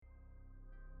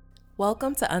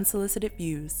Welcome to Unsolicited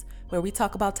Views, where we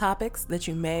talk about topics that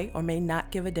you may or may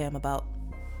not give a damn about.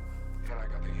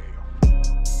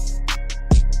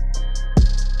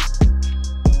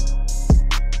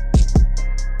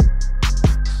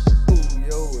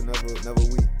 Yo, another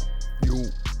week. Yo.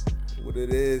 What it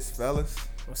is, fellas?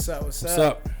 What's up? What's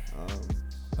up?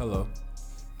 Hello.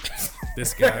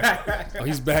 This guy. Oh,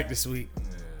 he's back this week.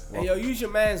 Hey, yo, use your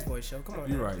man's voice, yo. Come on.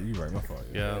 You right. My fault.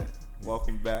 Yeah.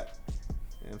 Welcome back. You know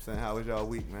what I'm saying? How was y'all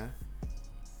week, man?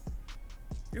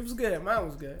 It was good. Mine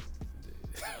was good.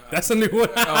 That's a new one.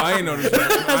 Oh, I ain't know this.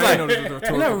 I ain't know this was a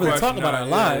rhetorical We never really question. talk about our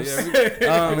Yeah, lives.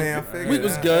 yeah, I figured Week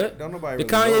was good. Don't nobody The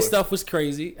really know Kanye it. stuff was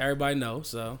crazy. Everybody knows.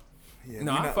 So Yeah,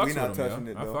 No, we I not, fucks we with not him, touching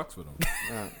yo. it, I though. fucks with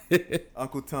him.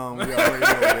 Uncle Tom, we already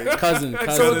know, baby. cousin.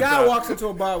 So a guy walks into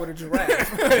a bar with a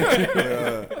giraffe.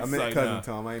 I meant like, cousin nah.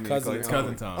 Tom. I ain't mean Cousin to call you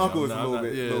Cousin Tom. Uncle is No, a I'm little not-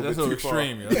 bit, Yeah, little that's bit a too little far.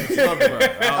 extreme.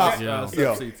 I'll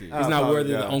Yo. CT. I He's not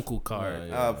worthy of the apologize. uncle card.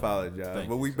 Yeah. I apologize. Thank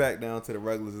But you, we sir. back down to the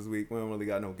regulars this week. We don't really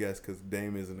got no guests because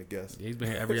Dame isn't a guest. Yeah, he's been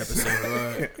here every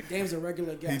episode. Right. Dame's a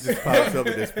regular He guest. just pops up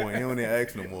at this point. He don't even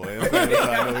ask no more. You know what I'm saying? That's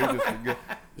how I know he just forget.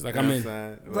 He's like, You know I'm what in.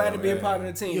 saying? Glad to Well, be a man. part of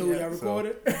the team. Yo, yeah. y'all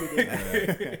recorded?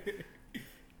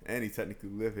 And he technically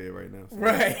live here right now. So.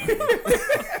 Right.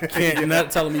 Can't.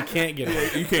 Not telling me he can't get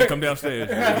it. You can't come downstairs.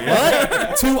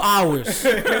 What? 2 hours.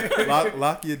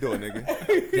 Lock your door,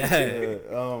 nigga.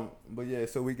 Yeah. But yeah,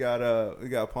 so we got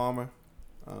Palmer.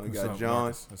 We got John.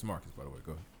 Marcus. That's Marcus, by the way.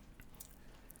 Go ahead.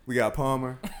 We got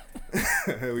Palmer. we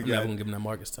Yeah, I'm got gonna give him that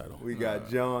Marcus title. we got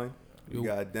John. We Yo.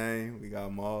 got Dane. We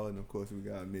got Maul, and of course we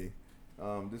got me.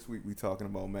 This week we talking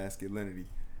about masculinity.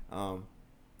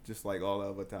 Just like all the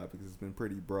other topics, it's been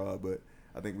pretty broad, but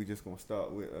I think we just gonna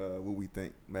start with what we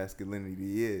think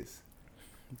masculinity is.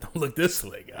 Don't look this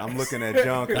way, guys. I'm looking at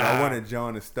John because I wanted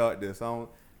John to start this.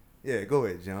 Yeah, go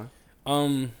ahead, John.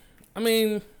 I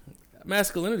mean,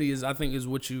 masculinity is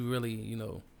what you really,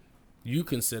 you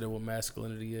consider what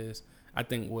masculinity is. I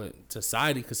think what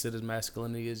society considers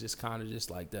masculinity is just kind of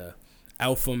just like the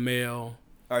alpha male,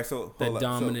 All right, so the hold up.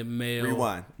 dominant So, male.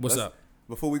 Rewind. What's Let's- up?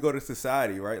 Before we go to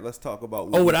society, right? Let's talk about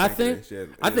What we I it think? is. Yeah,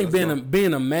 I think let's go.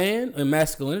 being a man and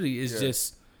masculinity is Yeah.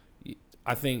 just,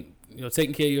 I think,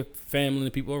 taking care of your family and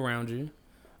the people around you,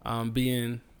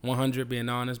 being 100, being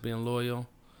honest, being loyal.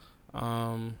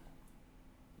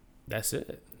 That's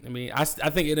it. I mean, I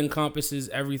think it encompasses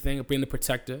everything. Being the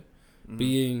protector,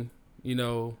 being,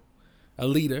 a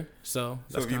leader. So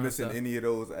So that's if you're kinda missing stuff. any of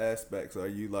those aspects, are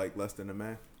you like less than a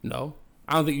man? No,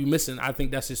 I don't think you're missing. I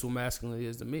think that's just what masculinity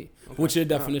is to me. Which your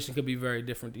definition could be very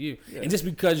different to you. Yeah. And just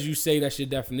because you say that's your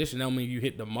definition, that don't mean you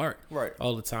hit the mark Right.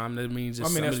 all the time. That means I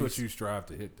just mean, that's somebody's- what you strive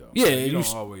to hit, though. Yeah, you you don't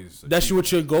s- always. That's achieve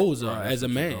what your goals it. are Right, as a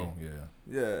that's what your man. goal,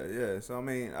 Yeah. Yeah. So I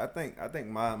mean, I think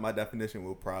my definition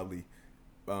will probably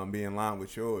be in line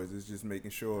with yours. It's just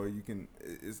making sure you can.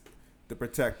 It's the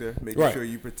protector, making Right. sure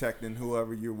you're protecting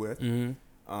whoever you're with.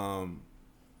 Mm-hmm.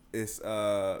 It's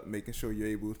making sure you're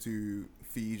able to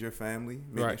feed your family,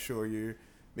 making sure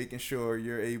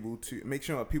you're able to make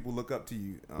sure people look up to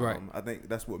you. Right. I think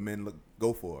that's what men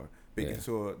go for, making Yeah.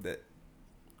 sure that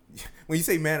when you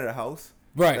say man of the house,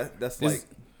 Right.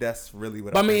 that's really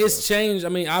what. But I mean, think it's of. changed. I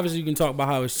mean, obviously, you can talk about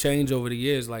how it's changed over the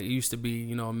years. Like, it used to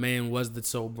be, a man was the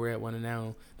sole breadwinner.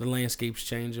 Now the landscape's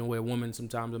changing where women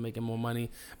sometimes are making more money.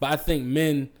 But I think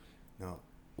men, No.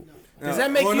 Does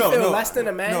that make you feel less than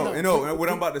a man? No. What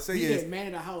I'm about to say He is, said man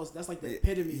in the house. That's like the Yeah,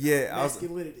 epitome yeah, of I was-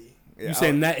 masculinity. yeah, you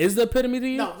saying that is the epitome to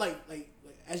you? No, like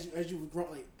as you grow,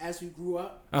 like as you grew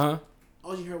up, Uh-huh.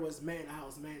 all you heard was man in the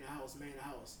house, man in the house, man in the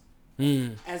house.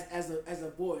 Mm. As a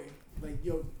boy, like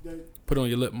Put on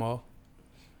your lip, Maul.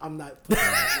 I'm not.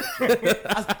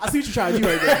 I see what you're trying to do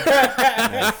right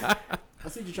there. I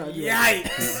see what you're trying to do.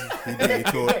 Yikes. he beat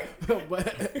me to it.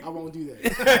 But I won't do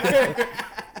that.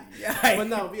 But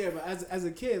no, yeah. But as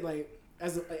a kid, like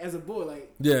as a boy,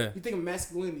 like Yeah. you think of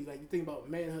masculinity, like you think about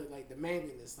manhood, like the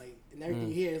manliness, like and everything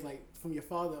you hear is like from your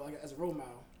father, like as a role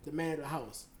model, the man of the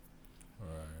house.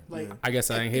 Right. Like I guess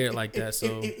I didn't hear it like that.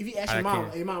 So if you ask I your mom,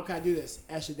 can't. hey mom, can I do this?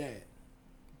 Ask your dad.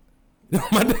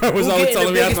 My dad was Who always getting telling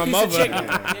the me, ask my biggest piece of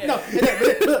mother. chicken? No, and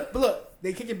then, but look,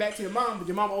 they kick it back to your mom, but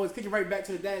your mom always kick it right back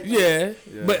to the dad. Yeah.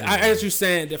 Yeah. But as you're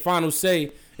saying, the final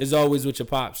say is always with your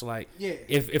pops. Like, Yeah.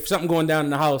 if something going down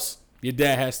in the house, your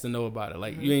dad has to know about it.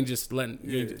 Like, you ain't just letting.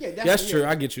 Yeah. Yeah, That's true. yeah.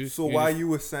 I get you. So Yeah. while you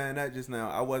were saying that just now,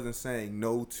 I wasn't saying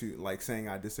no to like saying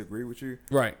I disagree with you.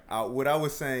 Right. What I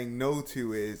was saying no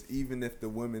to is even if the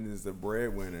woman is the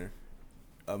breadwinner,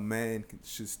 a man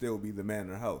should still be the man of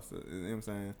the house. You know what I'm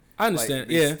saying? I understand. Like,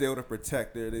 they yeah, still the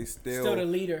protector. They Still the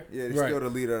leader. Yeah, they Right. still the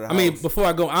leader of the I house. mean, before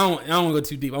I go, I don't want to go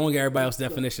too deep. I want to get everybody else's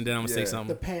definition. Then I'm gonna Yeah. say The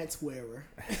something. pants wearer.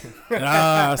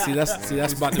 See,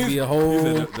 that's about to be a whole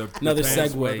another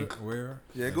pants segue. Wear.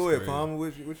 yeah, That's go ahead, crazy. Palmer.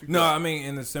 What you No, got? I mean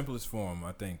in the simplest form,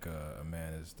 I think a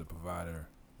man is the provider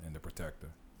and the protector.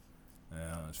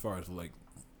 As far as like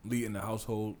leading the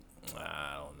household,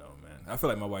 I don't know, man. I feel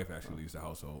like my wife actually leads the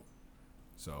household.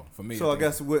 So for me, So I think-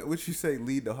 guess what you say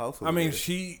lead the household? I mean is?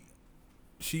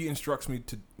 she instructs me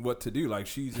to what to do. Like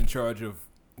she's in charge of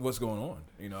what's going on.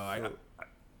 You know, I mean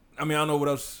I don't know what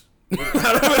else. No,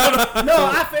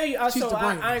 I feel you. She's the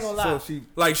brains. I ain't gonna lie. So she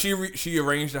Like she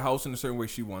arranged the house in a certain way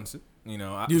she wants it. You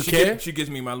know, You she care? she gives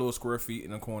me my little square feet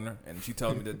in the corner, and she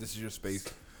tells me that this is your space.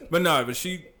 But no, but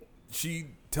she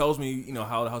tells me, you know,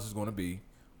 how the house is going to be,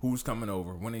 who's coming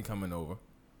over, when they coming over,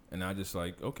 and I just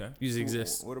like, okay. You just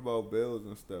exist. What about bills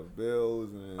and stuff?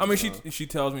 Bills and I mean, she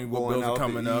tells me what going bills are out to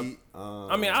coming up. eat,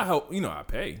 I mean, I help. You know, I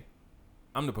pay.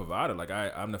 I'm the provider. Like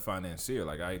I'm the financier.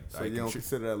 Like So you don't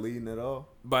consider that leading at all?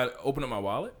 by opening up my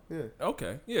wallet. Yeah.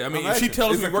 Okay. Yeah. I mean, I'm if she asking.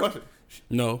 tells It's me a work. question.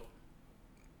 No.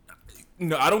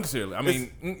 No, I don't consider it. I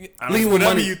mean, I don't- Lead with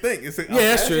Whatever money. you think. It's Yeah,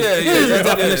 that's true. Yeah, It yeah, is yeah, a yeah,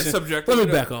 definition. it's subjective. Let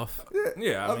me back off.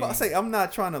 Yeah, I'm about to say I'm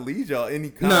not trying to lead y'all any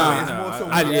kind. Nah, It's nah, more so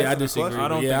I me disagree. asking a question. I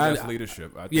don't Yeah, think that's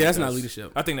leadership. I think that's not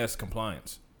leadership. I think that's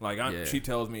compliance. Like Yeah. she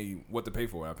tells me what to pay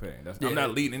for, I pay. Yeah. I'm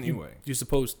not leading anyway. You're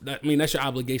supposed. I mean, that's your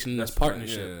obligation. That's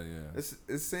partnership. Yeah.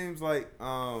 It seems like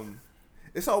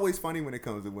it's always funny when it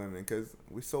comes to women because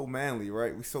we're so manly,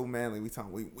 right? We're so manly.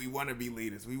 We want to be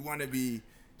leaders. We want to be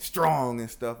strong and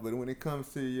stuff. But when it comes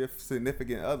to your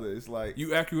significant other, it's like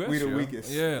You acquiesce. we the yo.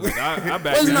 weakest. Yeah, like I back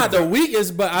Well, it's you. not the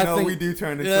weakest, but I no, think we do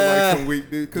turn into Yeah. like some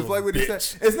weak dude. Because like what he said,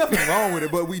 it's nothing wrong with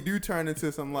it, but we do turn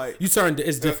into some like you turned.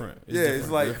 It's different. It's yeah, different.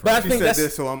 it's like But I she think said that's-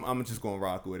 this, so I'm just gonna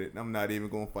rock with it. I'm not even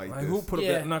gonna fight Like, this. who put up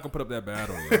Yeah. that? I'm not gonna put up that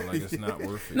battle. Yo. Like it's not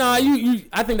worth it. Nah, yo. you.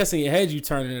 I think that's in your head. You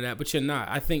turn into that, but you're not.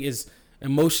 I think it's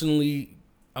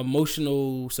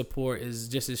emotional support is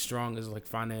just as strong as like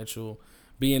financial,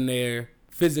 being there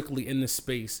physically in the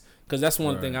space. Because that's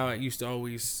one thing I used to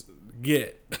always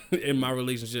get in my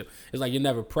relationship. It's like you're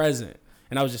never present,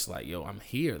 and I was just like, yo, I'm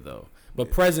here though. But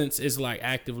presence is like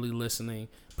actively listening,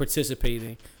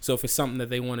 participating. So if it's something that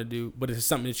they want to do, but if it's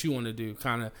something that you want to do,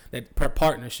 kind of that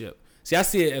partnership. See, I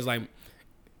see it as like.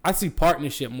 I see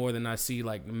partnership more than I see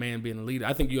like the man being a leader.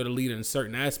 I think you're the leader in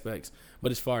certain aspects,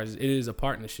 but as far as it is a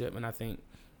partnership, and I think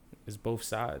it's both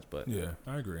sides. But Yeah,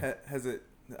 I agree. Has it?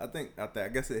 I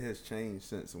guess it has changed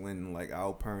since when like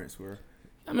our parents were.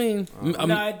 I mean, No,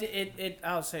 it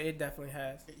I would say it definitely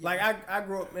has. Like I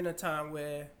grew up in a time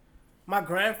where my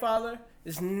grandfather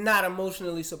is not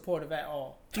emotionally supportive at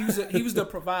all. He was the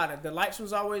provider. The lights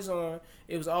was always on.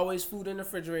 It was always food in the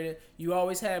refrigerator. You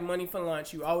always had money for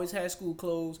lunch. You always had school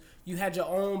clothes. You had your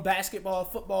own basketball,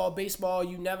 football, baseball.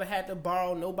 You never had to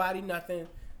borrow nobody nothing,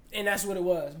 and that's what it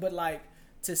was. But like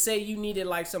to say you needed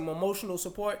like some emotional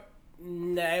support,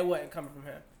 nah, it wasn't coming from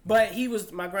him. But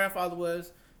my grandfather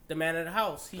was the man of the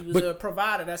house. He was a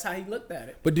provider. That's how he looked at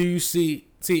it. but do you see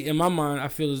in my mind, I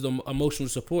feel as though emotional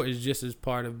support is just as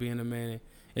part of being a man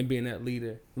and being that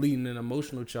leader, leading an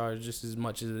emotional charge just as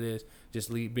much as it is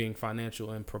just being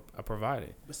financial and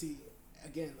providing. But see,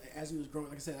 again, like as we was growing,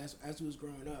 like I said, as we was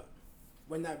growing up,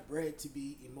 we're not bred to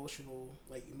be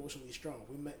emotionally strong.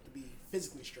 We're meant to be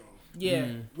physically strong. Yeah.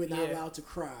 We're not allowed to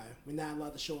cry. We're not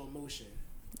allowed to show emotion.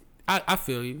 I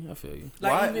feel you.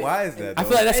 Like Why is that? I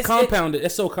feel like that's It's- compounded.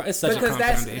 It's such Because a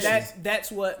compounded issue.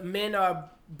 that's what men are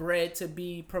bred to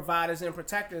be, providers and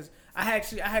protectors. I had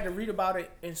to read about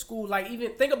it in school. Like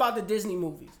even think about the Disney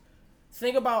movies.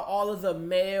 Think about all of the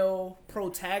male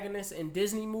protagonists in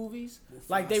Disney movies.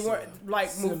 Like they weren't like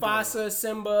Mufasa,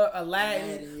 Simba,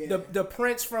 Aladdin, yeah. the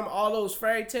prince from all those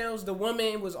fairy tales. The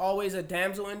woman was always a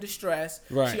damsel in distress.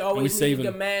 Right. She And always we needed saving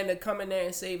the them. man to come in there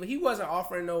and save her. He wasn't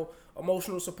offering no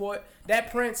emotional support.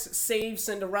 That prince saved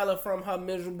Cinderella from her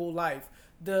miserable life.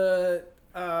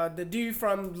 The dude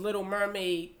from Little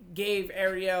Mermaid gave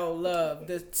Ariel love.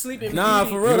 The Sleeping Nah,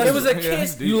 Beauty. for real, It was a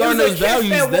that's- kiss. you it learn was a those kiss values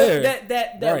that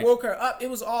there. That Right. woke her up. It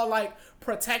was all like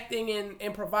protecting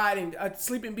and providing.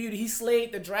 Sleeping Beauty, he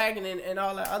slayed the dragon and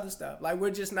all that other stuff. Like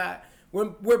we're just not.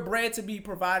 We're bred to be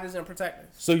providers and protectors.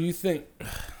 So you think?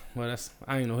 Well,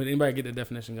 I don't know. Anybody get the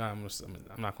definition? I'm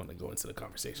not going to go into the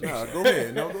conversation. Nah, go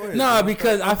ahead. No, go ahead. No,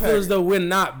 because I feel as though we're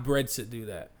not bred to do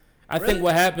that. I think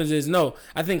what happens is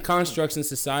I think constructs in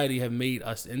society have made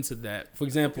us into that. For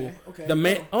example, Okay, the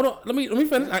man. Hold on, let me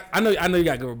finish. I know you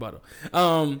got a good rebuttal.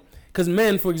 Because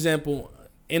men, for example,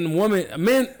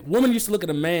 woman used to look at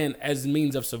a man as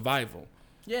means of survival.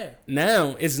 Yeah.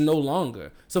 Now it's no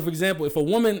longer. So, for example, if a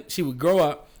woman, she would grow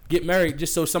up, get married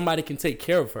just so somebody can take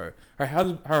care of her.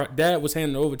 Her dad was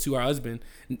handing her over to her husband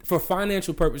for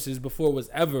financial purposes before it was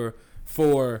ever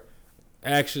for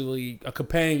actually a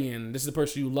companion. This is the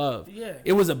person you love. Yeah.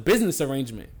 It was a business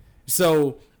arrangement.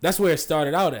 So that's where it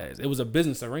started out as. It was a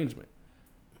business arrangement.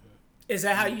 Is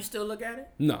that how you still look at it?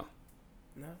 No.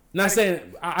 No. Not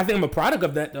saying, I think I'm a product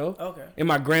of that though. Okay. And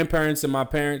my grandparents and my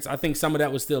parents, I think some of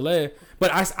that was still there.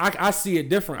 But I see it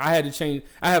different. I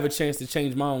have a chance to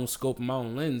change my own scope and my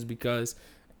own lens because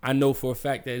I know for a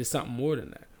fact that it's something more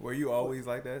than that. Were you always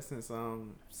like that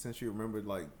since you remembered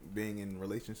like being in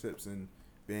relationships and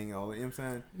being all, you know what I'm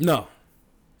saying? No.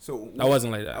 So I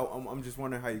wasn't like that. I'm just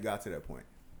wondering how you got to that point.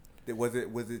 Was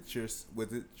it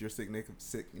your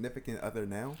significant other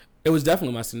now? It was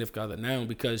definitely my significant other now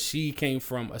because she came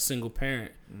from a single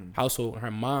parent household.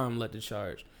 Her mom led the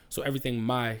charge. So everything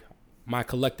my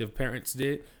collective parents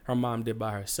did, her mom did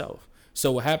by herself.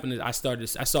 So what happened is I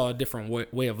saw a different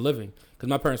way of living because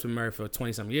my parents been married for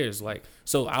 20-some years. Like,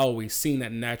 so I always seen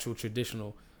that natural,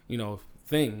 traditional,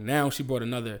 thing. Now she brought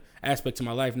another aspect to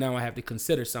my life. Now I have to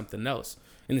consider something else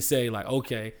and to say like,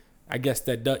 okay, I guess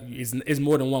that is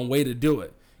more than one way to do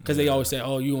it. Because they always say,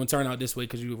 oh, you going to turn out this way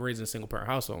because you were raised in a single parent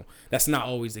household. That's not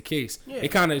always the case. Yeah. It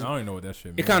kind of, I don't even know what that shit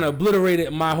means. It kind of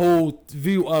obliterated my whole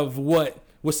view of what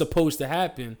was supposed to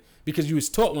happen because you was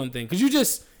taught one thing. Because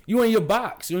you in your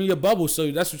box, you're in your bubble,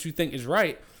 so that's what you think is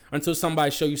right until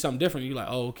somebody show you something different. You're like,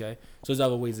 oh, okay. So there's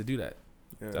other ways to do that.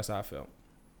 Yeah. That's how I felt.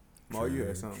 Oh, you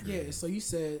had something. Yeah, so you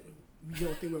said you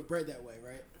don't think we're bred that way,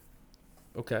 right?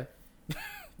 Okay.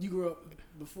 You grew up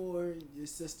before your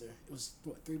sister. It was,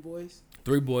 what, 3 boys?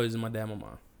 3 boys and my dad and my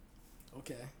mom.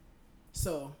 Okay.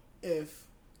 So, if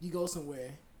you go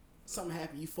somewhere, something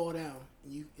happened, you fall down,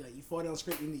 and you fall down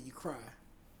straight and you cry.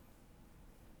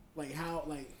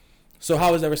 So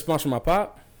how was that response from my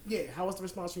pop? Yeah, how was the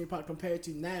response from your pop compared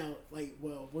to now?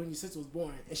 When your sister was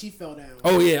born and she fell down.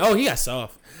 Oh yeah, he got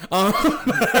soft. He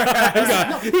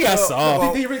got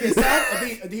soft. Did he really get soft, or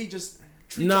did he just?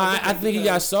 No, I think he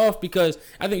got soft because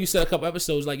I think you said a couple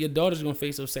episodes like your daughter's gonna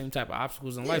face those same type of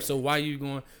obstacles in life. So why are you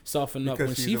going to soften up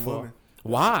when she falls?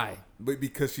 Why? But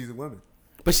because she's a woman.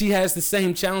 But she has the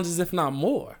same challenges, if not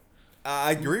more.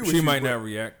 I agree with you. She might not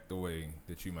react the way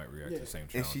that you might react to the same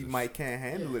challenges. And she might can't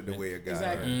handle it the way a guy.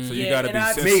 Exactly. Right. So you got to be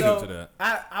sensitive to that.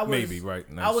 I was, maybe, right?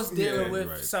 I was dealing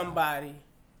with somebody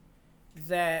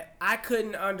that I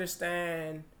couldn't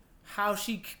understand how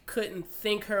she couldn't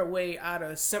think her way out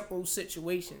of simple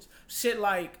situations. Shit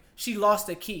like she lost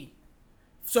a key.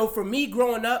 So for me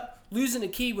growing up, losing a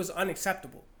key was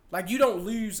unacceptable. Like, you don't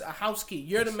lose a house key.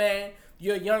 You're the man.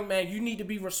 You're a young man. You need to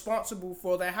be responsible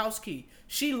for that house key.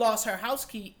 She lost her house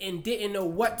key and didn't know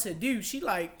what to do. She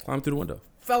climbed through the window.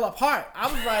 Fell apart.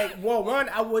 I was like, well, one,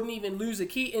 I wouldn't even lose a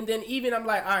key. And then even I'm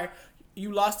like, all right,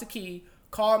 you lost the key.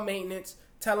 Call maintenance.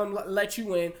 Tell them let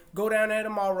you in. Go down there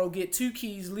tomorrow. Get 2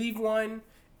 keys. Leave one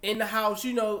in the house.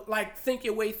 Think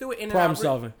your way through it. And problem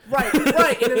solving. Right.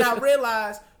 And then I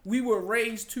realized we were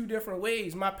raised 2 different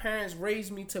ways. My parents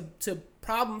raised me to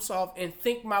problem solve and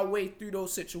think my way through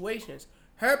those situations.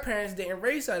 Her parents didn't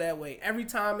raise her that way. Every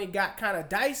time it got kind of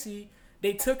dicey,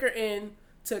 they took her in,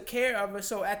 took care of her.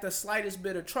 So at the slightest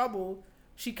bit of trouble,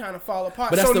 she kind of fall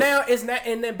apart. So now it's not.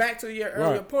 And then back to your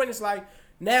earlier point, it's like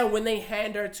now when they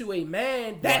hand her to a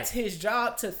man, that's his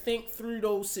job to think through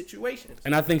those situations.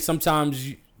 And I think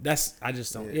sometimes I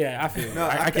just don't. Yeah, I feel. No,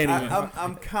 I can't even.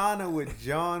 I'm kind of with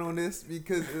John on this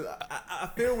because I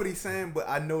feel what he's saying, but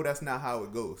I know that's not how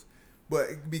it goes.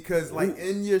 But because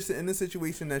in the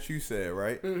situation that you said,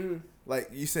 right? Mm-hmm. Like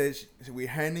you said, we're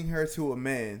handing her to a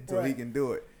man so he can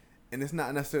do it, and it's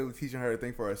not necessarily teaching her to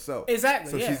think for herself. Exactly.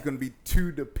 So she's gonna be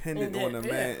too dependent on a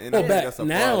man. And that's a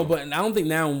problem. But I don't think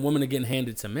now women are getting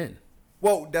handed to men.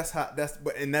 Well,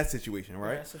 but in that situation,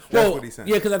 right? That's what he's saying.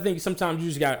 Yeah, because I think sometimes you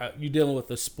just you're dealing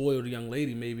with a spoiled young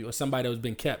lady, maybe, or somebody that was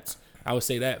been kept. I would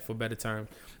say that for a better term.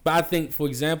 But I think, for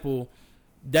example,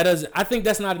 I think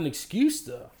that's not an excuse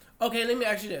though. Okay, let me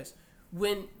ask you this: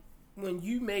 when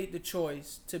you made the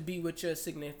choice to be with your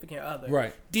significant other,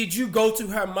 right? Did you go to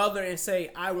her mother and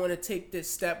say, "I want to take this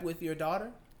step with your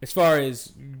daughter"? As far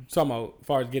as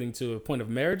getting to a point of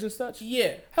marriage and such?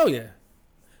 Yeah. Hell yeah.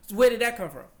 So where did that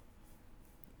come from?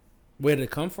 Where did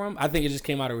it come from? I think it just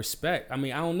came out of respect. I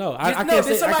mean, I don't know.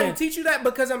 Did somebody teach you that?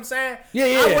 Because I'm saying,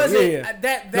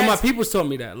 No, my people's told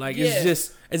me that. Like,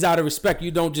 it's out of respect. You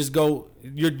don't just go.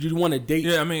 You want to date.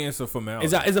 Yeah, I mean, it's a formality.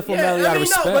 It's a formality out of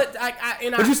respect.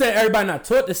 No, but you said everybody not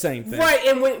taught the same thing, right?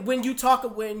 And when you talk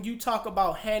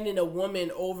about handing a woman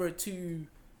over to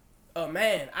a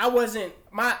man, I wasn't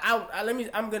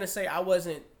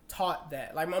taught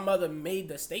that. Like my mother made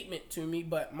the statement to me,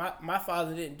 but my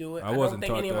father didn't do it. I wasn't don't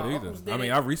think taught any of that my either. uncles did I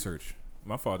mean, it. I researched.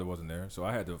 My father wasn't there, so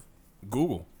I had to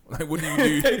Google. Like, what do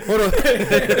you do? Hold on. When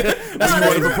you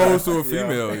want to propose to a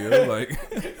female,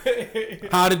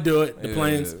 like How to do it, the yeah,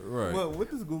 plans. right? Well, what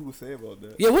does Google say about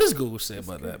that? Yeah, what does Google say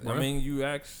about that, bro? I mean, you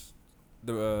ask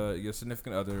the your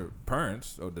significant other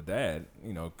parents or the dad.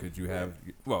 You know, could you have?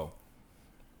 Well,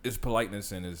 it's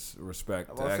politeness and it's respect.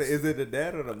 I'm To about to ask, say, is it the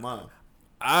dad or the mom?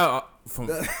 from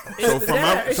the from dad.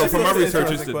 my It's research, it's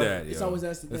interesting the question. dad. It's yo. always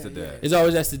asked the It's the dad, yeah. dad. It's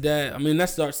always asked the dad. I mean, that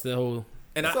starts the whole.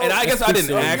 And So- I guess I didn't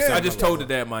So ask. again- I just told the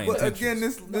dad my But intentions.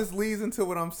 again, this leads into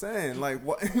what I'm saying. Like,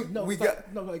 what No, we it's like,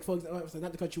 got? no, like for example,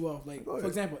 not to cut you off. Like Go ahead. for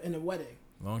example, in a wedding,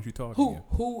 As long as you talk.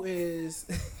 who is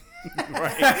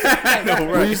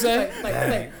What you say? like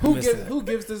Missed who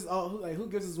gives this who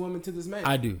gives this woman to this man?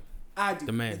 I do. I do.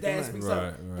 The man. The dad The speaks man. up.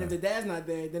 Right, And right. if the dad's not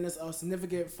there, then it's a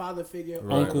significant father figure,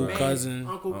 Right, Uncle, right. cousin.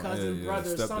 uncle, cousin,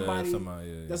 brother, stepdad, somebody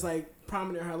yeah. that's like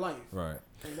prominent in her life. right.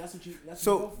 And that's what you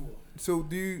So- go for. So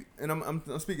do you? And I'm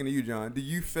speaking to you, John. Do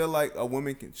you feel like a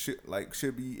woman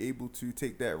should be able to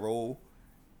take that role,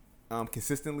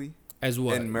 consistently As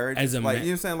what? in marriage? As a like man.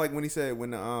 you know what I'm saying? Like when he said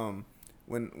when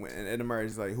in the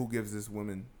marriage, like who gives this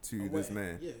woman to this Away.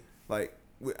 man? Yeah. Like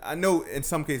I know in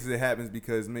some cases it happens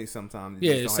because maybe sometimes you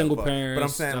Yeah, just don't have single a father. But I'm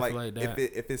parents, saying stuff like, like that.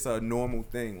 if it's a normal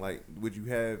thing, like would you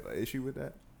have an issue with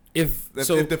that? If If,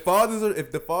 so, if the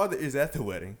father is at the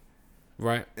wedding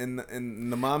right. and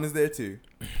the mom is there too,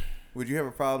 would you have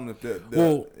a problem if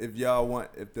Well- if y'all want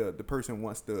if the person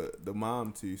wants the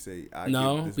mom to say I give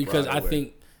No, this because bride I away?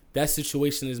 think that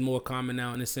situation is more common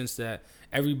now in the sense that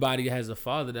everybody has a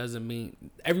father doesn't mean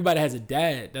everybody has a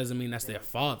dad doesn't mean that's their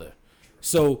father.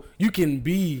 So you can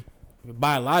be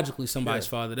biologically somebody's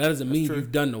Yeah. father. That doesn't mean true.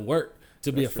 you've done the work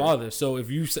to be That's a true. father. So if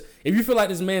you feel like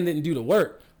this man didn't do the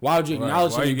work, why would you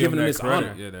acknowledge him and give him this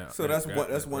honor? Yeah, that, so.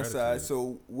 That's one side.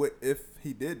 So what if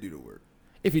he did do the work?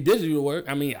 If he did do the work,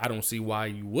 I mean, I don't see why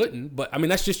you wouldn't. But I mean,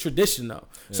 that's just tradition, though.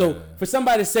 So Yeah. for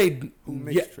somebody to say, Who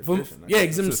makes tradition? I yeah,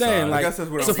 guess. I'm Society. saying, I like, guess that's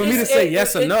what so I'm for me to say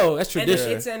yes or no, that's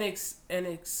tradition. It's an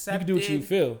You accepted can do what you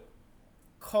feel.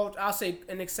 I'll say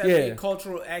an accepted Yeah.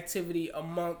 cultural activity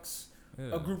amongst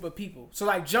Yeah. a group of people. So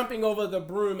like jumping over the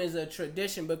broom is a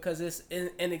tradition because it's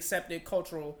an accepted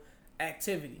cultural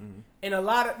activity. Mm-hmm. And a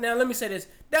lot of now let me say this,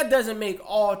 that doesn't make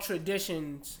all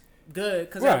traditions good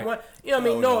because Right. you know what I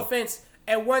mean, Oh, no no. offense.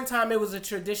 At one time, it was a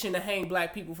tradition to hang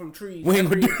black people from trees. We ain't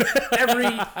gonna every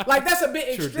like that's a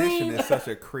bit Tradition extreme. is such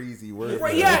a crazy word.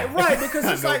 Right, for yeah, that. right. Because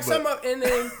it's I know, like some of, and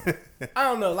then I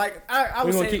don't know. Like I We're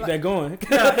would gonna say, keep like, that going.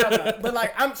 no, but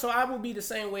like I will be the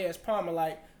same way as Palmer.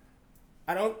 Like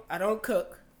I don't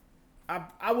cook.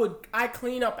 I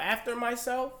clean up after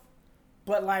myself,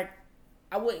 but like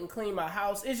I wouldn't clean my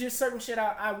house. It's just certain shit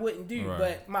I wouldn't do. Right.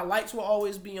 But my lights will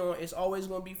always be on. It's always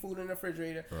gonna be food in the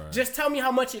refrigerator. Right. Just tell me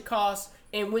how much it costs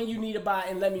and when you need to buy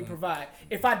it and let me provide.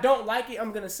 If I don't like it,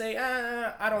 I'm gonna say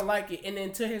I don't like it. And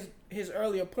then to his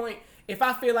earlier point, if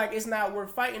I feel like it's not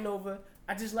worth fighting over,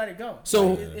 I just let it go. So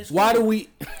Like, it's why cool. do we?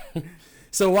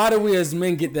 So why do we as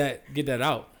men get that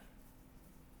out?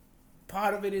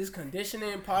 Part of it is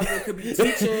conditioning. Part of it could be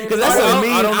teaching. 'Cause that's part a of-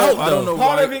 mean I don't know. out, I don't though. know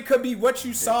Part why. of it could be what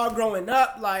you saw growing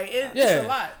up. Like it's Yeah. a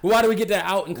lot. Why do we get that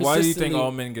out and Why do you think consistently-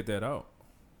 all men get that out?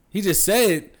 He just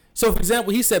said. So for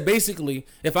example, he said basically,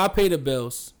 if I pay the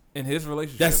bills, In his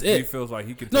relationship, That's he it. feels like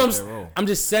he can no, take that role. I'm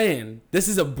just saying this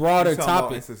is a broader He's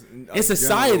talking about topic. in In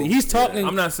society, general. he's talking.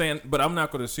 I'm not saying, but I'm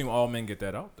not going to assume all men get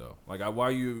that out though. Like, why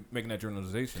are you making that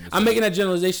generalization? I'm making that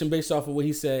generalization based off of what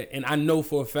he said, and I know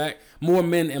for a fact more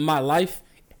men in my life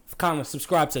kind of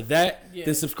subscribe to that Yeah.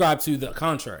 than subscribe to the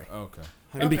contrary. Okay.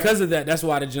 And because of that, that's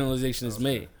why the generalization is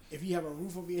made. If you have a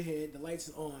roof over your head, the lights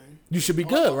is on. You should be all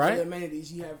good, the right?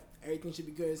 amenities you have, everything should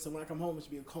be good. So when I come home, it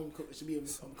should be a home cook. It should be a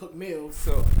cooked meal.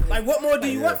 So Like what more do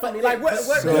you want from me? Like what? So-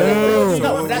 what so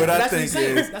no, what that- I that's what think he's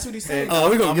saying. is- That's what he's saying. Oh,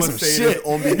 we're gonna I'm get gonna some say shit. this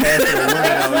on behalf of the women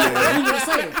out there. That's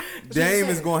what he's saying. Dame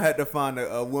is gonna have to find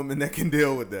a woman that can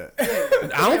deal with that.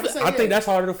 I think that's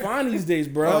harder to find these days,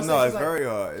 bro. Oh no, it's like- very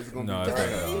hard. It's gonna No, be it's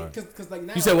very not. hard. Because like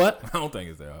now You said what? I don't think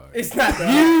it's that hard. It's not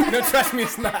that. No, trust me,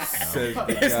 it's not. Says the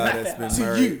guy that's been To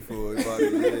married you. for about a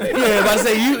year. Yeah, but I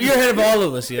say you're ahead of all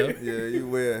of us, yo. Yeah, you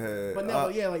way ahead. But now,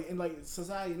 yeah, like in like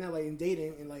society now, like in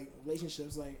dating and like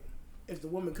relationships, like if the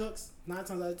woman cooks, 9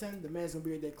 times out of 10, the man's gonna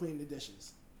be right there cleaning the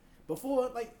dishes. Before,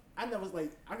 like I never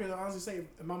like I could honestly say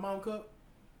if my mom cooked,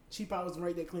 she probably was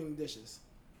right there cleaning the dishes.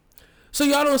 So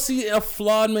y'all don't see a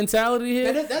flawed mentality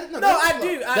here? No, I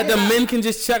do. That the men can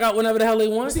just check out whenever the hell they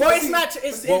want? Well, it's not.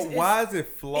 It's Well, why is it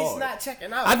flawed? It's not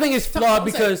checking out. I think it's flawed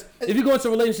because if you go into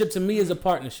a relationship, to me, is a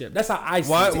partnership. That's how I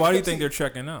see it. Why do you think they're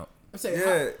checking out? I'm saying,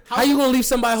 Yeah. How you gonna leave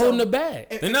somebody holding the bag?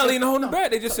 if- They're not leaving holding no. the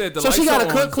bag. They just said the So lights she got to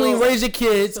are cook, on. clean, So- raise your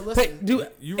kids. so listen,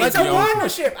 You It's a right, yo.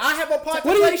 partnership. I have a part to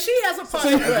What do you- play. She has a part to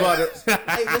I'm play. about to,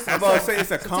 Hey, listen, I'm about to so- say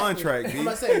it's a so contract, technically, B. I'm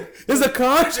about to say. It's a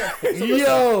contract.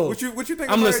 Yo. What you think?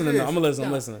 I'm about listening. this? though. I'm listening.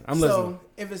 I'm No. listening. I'm so listening.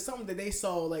 if it's something that they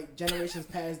saw like generations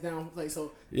passed down, like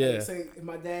so, Yeah. like, say if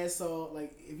my dad saw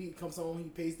like if he comes home, he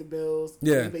pays the bills.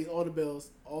 Yeah. He pays all the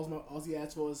bills. All he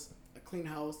asked for is a clean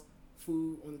house,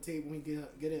 food on the table when he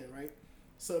get in, right?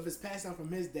 So if it's passed down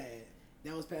from his dad,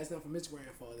 that was passed down from his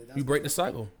grandfather. That You was break the passed down-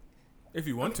 cycle. If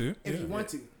you want to. If yeah. you want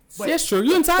to. That's true.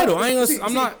 You entitled. I ain't gonna. See,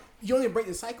 I'm not. You only break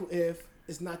the cycle if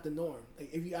it's not the norm. Like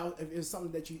if it's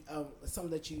something that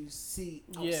you see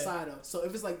Yeah. outside of. So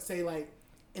if it's like say like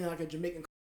in like a Jamaican.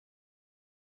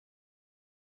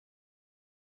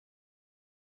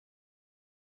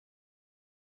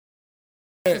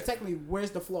 So technically,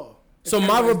 where's the flaw? So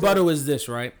my rebuttal is this,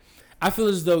 right? I feel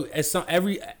as though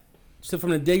so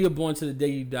from the day you're born to the day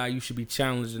you die, you should be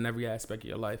challenged in every aspect of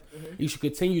your life. You should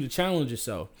continue to challenge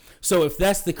yourself. So if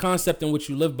that's the concept in which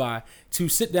you live by, to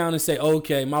sit down and say,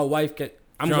 okay, my wife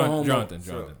I'm going home. Jonathan.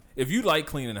 So- If you like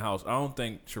cleaning the house, I don't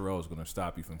think Sherelle is going to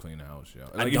stop you from cleaning the house, yo. I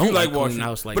Like, don't if you like like cleaning washing the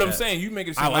house like but I'm that. saying you make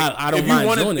it seem I like don't if you mind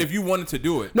wanted doing it. if you wanted to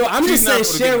do it. No, I'm she's just not saying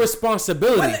gonna share be-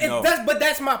 responsibility. No. But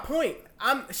that's my point.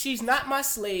 She's not my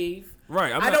slave.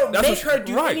 Right. I don't that's make what- her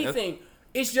do right, anything.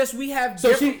 It's just we have So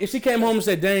different. if she came home and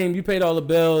said, "Dame, you paid all the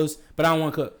bills, but I don't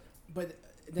want to cook," But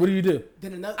then, what do you do?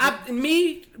 Then another.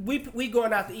 we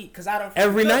going out to eat because I don't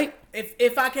Every cook. night?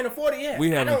 If I can afford it, yeah.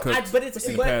 We I haven't don't- cooked but it's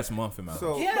in the but, past month in my house.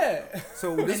 So yeah.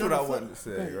 So this is And what on I the wanted to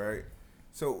flip- say, right?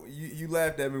 So you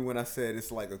laughed at me when I said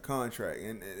it's like a contract,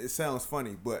 and it sounds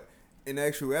funny, but in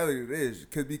actuality it is,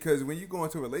 because when you go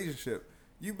into a relationship,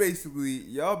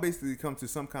 y'all basically come to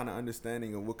some kind of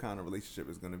understanding of what kind of relationship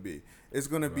it's gonna be. It's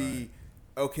gonna be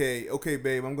okay,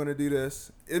 babe, I'm gonna do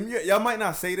this. And y'all might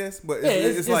not say this, but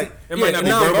it's like It might not be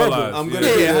non-verbal. verbalized. I'm gonna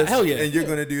Yeah, do yeah, this, hell yeah. and you're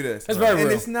gonna do this. That's very and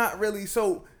real. it's not really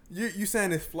so. You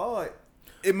saying it's flawed.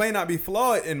 It may not be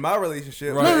flawed in my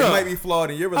relationship, Right. but No. it might be flawed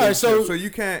in your All right, relationship. so so you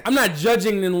can't. I'm not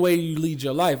judging the way you lead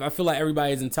your life. I feel like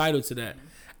everybody is entitled to that.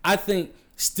 I think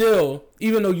still,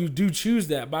 even though you do choose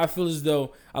that, but I feel as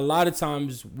though a lot of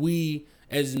times we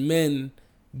as men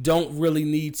don't really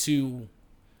need to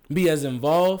be as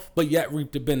involved, but yet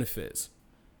reap the benefits.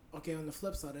 Okay, on the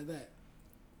flip side of that,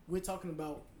 we're talking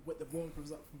about what the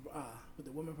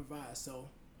woman provides. So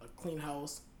a clean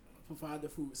house, provide the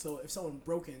food. So if something's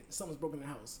broken in the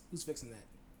house, who's fixing that?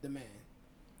 The man.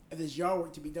 If there's yard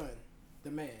work to be done,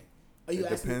 the man. Are you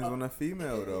It asking- depends on the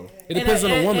female though. It depends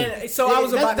on the woman. So I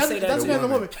was about to say that. That's too. depends on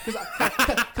the woman.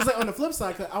 Because like on the flip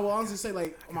side, 'cause I will honestly say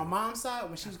like on my mom's side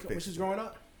when she was growing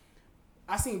up,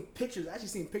 I actually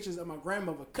seen pictures of my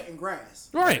grandmother cutting grass.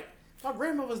 Right. My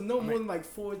grandmother was no more than like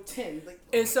 4'10". Like,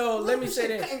 And so look let at me this say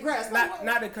shit this, cutting grass.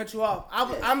 not to cut you off.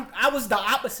 I was the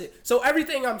opposite. So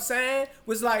everything I'm saying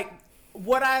was like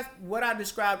what I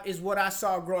described is what I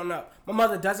saw growing up. My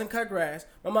mother doesn't cut grass.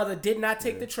 My mother did not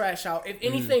take the trash out. If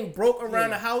anything broke around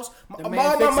the house, The all man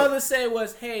my fix it. mother said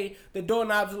was, "Hey, the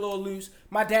doorknob's a little loose."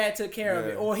 My dad took care of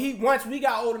it. Or once we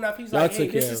got old enough, he's Y'all like, "Hey,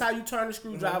 took this care is of how you turn the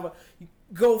screwdriver.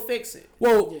 Go fix it."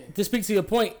 Well, Yeah. to speak to your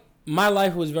point, my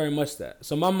life was very much that.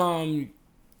 So my mom,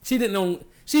 she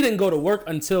didn't go to work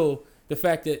until the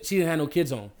fact that she didn't have no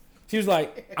kids home. She was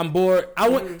like, "I'm bored."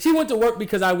 She went to work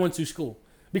because I went to school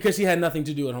because she had nothing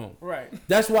to do at home. Right.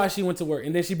 That's why she went to work.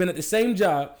 And then she's been at the same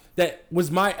job that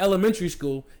was my elementary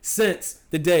school since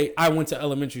the day I went to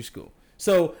elementary school.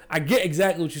 So I get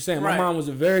exactly what you're saying. My Right. mom was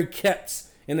a very kept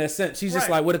in that sense. She's just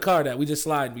Right. like, where the car at? We just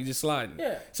slide.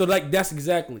 Yeah. So like that's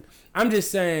exactly. I'm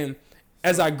just saying,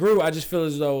 as I grew, I just feel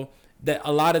as though that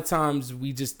a lot of times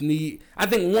we just need. I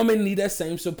think women need that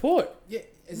same support. Yeah,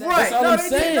 Right. That's all No, I'm they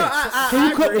did. saying. No, I Can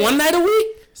you cook agree. one night a week?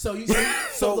 So you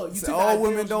So, look, you took the all idea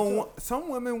women what you don't took. want. Some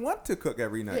women want to cook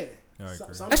every Yeah. night. I agree.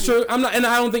 Some That's people- true. I'm not, and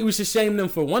I don't think we should shame them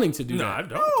for wanting to do No, that. I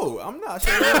don't. No, I'm not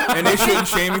saying that. And they shouldn't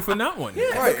shame you for not wanting.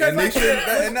 it. Right, because and they like,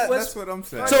 should. what's- That's what I'm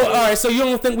saying. So all right, so you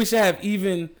don't think we should have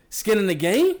even skin in the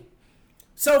game?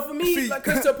 So for me, See, like,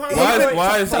 cause to upon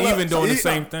Why is Hold up, even doing the e-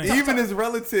 same thing? Even is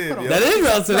relative. on. yo. That is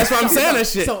relative. That's why I'm saying that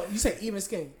shit. So you say even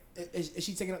skin. Is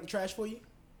she taking out the trash for you?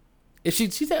 If she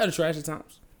take out the trash at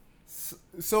times.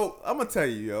 So I'm gonna tell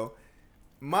you, yo,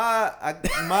 my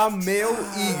male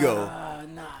ego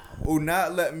Nah. will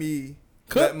not let me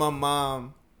Cook? let my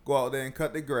mom go out there and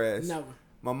cut the grass. Never.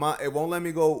 My mom, it won't let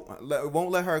me go. It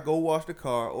won't let her go wash the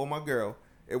car or my girl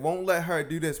it won't let her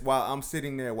do this while I'm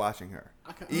sitting there watching her.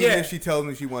 Even Yeah. if she tells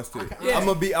me she wants to. Yeah. I'm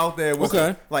gonna be out there with Okay.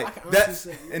 her. Like I can that's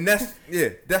honestly say-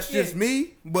 and that's just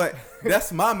me, but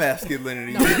that's my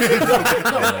masculinity. Like, for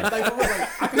real,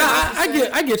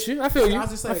 like, I get you. I feel you. I was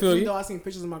just I like, feel even you. though I seen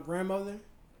pictures of my grandmother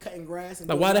cutting grass and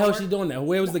Like, doing why the hell is yard, she doing that?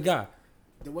 Where was the guy?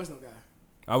 There was no guy.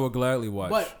 I would gladly watch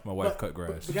But my wife cut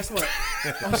grass. But guess what?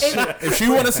 Oh, shit. If she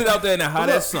want to sit out there in that hot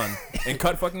Look. ass sun and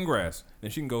cut fucking grass,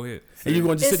 then she can go ahead. And you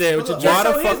going to sit there with your Look, Why jacket?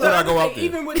 the here's fuck would I go other out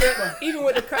thing. there? Even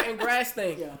with the cutting grass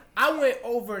thing, Yeah. I went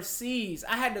overseas.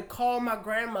 I had to call my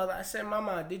grandmother. I said,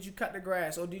 "Mama, did you cut the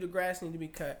grass, or do the grass need to be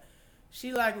cut?"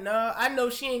 She like, "No, I know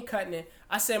she ain't cutting it."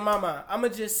 I said, "Mama,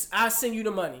 I'll send you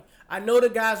the money. I know the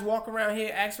guys walk around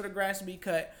here ask for the grass to be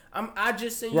cut. I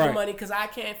just send you the Right. money because I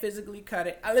can't physically cut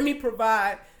it. Let me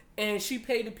provide." And she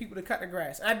paid the people to cut the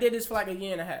grass. I did this for like a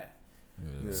year and a half.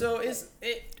 Yeah. So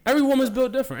Every woman's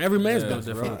built different. Every man's Yeah, built that's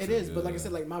different. right. It is, but like I Yeah.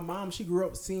 said, like my mom, she grew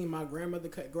up seeing my grandmother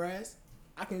cut grass.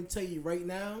 I can tell you right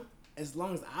now, as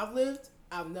long as I've lived,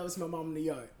 I've never seen my mom in the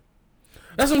yard.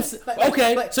 That's what I'm saying.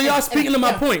 Okay, so y'all speaking to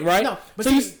my point, right? No, but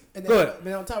so see, and go then, ahead.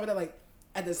 but on top of that, like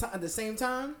at the same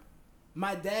time,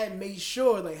 my dad made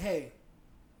sure, like, hey,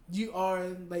 you are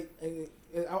like,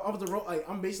 I was the role, like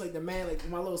I'm basically like the man, like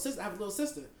my little sister. I have a little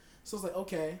sister, so it's like,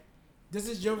 okay, this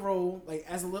is your role, like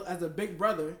as a big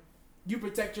brother. You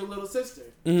protect your little sister.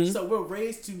 Mhm. So we're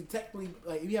raised to technically,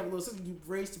 like, if you have a little sister, you're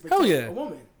raised to Hell protect yeah. a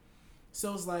woman.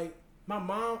 So it's like, my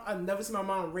mom, I've never seen my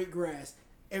mom rake grass.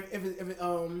 If it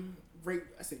rake,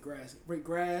 I said grass, rake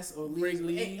grass or leaves, Rake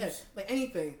leaves. like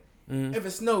anything. Mhm. If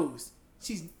it snows,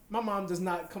 my mom does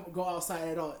not go outside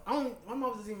at all. My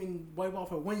mom doesn't even wipe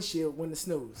off her windshield when it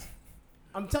snows.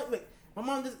 I'm telling, like, my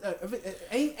mom does,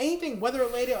 anything weather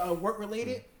related or work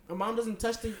related, my mom doesn't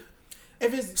touch the.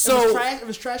 If it's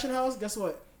trash in the house, guess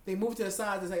what? They move to the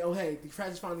side. It's like, oh hey, the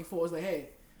trash is finally full. It's like, hey,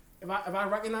 if I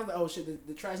recognize that, oh shit,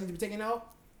 the trash needs to be taken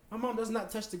out. My mom does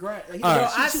not touch the grass. Like, All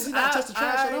right. she does not touch the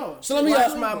trash at all. So let me watch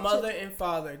ask- my mother and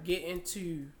father get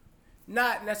into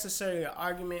not necessarily an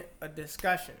argument, a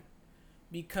discussion,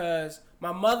 because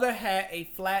my mother had a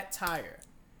flat tire,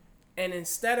 and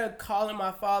instead of calling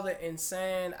my father and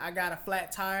saying I got a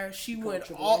flat tire, she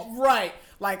went all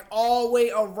the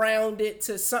way around it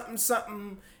to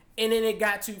something. And then it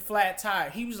got to flat tire.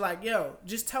 He was like, "Yo,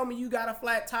 just tell me you got a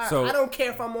flat tire. So- I don't care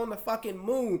if I'm on the fucking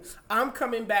moon. I'm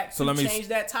coming back So to let me- change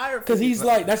that tire." Because he's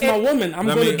like, that's my woman. I'm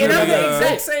let going me- to do and I'm let the me,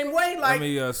 exact same way. Let Like,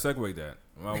 me segue that.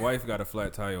 My wife got a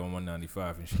flat tire on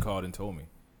 195, and she called and told me.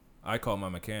 I called my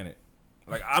mechanic.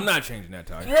 Like, I'm not changing that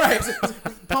tire. right?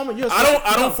 Palmer, you're a I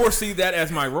special- don't foresee that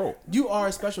as my role. You are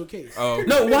a special case. Oh,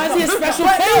 No, why is he a special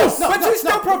case? But you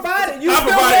still provided. You I still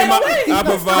provided made a way. I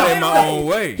provided my own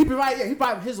way. He provided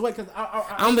his way because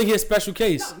I don't think he's a special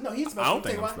case. no, he's special. I don't I'll tell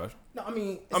think you I'm why. special. No, I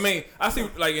mean, I mean, I see,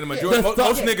 like, in the majority, Yeah.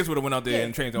 most Yeah. niggas would have went out there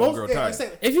and changed their own girl like I tire.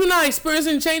 said, If you're not experienced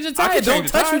in changing I tire, can don't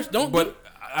change the touch tire, it. Don't. but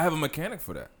I have a mechanic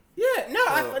for that. Yeah, no,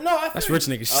 I That's feel rich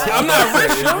you. nigga shit. I'm not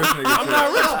rich. I'm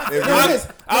not rich. There it is.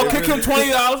 I'll kick him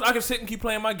 $20. I can sit and keep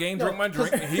playing my game, drink my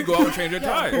drink, and he go out and change their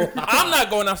tire. I'm not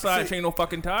going outside and change no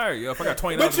fucking tire. Yo, if I got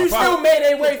 $20 But in you my still pocket,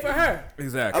 made a way for her.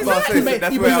 exactly. I'm about to say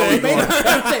that's where I was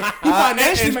going. He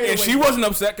financially And made a way. she wasn't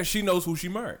upset because she knows who she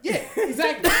married. Yeah,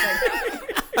 exactly.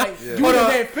 Like, Yeah. you Hold were on.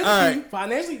 there physically, All right.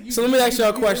 financially. So let me ask y'all a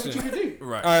you did what question. you could do.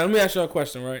 Right. All right, let me ask y'all a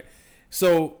question, right?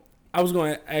 So I was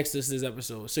going to ask this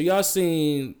episode. So y'all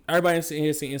seen, everybody in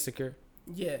here seen Insecure?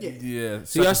 Yeah. Yeah. Yeah.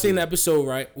 So y'all seen the episode,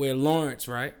 right, where Lawrence,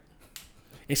 right?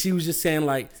 And she was just saying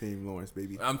like, Team Lawrence,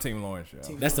 baby. I'm Team Lawrence, y'all.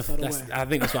 Team- that's the, By the that's, way. I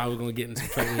think that's why I was going to get into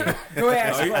trouble here. Go ahead.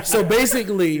 Ask the question. So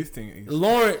basically, He's team-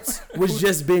 Lawrence was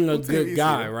just being a team good Issa?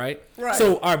 guy, right? Right.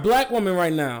 So our black woman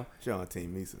right now, John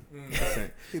Team Misa.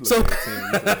 He looks So- like Team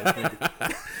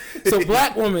Misa. so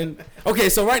black woman, okay,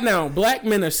 so right now, black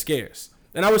men are scarce.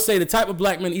 And I would say the type of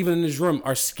black men, even in this room,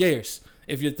 are scarce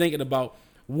if you're thinking about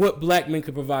what black men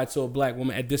could provide to a black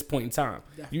woman at this point in time.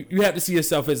 You have to see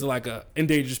yourself as like a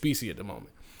endangered species at the moment.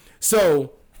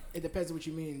 So, It depends on what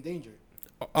you mean endangered.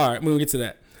 all right, we'll get to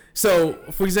that. So,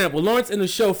 for example, Lawrence in the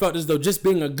show felt as though just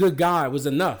being a good guy was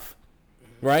enough,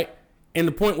 right? And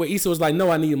the point where Issa was like, no,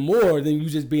 I need more than you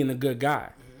just being a good guy.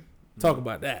 Talk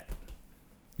about that.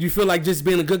 You feel like just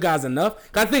being a good guy is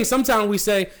enough? 'Cause I think sometimes we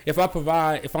say, if I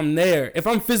provide, if I'm there, if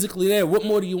I'm physically there, what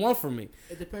more do you want from me?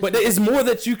 It depends. But it's more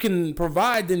that you can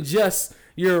provide than just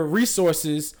your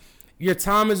resources. Your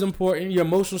time is important. Your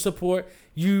emotional support.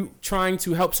 You trying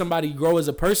to help somebody grow as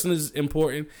a person is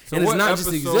important. So and it's what not just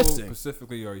episode existing.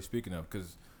 specifically are you speaking of?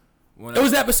 Because when It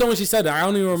was that episode when she said that. I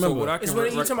don't even remember. So what I It's can when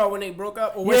rec- you talking about when they broke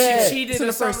up or when Yeah. she cheated It's in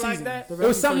or the first something like season. that. The It very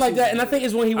was something first like that, and I season. think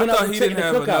it's when he I went out thought and he taking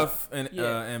didn't the have cookout. enough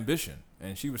Yeah. ambition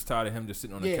and she was tired of him just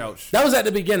sitting on the Yeah. couch. That was at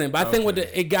the beginning, but I think Okay.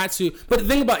 it got to. But the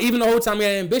thing about even the whole time he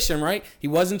had ambition, right? He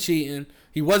wasn't cheating.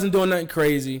 He wasn't doing nothing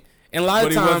crazy. And a lot But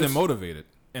of he times, wasn't motivated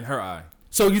in her eye.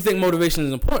 so you think motivation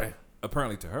is important?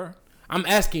 Apparently to her. I'm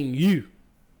asking you.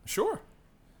 Sure.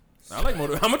 I like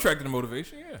I'm attracted to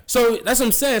motivation, yeah. So that's what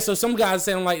I'm saying. So some guys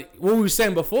saying like what we were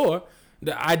saying before.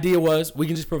 The idea was we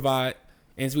can just provide,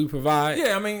 and as we provide,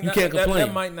 Yeah, I mean, you can't complain.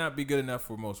 That might not be good enough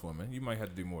for most women. You might have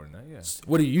to do more than that, yeah.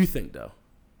 What do you think though?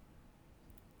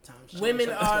 Women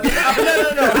are no.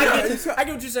 I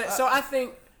get what you're saying. So I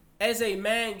think as a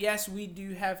man, yes, we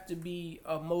do have to be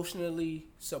emotionally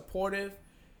supportive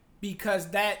because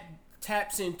that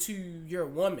taps into your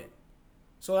woman.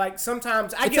 So like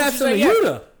sometimes I It get what taps you're into saying. you Yeah.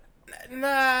 though.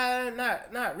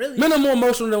 Not really. Men are more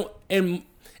emotional than,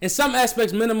 in some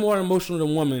aspects, men are more emotional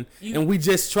than women, and we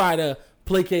just try to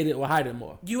placate it or hide it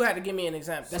more. You had to give me an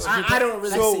example. That's I don't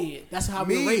really So- see it. That's how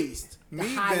we raised. The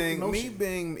Me high being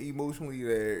emotion. emotionally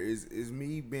there is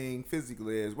me being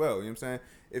physically there as well. You know what I'm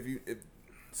saying?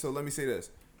 So let me say this: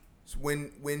 so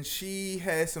when she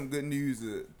has some good news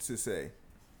to say,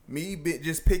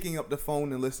 just picking up the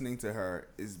phone and listening to her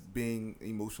is being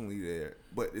emotionally there,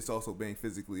 but it's also being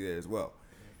physically there as well.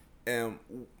 And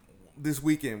this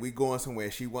weekend we going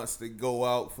somewhere. She wants to go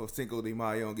out for Cinco de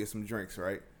Mayo and get some drinks,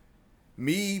 right?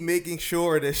 Me making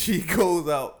sure that she goes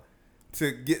out to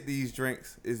get these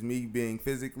drinks is me being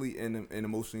physically and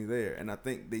emotionally there, and I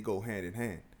think they go hand in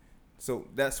hand. So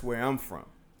that's where I'm from.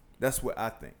 That's what I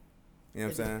think. You know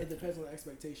what I'm saying? It depends on the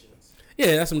expectations.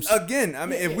 Yeah, that's what I'm Again, I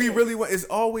mean, Yeah, if we yeah. really want, it's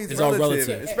always It's all relative,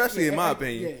 relative. especially in my Yeah,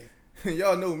 opinion. yeah.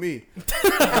 Y'all know me.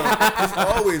 It's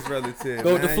always relative.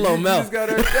 Go with the man. flow, you Mel. just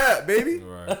gotta adapt, baby.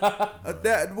 Right.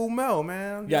 Adaptable Mel,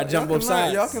 man. Gotta jump Y'all both can learn-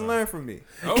 sides. Y'all can learn from me.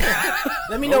 Okay.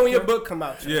 Let me know when your book come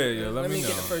out. Yeah, let me get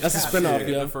know. the first That's a copy. spinoff, Yeah,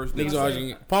 yo. the first Niggas one.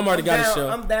 arguing. Palm already got a show.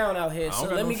 I'm down out here, I so don't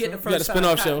got let no me get the show. You got first a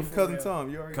spinoff copy show. for Cousin real. Tom,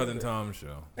 you already Cousin got Tom's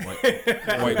show. White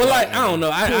But like I don't know.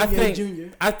 I Junior, think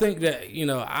Junior. I think that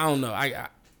I don't know.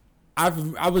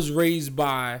 I was raised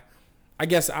by. I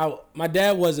guess my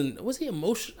dad was he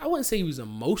emotional? I wouldn't say he was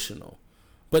emotional,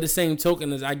 but the same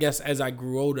token as I guess as I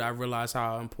grew older, I realized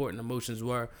how important emotions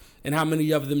were and how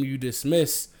many of them you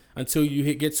dismiss until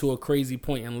you get to a crazy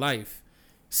point in life.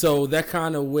 So that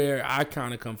kind of where I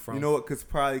kind of come from. You know what?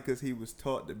 Because he was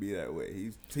taught to be that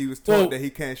way. He was taught Well, that he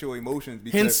can't show emotions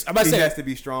hence- because I'm about to he say- has to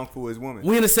be strong for his woman.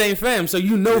 we in the same fam, so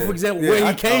you know, Yeah. for example, Yeah, where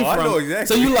I- he came I from. know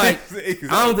exactly. So you like, Exactly.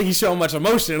 I don't think he showed much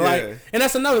emotion. Like, Yeah. and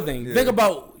that's another thing. Yeah. Think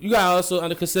about you gotta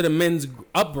also consider men's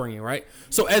upbringing, right?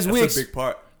 So as we That's a big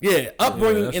part.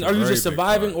 upbringing, that's and a are you very just big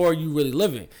surviving part. or are you really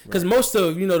living? Because most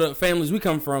of the families we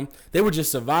come from, they were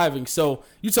just surviving. So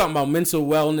you talking about mental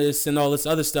wellness and all this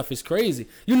other stuff is crazy.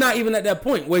 You're not even at that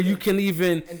point where you can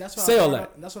even And that's what say I all brought that.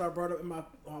 up, that's what I brought up in my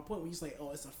point when you say,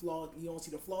 "Oh, it's a flaw." You don't see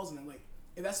the flaws in them. Like,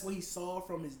 if that's what he saw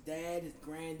from his dad, his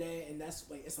granddad, and that's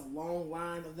like it's a long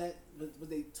line of that. What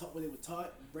they taught, what they were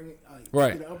taught, bringing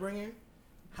Right. through the upbringing.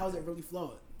 How is it really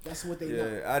flawed? That's what they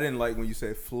know. Yeah, I didn't like when you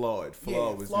said flawed.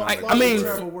 Flawed was flawed- not. flawed I is a mean,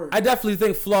 terrible word. I definitely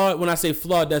think flawed. When I say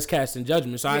flawed, that's casting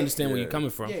judgment. So I Yeah. understand where Yeah. you're coming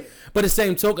from. Yeah. But the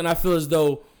same token, I feel as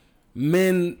though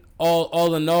men,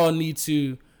 all in all, need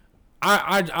to.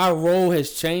 Our role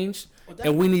has changed,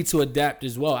 and we need to adapt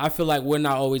as well. I feel like we're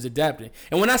not always adapting.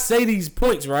 And when I say these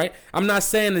points, right, I'm not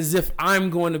saying as if I'm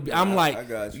going to be. I'm I like,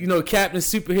 got you. Captain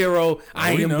Superhero.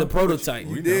 I we am know. the prototype.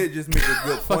 You did just make a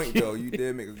good point though. You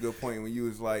did make a good point when you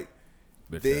was like,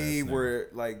 Bitch they ass nigga. were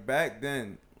like back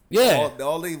then. Yeah.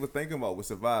 All they were thinking about was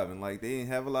surviving. Like they didn't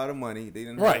have a lot of money. They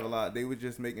didn't Right. have a lot. They were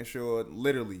just making sure,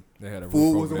 literally, They had a roof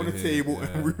food was over on the their head, table yeah.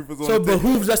 and roof was on So the it table.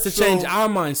 behooves us to change our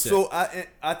mindset. So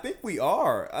I think we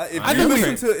are. If I you think we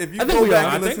listen are. to, if you I think go we back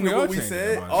are. and I think listen we to are what we changing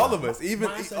said, our mindset. all of us, even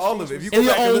Mindset all of it. If you In go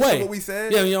your back and own listen way. to what we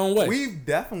said, Yeah, in your own way. we've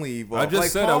definitely evolved. I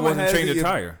just said I Palmer wasn't has change a the-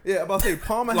 tire. Yeah, I'm about to say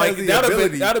Palmer Like has the that'd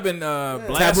ability. have been taboo.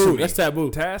 blasphemy. That's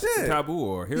taboo. Yeah. Taboo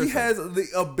or He hearsay. has the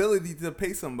ability to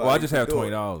pay somebody. Well, I just to have do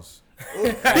it. $20.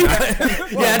 Yeah,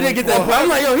 I didn't get that. Point. I'm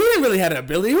like, yo, he didn't really have that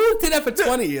ability. Who did that for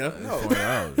 20 years?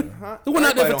 $20. Huh? Who went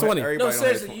out there for Everybody don't 20? have- everybody No, don't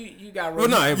have seriously, you got Well,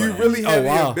 no, You everybody. really have Oh,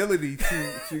 wow. the ability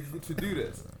to do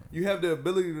this. You have the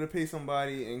ability to pay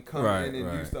somebody and come Right, in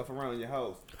and do right. stuff around your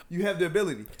house. You have the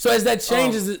ability. So as that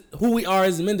changes, who we are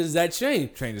as men, does that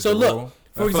change? Changes So the look, rule.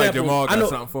 for I feel like example, Jamal I got know,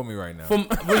 something for me right now.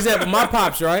 for example, my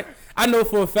pops, right? I know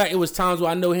for a fact it was times where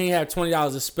I know he ain't have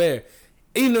 $20 to spare.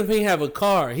 Even if he didn't have a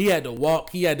car, he had to walk.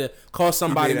 He had to call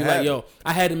somebody and be like, "Yo,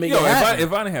 I had to make it happen."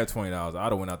 if I didn't have $20, I'd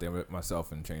have went out there with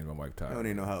myself and changed my wife's I tire. don't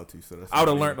even know how to, so that's I would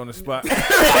have learned on the spot.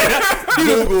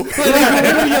 Google.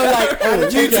 You're like, "Oh,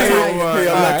 you Hey, can."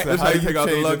 Alexa, That's how how you you take out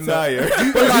the change lug the nut.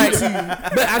 tire? But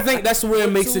like, but I think that's where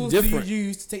it makes it Tools different. do you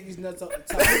use to take these nuts off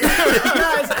the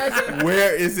top?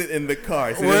 Where is it in the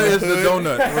car? Is it Where in is the hood?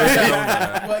 donut? Where's the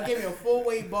donut? Well, it gave me a full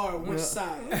weight bar on which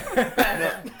side.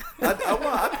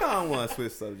 I kind of want to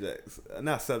switch subjects,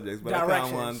 not subjects, but I kind of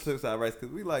Directions. want to switch our rights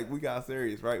because we got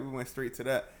serious, right? We went straight to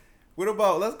that. What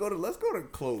about let's go to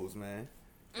clothes, man.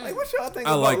 Like what y'all think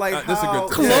I about like this is a how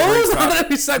good Clothes? Yeah, Let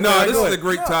me suck No, my this dick. is a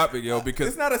great No. topic, yo, because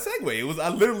it's not a segue. It was I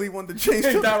literally wanted to change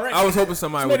to Direct. I was hoping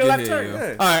somebody Just would make a get left here. turn. Yo.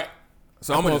 Yeah. All right.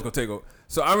 So I'm just gonna take over.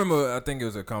 So I remember, I think it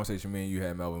was a conversation me and you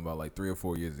had, Melvin, about like 3 or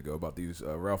 4 years ago about these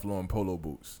Ralph Lauren polo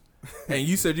boots, and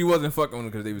you said you wasn't fucking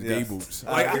with them because they was gay Yes. boots.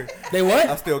 I Like, agree. They I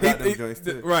what? still got them joints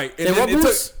too. right? They And what then it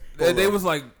boots? Polo. they was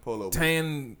like Polo boots.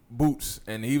 tan boots,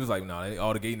 and he was like, "Nah,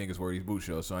 all the gay niggas wear these boots,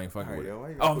 yo, so I ain't fucking All right, with yo, it." why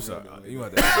you Oh, gotta I'm put sorry. me on that You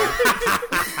like want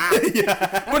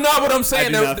that? But no, what I'm saying, I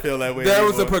do there, not feel that way there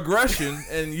was a anymore. progression,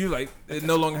 and you like it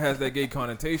no longer has that gay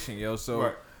connotation, yo. So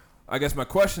Right. I guess my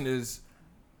question is,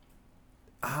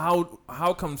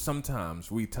 how come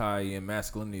sometimes we tie in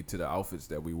masculinity to the outfits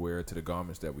that we wear, to the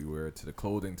garments that we wear, to the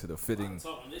clothing, to the fitting?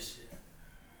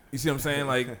 You see what I'm saying?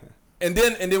 Like, and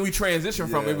then we transition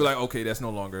from it. Yeah. Be like, okay, that's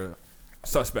no longer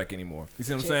suspect anymore. You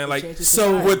see what I'm saying? Like,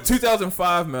 So with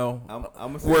 2005, Mel,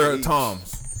 I'm we're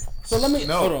Toms. So let me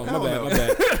No, hold on. hell My no.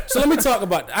 bad. So let me talk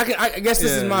about. I guess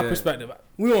this is Yeah, my yeah. perspective.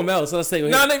 We on Mel, so let's say.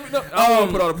 No, I don't want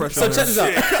to put all the pressure So on check him. this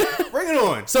out. Bring it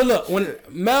on. So look, when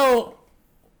Mel,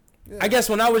 I guess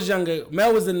when I was younger,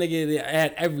 Mel was the nigga that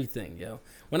had everything, yo.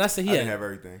 When I say I he didn't had, have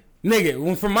everything. nigga,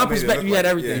 when, from my I made it perspective, look you had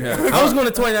like- everything. yeah. I was going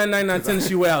to 29.99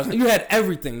 Tennessee Warehouse. You had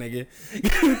everything, nigga.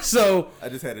 So I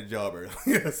just had a job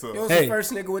earlier. So It was Hey. the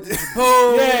first nigga with the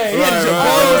Chipotle. yeah, he had Right,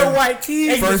 Chipotle, All the white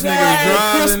tees. First nigga exactly,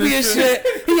 driving crispy and and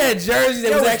shit. He had jerseys that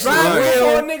They was was actually driving real.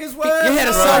 before niggas was. He had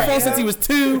a cell phone since he was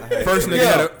 2. First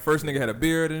nigga had a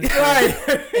beard and shit.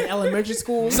 Right. In elementary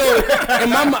school. So in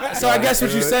my so I guess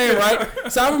what you're saying, right?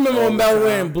 So I remember when Mel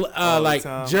wearing like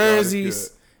time.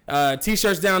 jerseys,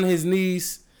 t-shirts down his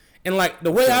knees, and like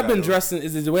the way Still I've got been those. dressing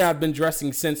is the way I've been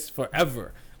dressing since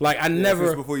forever. Like I Since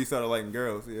never. before you started liking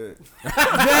girls, yeah.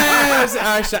 Yes.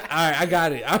 All right, I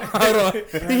got it. Hold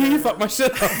on. He fucked my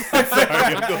shit up.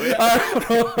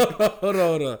 Hold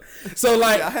on. So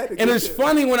like, Yeah, I had to and get it's that.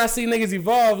 funny when I see niggas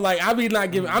evolve. Like I be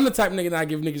not giving. I'm the type of nigga not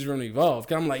give niggas room to evolve.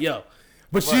 Cause I'm like, yo,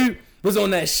 but you was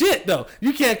on that shit though.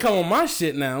 You can't come on my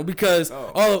shit now because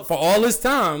for all this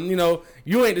time, you know,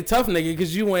 you ain't the tough nigga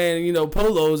because you wearing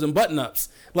polos and button ups.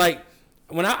 Like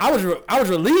when I was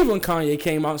relieved when Kanye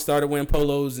came out and started wearing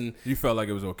polos, and You felt like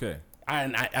it was okay.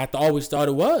 I always thought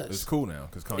it was. It's cool now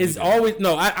because It's always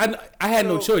no. I had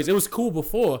no choice. It was cool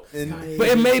before, And but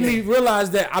it made me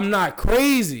realize that I'm not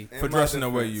crazy. for in my dressing the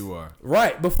way defense, you are.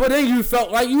 Right before then, you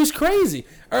felt like you was crazy,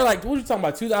 or like what you talking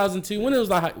about? 2002 when it was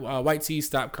like white tee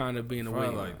stopped kind of being a Probably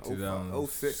wing. like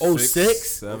 2006, 06?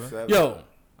 7. 07. Yo,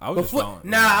 I was just Before- following.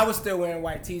 Nah, I was still wearing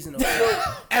white tees in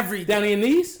the every down to your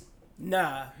knees.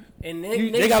 Nah, and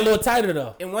They got a little tighter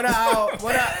though. And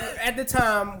at the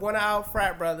time, one of our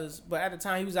frat brothers, but at the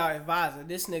time he was our advisor.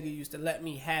 This nigga used to let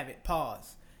me have it.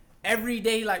 Pause. Every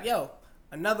day, like, yo,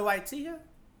 another white tee here?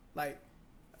 Like,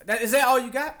 is that all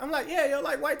you got? I'm like, yeah, yo,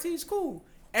 like, white tee's cool.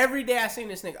 Every day I seen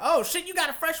this nigga, oh, shit, you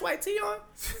got a fresh white tee on?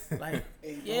 Like,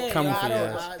 yeah, yo, Coming I for don't,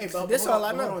 your I, Hey, but this hold all I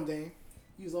on, know. Hold on, Dane.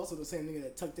 He was also the same nigga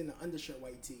that tucked in the undershirt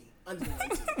white tee. Under the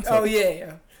white tee. Oh,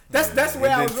 yeah. That's And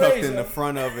where I then was tucked raised. in the yo.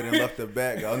 front of it and left the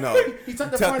back. Oh no, He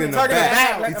tucked the tucked front in and the tucked the back.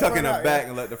 back, let He the tucked in front the out, back yeah.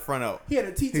 and let the front out. He had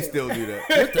a T-tail. He still do that.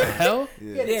 What the hell?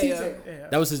 He had a Yeah. T-tail. Yeah.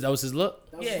 That was his look.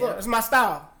 That was Yeah, his look. it's my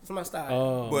style. It's my style.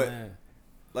 Oh But- man.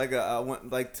 Like I went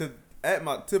like to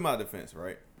my defense,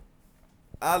 right?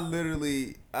 I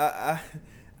literally I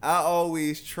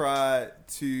always tried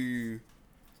to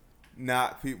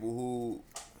knock people who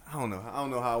I don't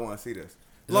know how I want to see this.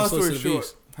 Is Long that story solicited short,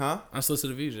 views? huh?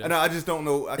 Unsolicited views. Yeah. And I just don't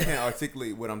know. I can't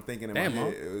articulate what I'm thinking in Damn, my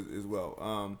Mo. head as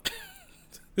well.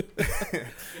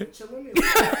 Chillin'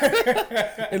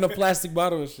 me. In a plastic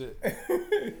bottle and shit.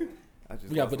 I just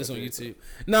We gotta lost put this my on train of YouTube.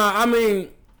 Nah, I mean,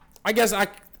 I guess I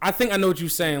think I know what you're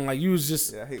saying. Like you was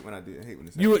just thought. Yeah, I hate when I do. I hate when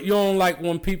it's you don't like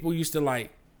when people used to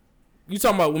like. You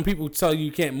talking about when people tell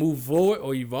you can't move forward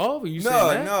or evolve? Or you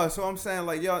saying that? No. So I'm saying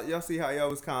like y'all see how y'all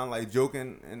was kind of like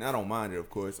joking, and I don't mind it, of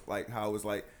course. Like how it was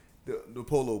like the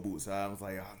polo boots. I was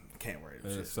like, I can't wear it.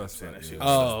 Yeah, Shit, suspect, that shit yeah. was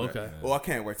Oh, suspect. okay. Or I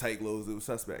can't wear tight clothes. It was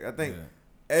suspect. I think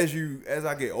Yeah. as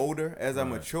I get older, as I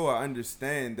Right. mature, I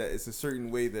understand that it's a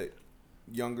certain way that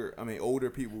older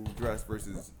people dress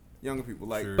versus younger people.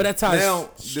 Like, Sure. But that ties now,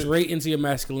 straight into your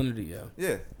masculinity, yo.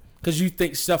 yeah. Because you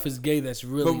think stuff is gay that's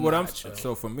really But what not, yo.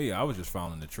 so for me, I was just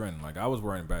following the trend. Like I was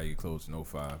wearing baggy clothes in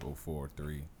 05, 04,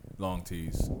 03, long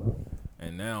tees,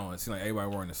 and now it seems like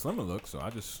everybody wearing the slimmer look. So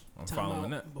I'm Time following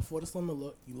out. that. Before the slimmer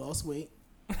look, you lost weight.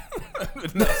 Then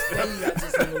you got to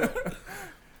slimmer look.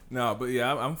 No, but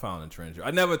yeah, I'm following the trend. I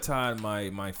never tied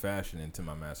my fashion into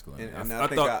my masculinity. And I I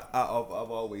think thought,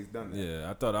 I've always done that. yeah,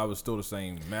 I thought I was still the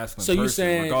same masculine So you person,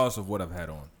 saying- regardless of what I've had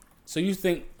on. So you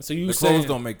think? So you The saying clothes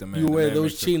don't make the man. you The wear man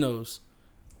those makes the- chinos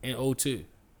in 02.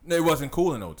 It wasn't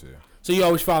cool in 02. So you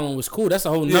always following what's cool. That's a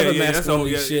whole nother that's all-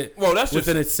 masculinity shit. Well, that's just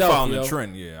within itself, following yo. the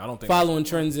trend. Yeah, I don't think Following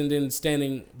trends and then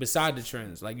standing beside the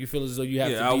trends. Like you feel as though you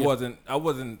have Yeah, to be. I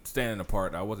wasn't standing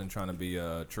apart. I wasn't trying to be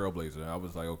a trailblazer. I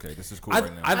was like, okay, this is cool I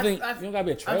right now. think I- you don't gotta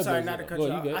be a trailblazer. I'm sorry not to cut Go you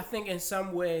ahead, off. you good. I think in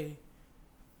some way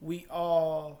we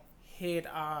all hid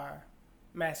our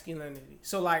masculinity.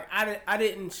 So like I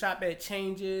didn't shop at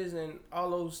Changes and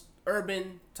all those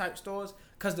urban type stores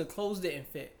because the clothes didn't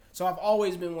fit. So I've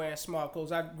always been wearing small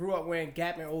clothes. I grew up wearing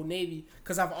Gap and Old Navy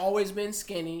because I've always been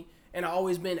skinny and I've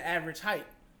always been average height.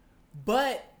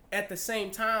 But at the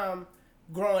same time,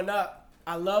 growing up,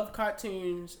 I loved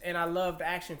cartoons and I loved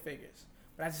action figures.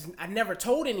 But I never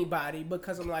told anybody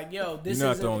because I'm like, yo, this You're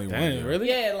not isn't the only one. Damn, yeah. really?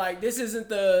 Yeah, like this isn't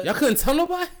the Y'all couldn't tell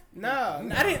nobody. no.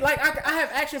 I didn't like. I have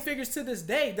action figures to this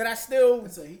day that I still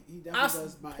So he I definitely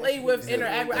does buy play extra with, figures.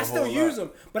 interact with. I A still whole use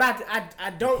lot. them, but I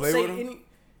don't play say with 'em? any.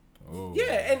 Oh. Yeah,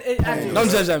 and I do. Don't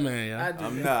judge that man, yeah. I do.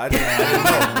 I'm not. I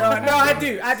didn't know. No, I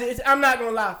do. I'm not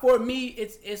gonna lie. For me,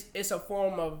 it's a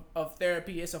form of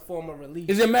therapy. It's a form of relief.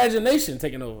 Is your imagination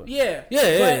taking over? Yeah.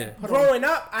 Yeah. But growing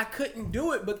up, I couldn't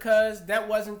do it because that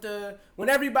wasn't the. When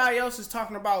everybody else is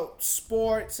talking about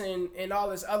sports and all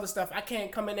this other stuff, I can't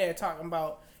come in there talking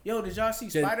about, yo, did y'all see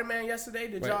Yeah. Spider-Man yesterday?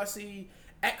 Did Right. y'all see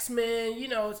X-Men? You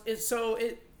know,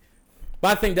 it.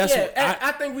 But I think that's Yeah, what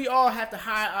I think we all have to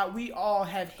hide. We all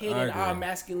have hidden agree. our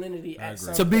masculinity I at agree.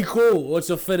 some to be cool or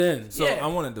to fit in. So Yeah, I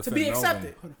want to to defend be Melvin.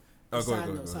 accepted. Oh, go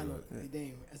ahead, Side go note, ahead. Hey,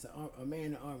 damn, as a man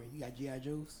in the army, you got G.I.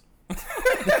 Joes?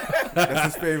 That's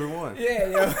his favorite one. Yeah,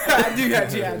 yo, I do got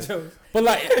G.I. Joes. But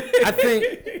like, I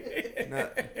think. Nah,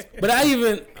 But I ain't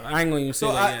gonna even say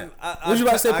so that I, yet. I, What you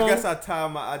about to say, I Paul? guess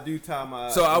I do tie my.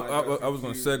 So my I was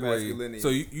going to dressing to segue. masculinity. So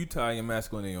you tie your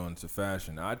masculinity on to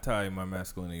fashion. I tie my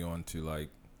masculinity on to like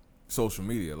social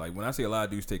media. Like when I see a lot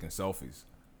of dudes taking selfies,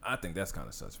 I think that's kind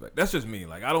of suspect. That's just me.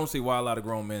 Like I don't see why a lot of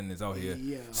grown men is out here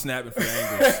Yeah. snapping for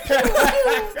angles.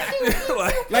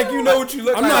 Like you know what you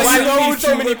look I'm like. not Why saying you know need what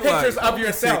so you many look like. pictures of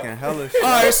yourself? taking hella All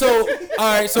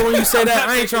right. So when you say that,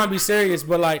 I ain't trying to be serious,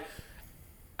 but like,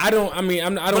 I don't. I mean, I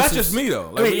don't. But that's just me though.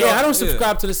 Like, I mean, we all- I don't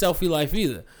subscribe to the selfie life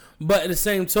either. But at the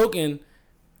same token,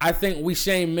 I think we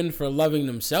shame men for loving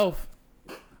themselves.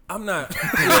 I'm not.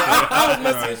 I was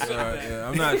messing yeah,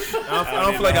 I'm not. I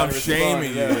don't feel like I'm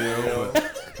shaming you.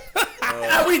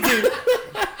 But We do.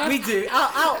 We do.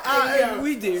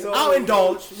 We do. So- I'll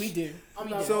indulge. We do. I'm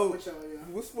not So- with y'all, yeah.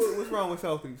 What's wrong with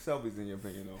selfies in your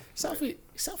opinion though? Selfie.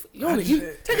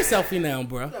 You take a selfie now,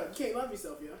 bro. No, you can't love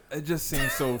yourself, yo. it just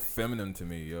seems so feminine to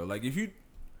me, yo. Like if you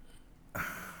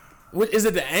What is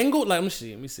it? The angle? Like, let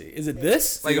me see. Is it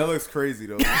this? Like that looks crazy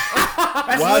though.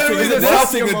 That's watching literally the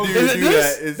watching a selfie dude emoji. do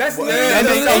that is That's what- literally and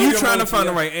the then selfie you trying to emoji, find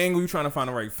the yeah. right angle, you trying to find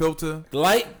the right filter. The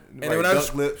light? and then when I was-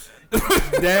 duck lips.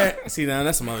 That. See, now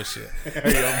that's some other shit.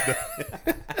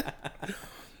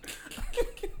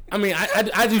 I mean,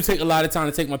 I do take a lot of time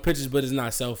to take my pictures, but it's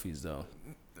not selfies though.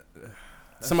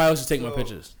 Somebody else should take my So-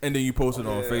 pictures. And then you post it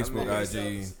on Yeah, Facebook, I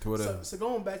mean, IG, Twitter. So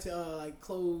going back to like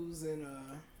clothes and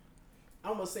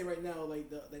I'm gonna say right now like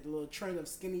the little trend of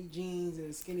skinny jeans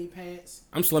and skinny pants.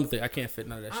 I'm slim thick. I can't fit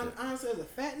none of that shit. Honestly, as a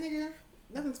fat nigga,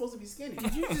 nothing's supposed to be skinny.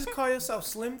 Did you just call yourself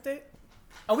slim thick?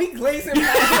 Are we glazing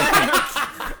past?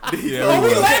 Yeah, Are we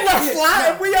we will. letting us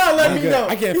slide? If we all let me good. know.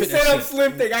 I can't He fit said that I'm shit.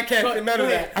 slim thick. I can't fit none of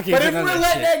that. I can't But fit if none we're of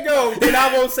that letting that go, then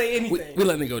I won't say anything. We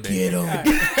letting it go, Dan.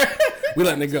 We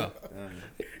letting it go.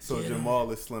 So Jamal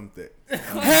is slim thick. one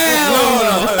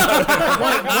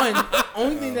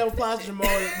only thing that applies to Jamal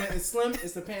when it's slim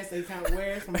is the pants that he kind of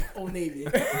wears from Old Navy.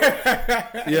 And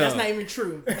that's not even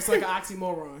true. It's like an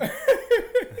oxymoron.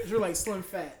 You're like slim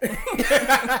fat.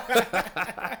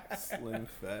 Slim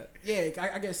fat. Yeah,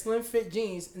 I get slim fit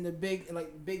jeans and the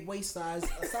big waist size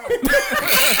aside.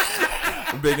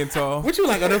 Big and tall. What you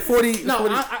like? Under 40? No,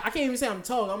 40 I can't even say I'm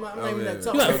tall. I'm not even that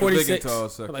tall. You like Big and 46? tall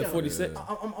section. Like 46?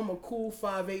 I'm a cool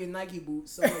 5'8" in Nike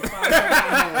boots, so I'm like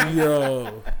 5'8".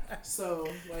 Yo. So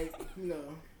like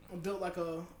I'm built like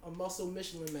a muscle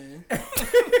Michelin man.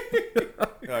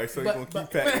 All right, so But- you're but- gonna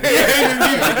keep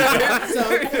packing.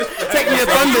 So Taking your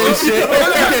thunder and shit.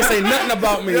 You can't say nothing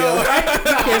about me, yo. You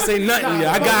can't say nothing, yo.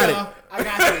 I got it. I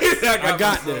got this. I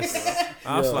got this.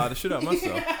 I'll slide the shit out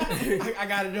myself. I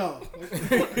got it all.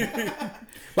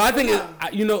 But I think,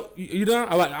 you done?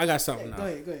 I got something now. Go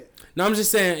ahead. No, I'm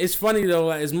just saying, it's funny though,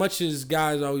 like, as much as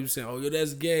guys always saying, oh, yo,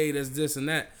 that's gay, that's this and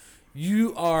that,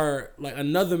 you are, like,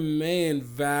 another man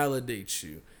validates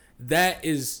you. That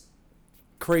is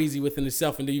crazy within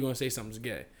itself, and then you're going to say something's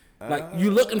gay. Like,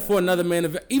 you looking for another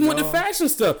man, even with the fashion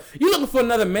stuff, you looking for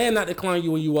another man not to decline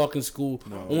you when you walk in school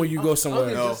or when you go somewhere.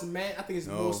 I No. just man. I think it's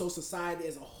more so society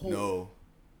as a whole.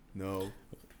 No.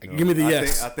 Give me the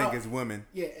yes. I think it's women.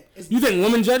 Yeah. It's You think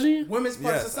women judging you? women's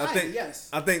part of Yes, society. Yes.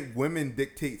 I think women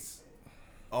dictates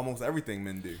almost everything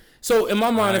men do. So in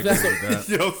my mind, if that's agree with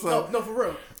that. Yo, so No, for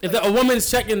real. if a woman's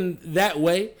checking that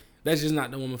way, that's just not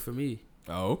the woman for me.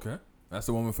 Oh, okay. That's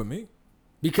the woman for me.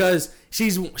 Because she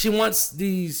wants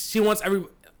every.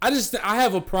 I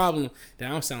have a problem. That I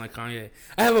don't sound like Kanye.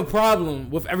 I have a problem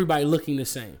with everybody looking the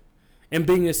same, and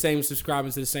being the same,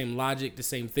 subscribing to the same logic, the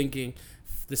same thinking,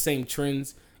 the same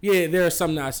trends. Yeah, there are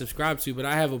some that I subscribe to, but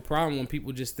I have a problem when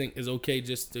people just think it's okay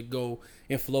just to go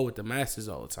and flow with the masses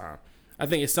all the time. I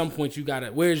think at some point you gotta.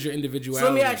 Where's your individuality?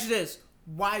 So let me ask you this: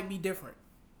 why be different?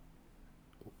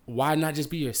 Why not just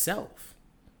be yourself?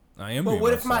 I am. But being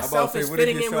what if myself. myself I'm is about to say, what if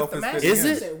fitting in yourself with the is masses? fitting Is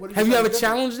in? it? Say, what if Have you you ever say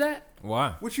challenged that?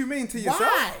 Why? what you mean to yourself?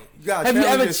 Why? gotta Have you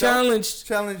challenge ever yourself. challenged?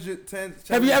 Challenge it.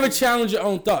 Have you ever challenged your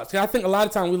own thoughts? 'Cause I think a lot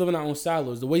of times we live in our own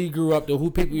silos. The way you grew up, the who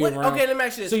people you're What, around. okay, let me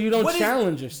ask you this. So you don't What is-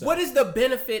 challenge yourself. What is the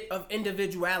benefit of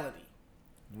individuality?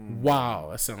 Wow,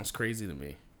 that sounds crazy to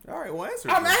me. All right, well, answer.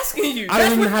 I'm it. asking you. I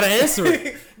don't even know how to answer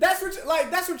it. That's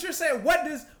what you're saying.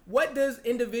 What does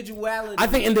individuality? I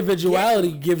think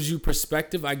individuality gives you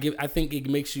perspective. I think it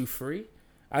makes you free.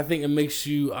 I think it makes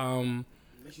you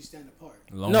Makes you stand apart.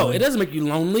 Lonely? no, it doesn't make you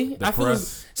lonely. I feel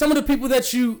Depressed. some of the people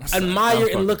that you admire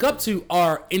I'm and look fucking up to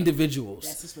are individuals,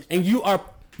 That's his and you are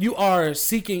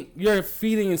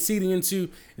feeding and seeding into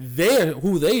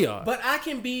who they are. But I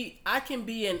can be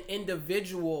an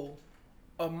individual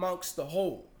amongst the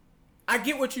whole. I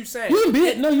get what you're saying. You can be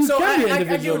it. No, you so can be an I individual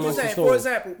get what you're amongst the saying. whole. For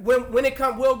example, when it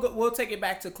comes, we'll take it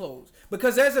back to clothes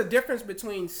because there's a difference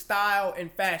between style and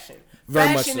fashion. Very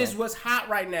much Fashion so. is what's hot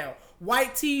right now.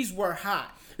 White tees were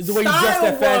hot. It's the way you dress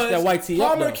that fashion, that white tee up,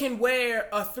 Palmer though. can wear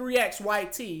a 3X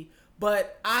white tee,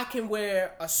 but I can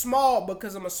wear a small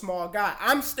because I'm a small guy.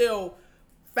 I'm still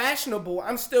fashionable.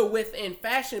 I'm still within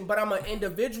fashion, but I'm an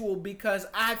individual because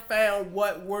I found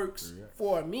what works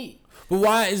for me. But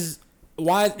why is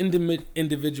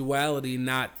individuality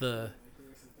not the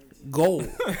goal?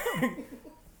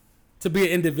 To be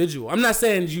an individual. I'm not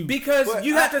saying you Because But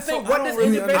you have to think, I what don't does really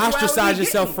individuality ostracize get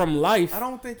yourself me? from life. I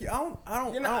don't think I don't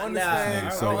You're understand.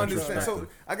 not- I nah. don't understand. So introspective.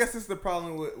 I guess this is the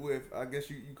problem with I guess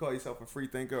you call yourself a free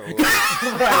thinker or He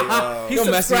You're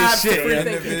messing with subscribes to shit, free man.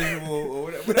 thinking. individual or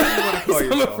whatever you want to call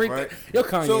I'm a yourself, freak. right? Yo,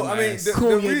 Kanye, So I mean, nice.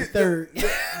 Cool, you're the third.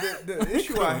 the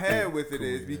issue I had with it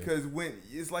is because when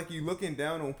it's like you looking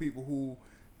down on people who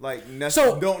like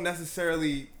So- don't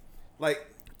necessarily like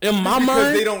in just my because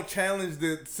mind, they don't challenge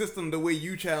the system the way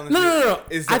you challenge No.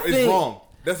 it is I think- wrong.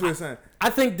 That's what I'm saying. I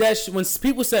think that when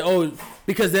people say, "Oh,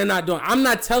 because they're not doing," I'm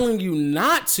not telling you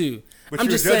not to. But I'm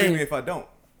you're just judging saying me if I don't.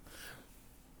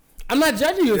 I'm not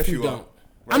judging you if Yes, you you are. don't.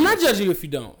 I'm not judging you if you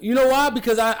don't. You know why?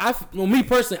 Because well, me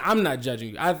personally, I'm not judging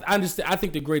you. I understand. I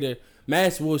think the greater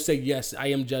mass will say yes, I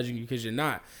am judging you because you're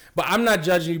not. But I'm not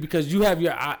judging you because you have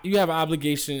an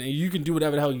obligation and you can do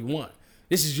whatever the hell you want.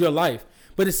 This is your life.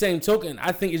 But the same token,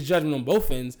 I think it's judgment on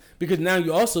both ends because now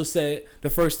you also said the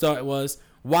first thought was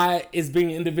why is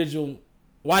being individual?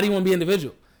 Why do you want to be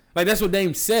individual? Like that's what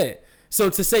Dame said. So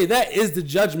to say that is the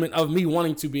judgment of me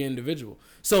wanting to be individual.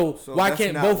 So why that's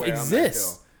can't not both where I'm at,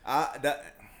 exist? though.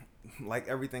 Like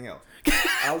everything else,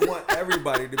 I want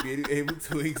everybody to be able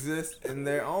to exist in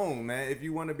their own, man. If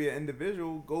you want to be an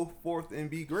individual, go forth and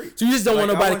be great. So you just don't want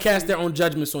Like, I nobody want to cast you- their own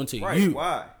judgments onto you. Right? You.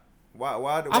 Why?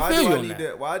 Why do I feel I you on need that.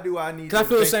 to? Why do I need? 'Cause I to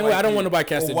feel the think same way. like I don't you? want nobody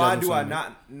cast Or their why judgments do I on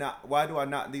me. not? Why do I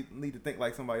not need to think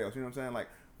like somebody else? You know what I'm saying? Like,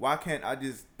 why can't I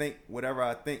just think whatever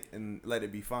I think and let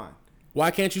it be fine? Why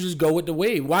can't you just go with the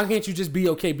wave? Why can't you just be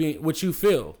okay being what you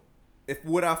feel? If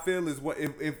what I feel is what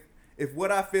if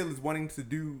what I feel is wanting to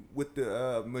do what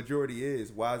the majority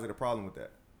is, why is it a problem with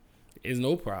that? Is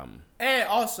no problem. And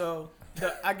also,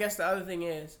 I guess the other thing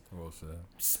is, Well said.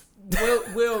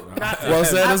 we'll not. Well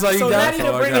said, that's all you so got? not even That's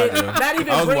all I got, bringing, yeah. not even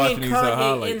I was watching bringing these, Kanye in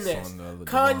highlights this. on the other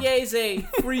Kanye's a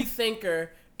free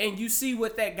thinker, and you see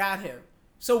what that got him.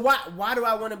 So why do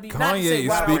I want to be? not to Kanye say is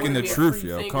why do I speaking wanna the be a truth, free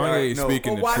yo. thinker. Kanye is No.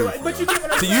 speaking Or the why do truth. I, but yo. you get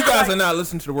what I'm See, saying? you guys Like, are not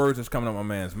listening to the words that's coming out my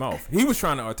man's mouth. He was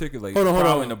trying to articulate. Hold power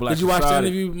on. in the black Did you watch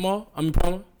society. the interview, Mal?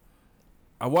 Palmer?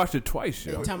 I watched it twice,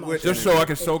 yo. Time out. What- Just so I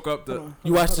can soak up the.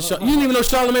 You watched the show? You didn't even know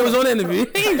Charlamagne was on the interview.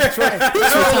 He was trolling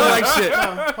like shit.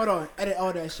 Hold on, edit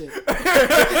all that shit.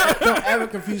 Don't ever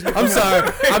confuse me. I'm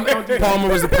sorry. Palmer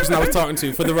was the person I was talking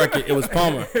to. For the record, it was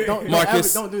Palmer.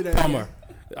 Marcus don't do that. Palmer.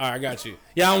 All right, I got you.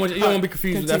 Yeah, I don't want you don't want to be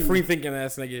confused with that free thinking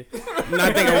ass nigga.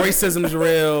 Not thinking racism's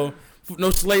real. No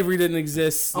slavery didn't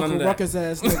exist. None Uncle of that. Ruckus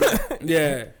ass nigga.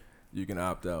 Yeah. You can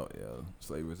opt out, yo.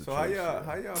 Slavery is a So how choice.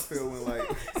 y'all feel when like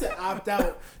Said opt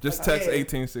out. Just Like, text yeah.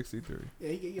 1863. Yeah,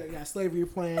 you got slavery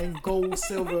plan, gold,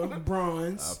 silver,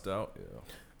 bronze. Opt out, yo.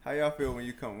 how y'all feel when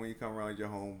you come around your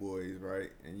homeboys,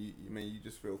 right? And you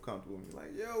just feel comfortable and be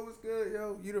like, yo, what's good,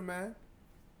 yo? You the man.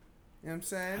 You know what I'm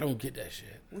saying? I don't get that shit.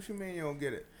 What you mean you don't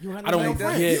get it? You don't have I don't no get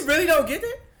friends. it. You really don't get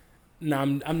it? No,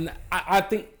 I'm not, I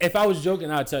think if I was joking,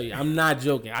 I'd tell you. I'm not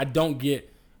joking. I don't get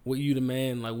what you the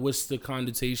man, like what's the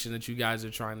connotation that you guys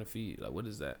are trying to feed? Like what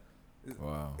is that?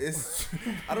 Wow. It's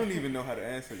I don't even know how to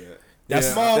answer that. That's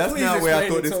Yeah, Mal, that's please not where I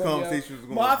explain thought it this to him, yo. conversation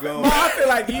was Well, I going to feel, go. I feel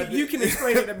like you can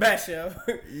explain it the best, yo.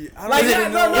 I Like, don't yeah,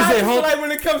 even no, know. I Is it just feel home- like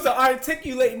when it comes to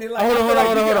articulating it, like, Hold on, I feel hold on,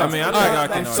 like you hold on. got- I mean, I All think right,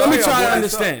 I can. so let me Sorry, try to boy,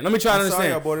 understand. Let me try to I'm sorry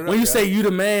I understand. brought it up, When you yeah. say you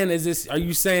the man, is this? Are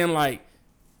you saying like?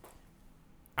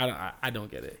 I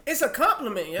don't get it. It's a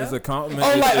compliment, yeah. It's a compliment.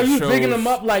 Oh, like It are you shows- bigging them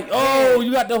up? Like, oh,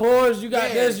 you got the horse, you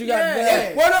got this, you got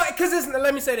that. Well, no, because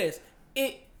let me say this.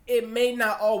 It may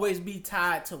not always be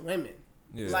tied to women.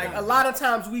 Yeah. Like a lot of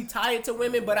times we tie it to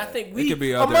women, but I think we could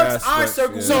be other amongst our aspects,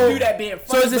 circle yeah. we do that being So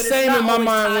funny. it's the but same not in my always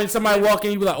mind tied when to somebody women. walk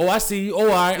in, you be like, oh, I see you. Oh, all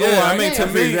right, Yeah, all right. I mean, to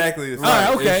That's me, exactly the All right,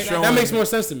 same. okay, It's showing- that makes more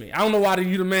sense to me. I don't know why the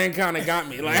you the man kind of got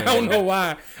me. Like I don't know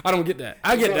why. I don't get that.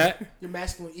 I get that. Your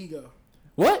masculine ego.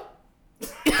 What?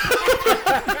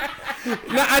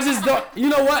 No, I just don't. You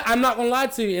know what? I'm not gonna lie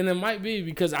to you, and it might be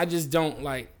because I just don't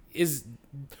like. Is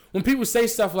when people say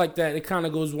stuff like that, it kind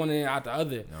of goes one end out the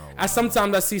other. I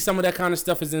sometimes I see some of that kind of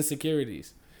stuff as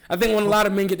insecurities. I think when a lot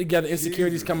of men get together,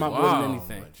 insecurities come out more Wow, than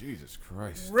anything. Jesus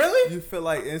Christ. Really? You feel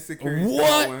like insecurity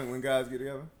What? when guys get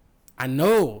together? I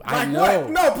know. I Like know. what?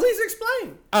 No, please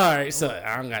explain. All right, so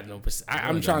I don't got no.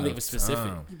 I'm trying to think of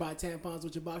specific. You buy tampons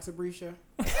with your boxer briefs, shirt.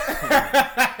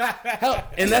 Hell,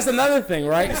 and that's another thing,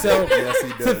 right? So Yes,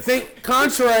 he to does. think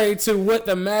contrary to what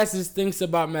the masses thinks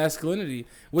about masculinity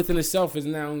within itself is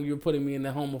now you're putting me in the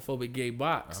homophobic gay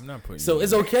box. I'm not putting So you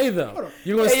it's in. okay though.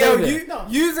 You're gonna Hey, stay yo, there.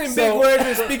 using So- big words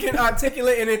and speaking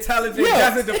articulate and intelligent Yeah.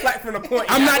 doesn't deflect from the point.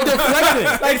 I'm not deflecting.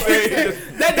 Like,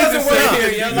 that doesn't say work here.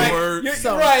 use yo. the Like, word. you're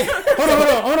So- right. Hold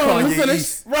on. Let me Kanye finish.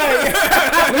 East. Right.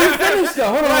 Let me finish though.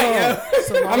 Hold on.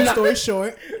 So long I'm not- story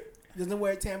short, he doesn't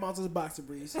wear tampons with his boxer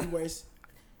briefs. He wears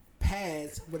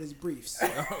pads with his briefs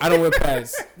I don't wear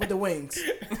pads. with the wings.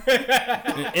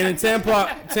 And in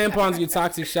tampons get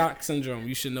toxic shock syndrome.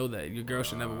 You should know that. Your girl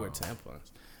should never wear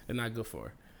tampons. They're not good for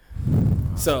her.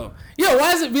 So, yo,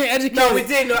 why is it being educated? No, we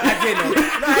did know. I did know.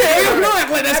 Yeah, you know,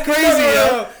 act like that's crazy,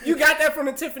 yo. You got that from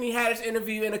the Tiffany Haddish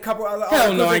interview and a couple other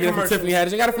Hell no, articles I and get it from commercials. Tiffany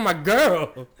Haddish. I got it from my girl.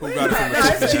 Who got it from Nah,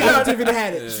 it's- She got a Tiffany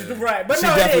had it. Right, but She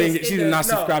no, definitely it is. she It did not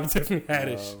does. No. subscribe to Tiffany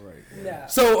Haddish. Nah.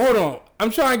 So hold on, I'm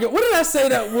trying to get. What did I say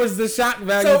that was the shock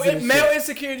value? So to the male shit?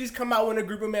 insecurities come out when a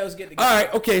group of males get together. All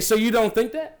right, okay. So you don't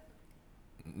think that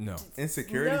No.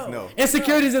 Insecurities? No.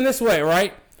 insecurities in this way,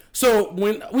 right? So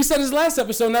when we said this last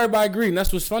episode, and everybody agreed, and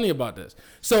that's what's funny about this.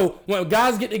 So when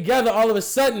guys get together, all of a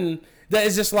sudden, that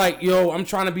is just like, yo, I'm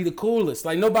trying to be the coolest.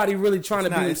 Like nobody really trying It's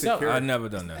to be not themselves. insecure. I've never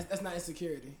done that. That's not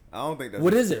insecurity. I don't think that's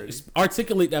What is insecurity. it?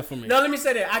 Articulate that for me. No, let me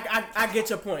say that. I get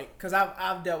your point because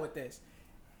I've dealt with this.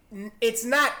 It's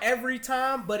not every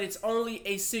time, but it's only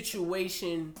a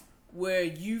situation where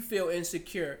you feel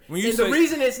insecure. When you And the say-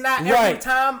 reason it's not every Right.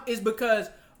 time is because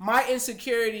my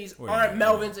insecurities Wait a aren't minute.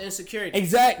 Melvin's insecurities.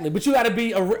 Exactly, but you got to be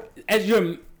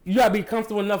you got to be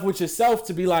comfortable enough with yourself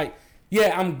to be like,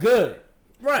 yeah, I'm good.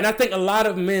 Right. And I think a lot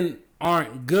of men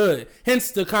aren't good.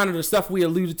 Hence the kind of the stuff we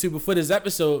alluded to before this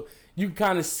episode. You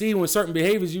kind of see when certain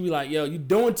behaviors, you be like, yo, you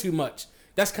doing too much.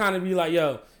 That's kind of be like,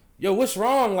 yo, what's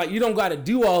wrong? Like, you don't got to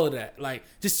do all of that. Like,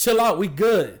 just chill out. We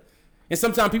good. And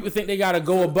sometimes people think they got to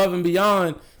go above and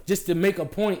beyond just to make a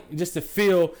point, just to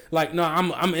feel like, no,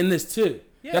 I'm in this too.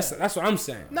 Yeah. That's what I'm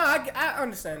saying. No, I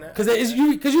understand that. Cause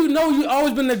you know you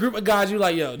always been in a group of guys. You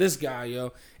like, yo, this guy,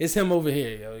 yo, it's him over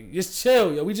here, yo. Just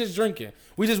chill, yo. We just drinking,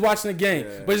 we just watching the game.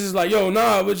 Yeah. But it's just like, yo,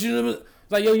 nah, but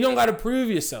like, yo, you don't gotta prove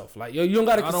yourself. Like, yo, you don't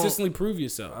gotta I don't- consistently prove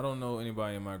yourself. I don't know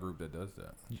anybody in my group that does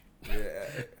that.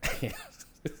 Yeah.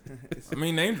 I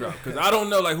mean, name drop because I don't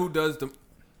know like who does the.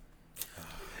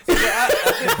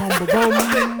 Boom, boom,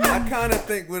 boom. I kind of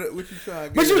think what you trying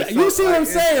to get. But you see what I'm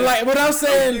saying? Like what I'm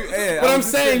saying, Yeah, what I'm I'm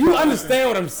just saying. saying, You understand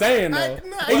what I'm saying, though. I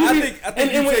And I you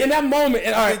think in that moment,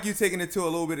 and all I right, think you taking it to a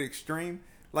little bit extreme.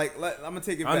 Like I'm gonna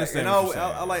take it I back. understand And what you're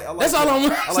saying. I like that's all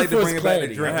I'm. I like to bring it back to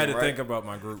clarity. I drinking. had to right? think about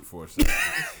my group for a second.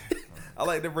 I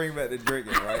like to bring back the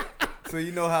drinking, right? So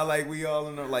you know how like we all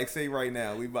in the, like say right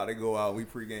now we about to go out, we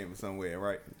pregame somewhere,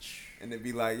 right? And it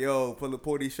be like, yo,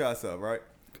 pour these shots up, right?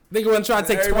 They gonna try to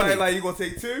take Everybody 20. like, you gonna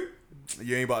take 2?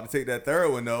 You ain't about to take that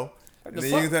third one though. And the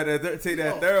then fuck? you take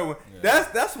that third one.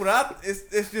 That's what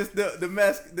it's just the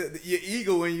mask, your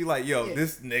ego when you like, yo,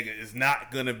 this nigga is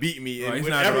not gonna beat me. Right, in he's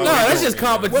not whatever gonna No, we that's do. just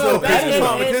competition. Well, That's and-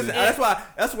 competition. and-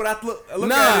 That's what I look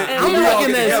Nah, at it. I'm When we all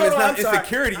looking get at- together, it's I'm not sorry.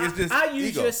 insecurity. It's just I use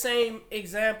ego. your same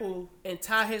example and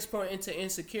tie his point into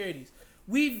insecurities.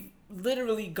 We've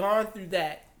literally gone through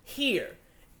that here.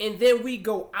 And then we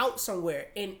go out somewhere.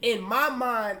 And in my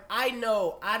mind, I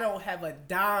know I don't have a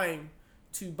dime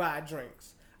to buy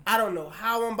drinks. I don't know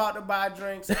how I'm about to buy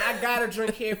drinks. I got a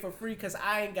drink here for free because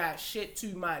I ain't got shit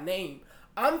to my name.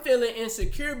 I'm feeling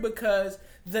insecure because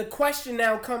the question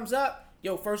now comes up.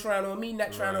 Yo, first round on me,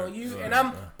 next round on you. And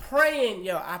I'm praying,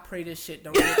 I pray this shit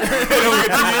don't get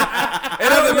It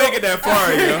doesn't make it that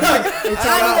far, yo.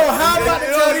 I don't know how I'm about to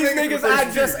tell these niggas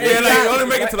I just Yeah, ain't like you got only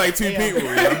make it to like 2 people, yo.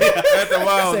 After a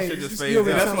while, Say, shit just you fades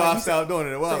already That's out. why I stopped doing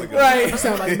it a while ago. Right. You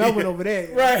sound like Melvin over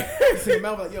there. Right. You see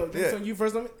Melvin like, yo, drinks Yeah. on you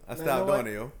first on me. I stopped doing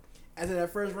it, yo. After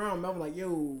that first round, Melvin like,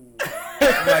 yo.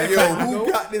 I'm like, yo,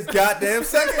 who got this goddamn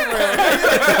second round?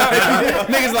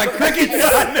 Niggas like crickets.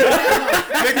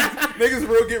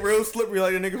 Niggas get real slippery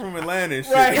like the nigga from Atlanta and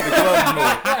shit. Right. The club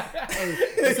mode.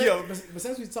 Hey, Yo. but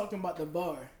since we talking about the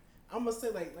bar, I'm gonna say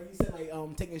like you said,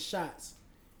 like taking shots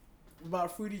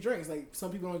about fruity drinks. Like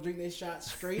some people don't drink their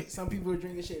shots straight. Some people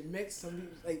drink their shit mixed. Some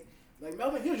people like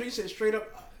Melvin, he'll drink shit straight up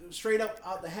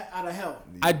out of hell.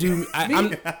 I do. I'm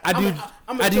a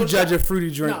I do chill judge shot. a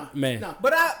fruity drink, Nah, man. nah.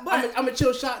 But I'm a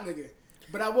chill shot nigga.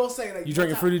 But I will say like You drinking one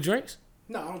time- fruity drinks?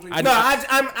 No, I don't drink. I No, do.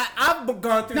 I've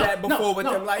gone through that before with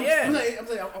them. Like, I'm yeah.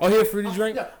 saying, Oh, he a fruity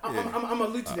drink? Yeah, I'm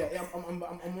allude to that. I'm on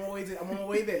my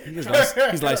way there. He's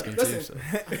light skinned too. Listen. So.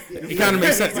 It kind of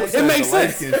makes sense. It makes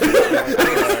sense.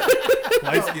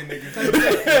 Light skin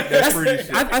nigga. That's pretty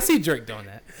shit. I see Drake doing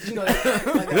that. You know,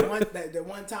 like that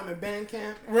one time in band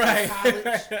camp, Right.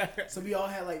 College. So we all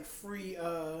had like free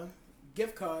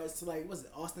gift cards to like what's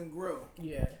it, Austin Grill.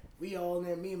 Yeah. We all in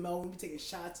there, me and Melvin, we taking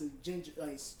shots of ginger,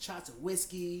 like shots of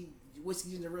whiskey,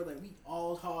 ginger ale, like we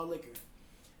all hard liquor.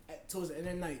 Towards the end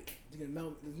of the night, this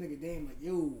nigga Dame like,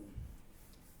 yo,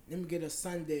 let me get a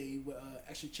sundae with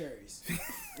extra cherries.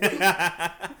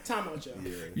 Time out, y'all.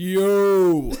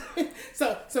 Yo.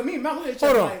 So me and Melvin look at each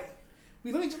Hold other on. like,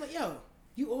 we look at each other like, yo,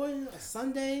 you ordering a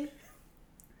sundae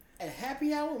at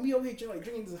happy hour? We over here like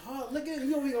drinking this hard liquor.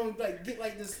 You over here gonna like get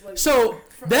like this like. So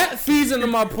that feeds into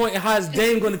my point. How is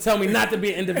Dame going to tell me not to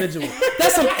be an individual?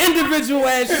 That's some individual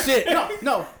ass shit.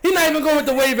 No. He's not even going with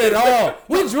the wave at all.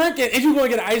 We drinking and you gonna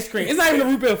get ice cream. It's not even a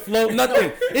root beer float,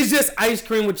 nothing. It's just ice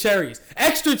cream with cherries,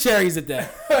 extra cherries at that.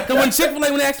 Cause when Chick-fil-A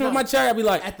when they ask me for my cherry, I be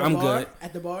like, At the I'm bar, good.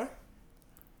 At the bar.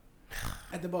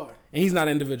 At the bar. And he's not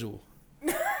an individual.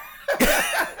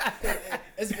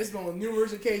 It's been on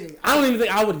numerous occasions. I don't even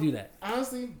think I would do that.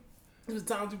 Honestly, it was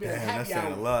time to be at Damn, that's happy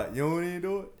saying a hour. lot. You don't even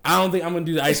do it? I don't think I'm gonna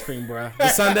do the ice cream, bro. The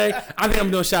Sunday, I think I'm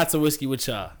doing shots of whiskey with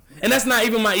y'all. And that's not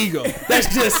even my ego.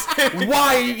 That's just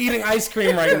why are you eating ice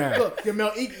cream right now? Look, your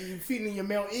male ego, you feeding your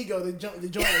male ego the joint.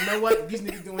 You know what? These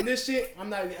niggas doing this shit. I'm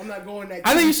not going that.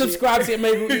 I think you shit. subscribe to your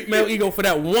male ego for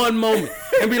that one moment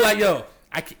and be like, yo,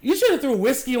 you should have threw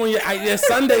whiskey on your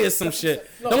Sunday or some shit.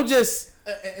 Look, Don't just.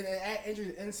 And add injury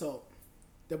to insult.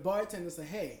 The bartender said,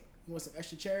 "Hey, you want some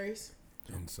extra cherries?"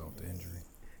 Insult to injury.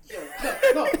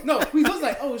 No. We was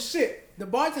like, "Oh shit!" The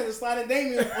bartender sliding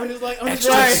Damien on his like on his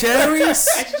Extra right. cherries?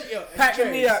 Extra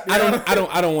Packing me up. I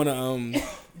don't want to.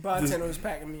 Bartender was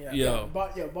packing me up. Yo.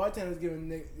 Bartender was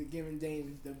giving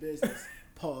Dame the business.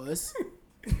 Pause.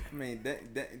 I mean,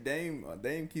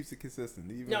 Dame keeps it consistent.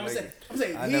 Even No, I'm like,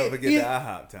 saying. I never forget the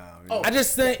IHOP time. You know? I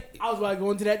just think I was about to go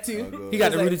into that too. Oh, good. he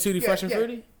got the It's Rudy like, Tooty yeah, Fresh and yeah.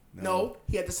 Fruity. No,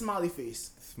 he had the smiley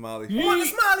face. Smiley. You want the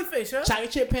smiley face, huh? Chocolate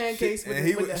chip pancakes with And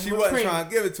the, with the she whipped wasn't cream. trying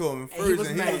to give it to him at And he first, was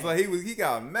and he mad. was like, he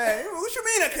got mad. What you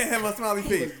mean I can't have my smiley He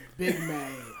face? was big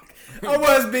mad. I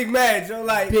was big mad, Joe.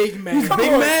 Like, Big mad. Come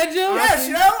Big on. Mad Joe? Yes,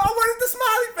 yo. I wanted the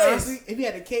smiley face. Honestly, if he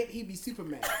had a cape, he'd be super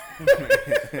mad.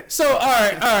 So all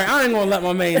right. I ain't gonna let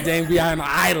my main Dame be on the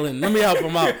island. Let me help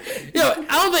him out. Yo, I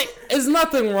don't think there's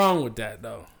nothing wrong with that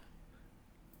though.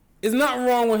 It's not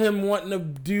wrong with him wanting to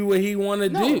do what he want to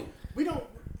No, do. we don't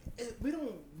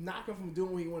knock him from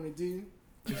doing what he want to do.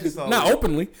 Not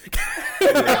openly.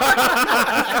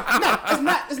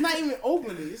 It's not even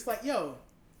openly. It's like, yo,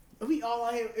 we all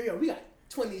out here. Yo, we got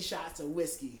 20 shots of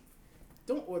whiskey.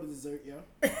 Don't order dessert, yo.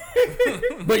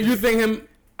 But you think him?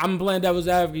 I'm playing devil's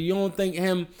advocate. You don't think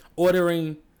him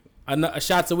ordering a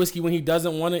shots of whiskey when he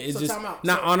doesn't want it is just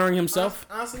not honoring himself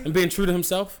honestly, and being true to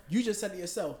himself? You just said it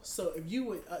yourself. So if you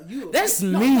would, That's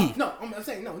no, me. No, I'm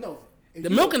saying no. If The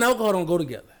milk and alcohol don't go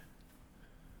together.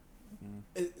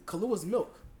 Kahlua is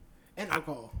milk and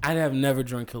alcohol. I have never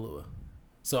drank Kahlua,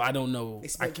 so I don't know.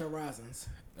 Expect horizons.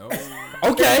 Oh.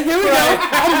 Okay, here we go.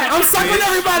 I'm sucking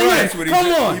everybody in. That's what Come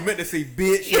on. You meant to say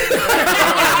bitch.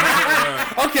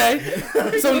 Okay.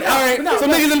 So all right. So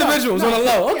niggas individuals on the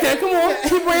low. Okay, come on.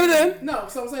 Keep bringing it in. No,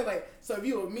 so I'm saying like, so if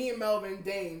you were me and Melvin,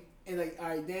 Dame, and like, all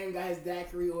right, Dame got his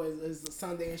daiquiri or his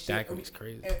Sunday and shit. Daiquiri's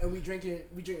crazy. And we drinking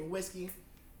whiskey, and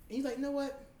he's like, you know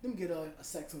what? Let me get a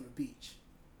sex on the beach.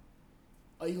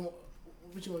 Are you gonna?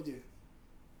 What you gonna do?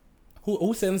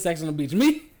 Who's saying sex on the beach?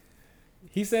 Me?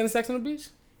 He's saying sex on the beach?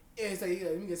 Yeah, it's like, yeah,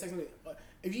 let me get sex on the beach.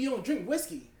 If you don't drink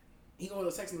whiskey, he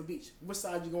order sex on the beach. Which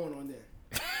side you going on then?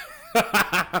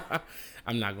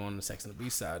 I'm not going to sex on the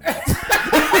beach side.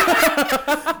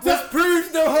 This proves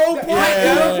the whole point.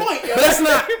 Yeah. The point, yo. But that's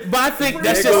not. But I think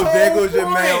that's just. There goes your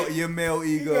point. male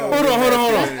ego. Hold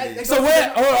on. That's- So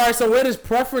where? All right. So where does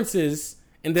preferences,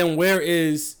 and then where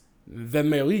is the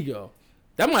male ego?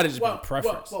 That might have just been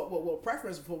preference. Well,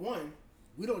 preference for one,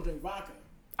 we don't drink vodka.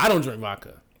 I don't drink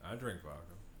vodka. I drink vodka.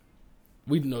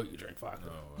 We know you drink vodka.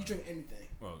 No, You drink anything.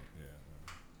 well,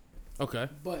 yeah. Okay.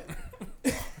 But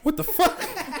What the fuck?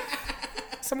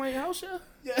 Somebody in your house, yeah?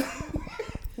 yeah,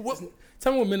 What?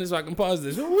 Tell me what minute so I can pause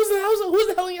this. Who's the house? Who's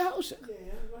the hell in your house? yeah.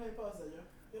 Go ahead, pause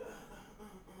that,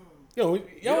 Yo, yo.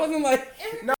 y'all wasn't like.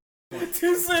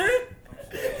 Too soon?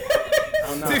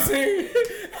 Too soon?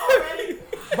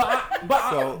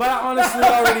 But I honestly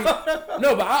already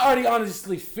but I already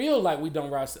honestly feel like we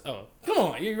don't rise. Oh, come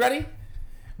on, you ready?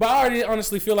 But I already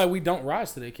honestly feel like we don't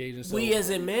rise to the occasion. So We as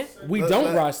in men? we Let- don't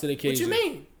let- rise to the What occasion. you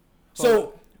mean?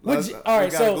 So Let's- all right,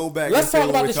 we gotta so go back let's and say talk what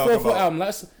about we're this talking 4-4 about. album.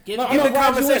 Let's. Give I'm the gonna ride you in.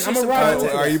 conversation I'm gonna some ride you context.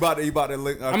 into Are you that. about to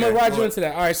link? Okay, I'm gonna ride go you ahead. into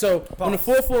that. All right, so on the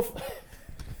 4-4.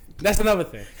 That's another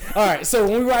thing. All right, so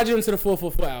when we ride you into the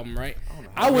 4-4 album, right?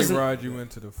 I Let me wasn't. ride you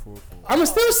into the 4-4. I'm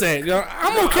still saying, you know,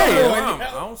 I'm okay.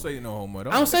 I don't say no homo. I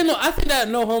don't say no. I think that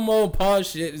no homo pause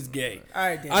shit is gay. All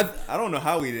right, then. I don't know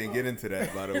how we didn't get into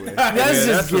that, by the way. That's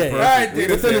just gay. perfect. All right, We dude.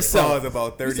 just Within said itself. pause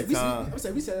about 30 times.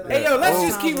 We said that. Hey, yo, let's Oh.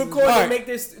 just keep recording All right. and make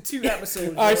this 2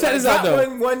 episodes. All right, check this out, Drop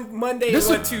though. One Monday This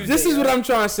and one is Tuesday. this is what right? I'm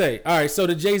trying to say. All right, so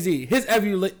the Jay-Z, his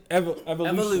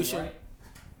evolution. Right?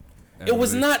 It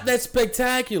was not that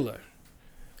spectacular.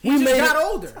 He just got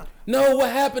older. No, what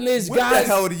happened is, What guys. the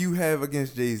hell do you have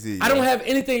against Jay-Z? I don't have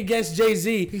anything against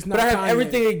Jay-Z, but not I have Kanye.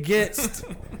 everything against.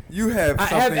 You have. I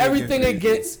have something everything Jay-Z.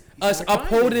 against us not Kanye.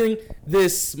 upholding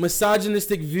this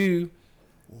misogynistic view.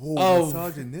 Whoa, of-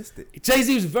 misogynistic.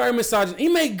 Jay-Z was very misogynist. He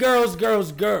made girls.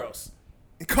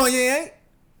 Kanye ain't.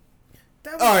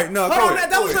 That was, All right, no, hold go on,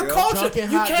 ahead, that go was ahead, the yo. culture.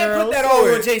 Drunken You hot can't girls. put that Go all on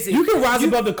ahead. Jay-Z. You can rise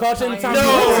above the culture anytime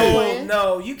you want to.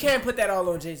 No, you can't put that all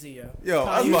on Jay-Z, yo. Yo,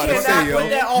 I was You about to cannot say, yo, put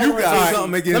that all you on got Jay-Z.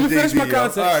 something against Let me finish Jay-Z, my yo.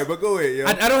 context. All right, but go ahead, yo.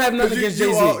 I don't have nothing against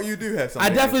Jay-Z. You do have I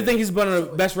something. definitely think he's one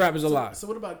of the best rappers alive. So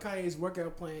what about Kanye's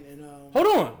workout plan and Hold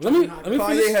on. Let me Kanye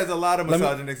finish. has a lot of Let me-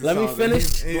 misogynistic let me songs.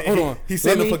 finish. He- Hold on. He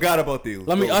said Let he me- forgot about these.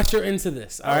 Let me Go. usher into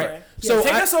this. All right. Alright. So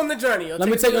Take I- us on the journey. Yo. let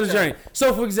me us take you on the journey.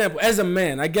 So, for example, as a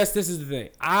man, I guess this is the thing.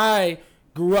 I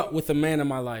grew up with a man in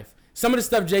my life. Some of the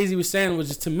stuff Jay-Z was saying was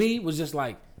just, to me, was just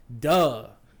like, duh.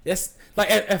 That's like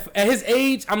at his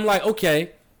age, I'm like,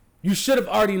 okay, you should have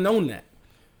already known that.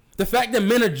 The fact that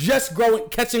men are just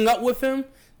catching up with him,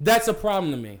 that's a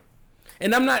problem to me.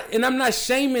 And I'm not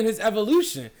shaming his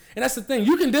evolution. And that's the thing.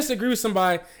 You can disagree with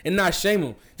somebody and not shame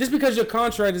them. Just because you're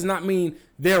contrary does not mean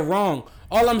they're wrong.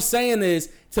 All I'm saying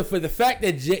is, for the fact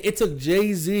that it took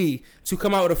Jay-Z to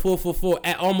come out with a 444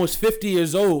 at almost 50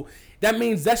 years old,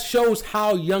 that shows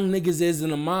how young niggas is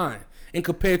in the mind and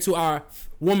compared to our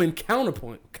woman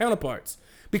counterparts.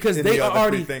 Because And they the are other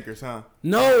already free thinkers, huh?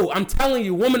 No, I'm telling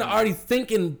you, women are already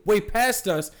thinking way past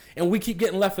us, and we keep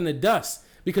getting left in the dust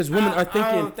because women are thinking.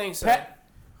 I don't think so.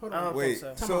 hold I on. don't Wait,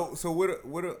 think so. so what?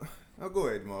 Oh, go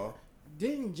ahead, Jamal.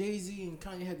 Didn't Jay-Z and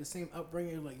Kanye have the same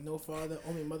upbringing, like no father,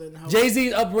 only mother in the house?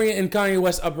 Jay-Z's upbringing and Kanye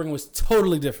West's upbringing was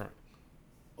totally different.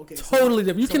 Okay, Totally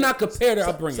different. You cannot compare their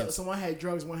upbringings. So one had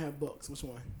drugs, one had books. Which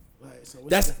one? Right, so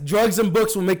That's drugs and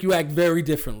books will make you act very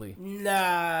differently.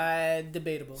 Nah,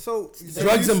 debatable. So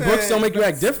Drugs you and books saying- don't make you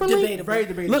act differently. Debatable. very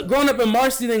debatable. Look, growing up in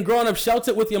Marcy, then growing up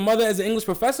sheltered with your mother as an English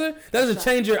professor, that doesn't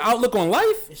change your outlook on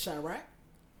life. It's Chirac.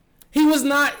 He was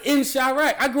not in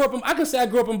Chirac. I can say I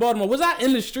grew up in Baltimore. Was I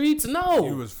in the streets? No.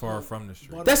 You was far from the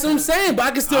street. That's what I'm saying, but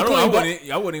I can still I claim wouldn't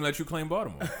even let you claim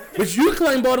Baltimore. But you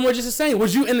claim Baltimore just the same.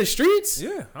 Was you in the streets?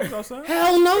 Yeah, I was outside.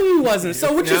 Hell no, you wasn't.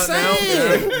 So what you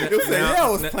saying? I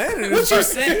was planning it. What you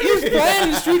saying? You was playing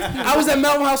in the streets. I was at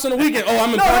Melvin House on the weekend. Oh,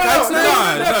 I'm in Park Heights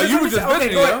now? No, you were just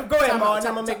visiting, yo. Go ahead, Martin.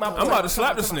 I'm gonna make my point. I'm about to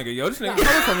slap this nigga, yo. This nigga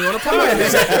coming for me on the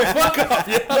podcast. Fuck up.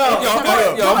 Yo,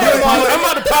 I'm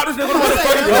about to pop this nigga on the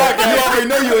motherfucking podcast. You already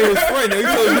know you ain't his friend. He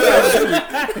told you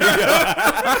that.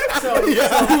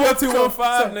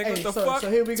 21215, nigga. What the fuck? So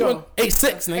here we go.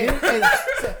 86, nigga.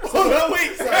 Hold on,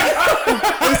 wait.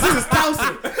 This is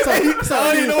Towson. So I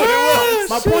don't even know what it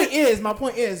was. My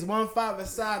point is 15 is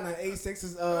side and 86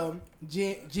 is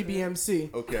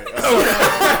GBMC. Okay.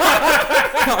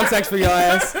 Context for your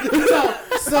ass.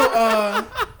 So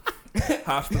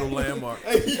Hospital landmark.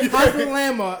 hospital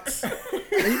landmarks.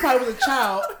 And you probably was a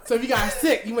child, so if you got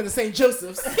sick, you went to St.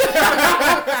 Joseph's.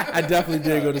 I definitely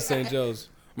did go to St. Joe's.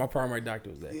 My primary doctor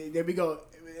was there. There we go.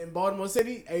 In Baltimore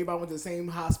City, everybody went to the same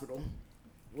hospital.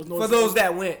 For those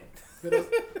that went.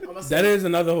 That is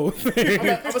another whole thing.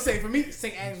 I'm gonna say for me,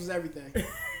 St. Agnes was everything.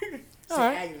 St.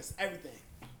 Agnes, everything.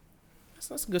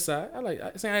 That's a good side. I like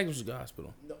St. Agnes was a good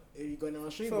hospital. No, if you go down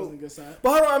the street, it wasn't a good side. But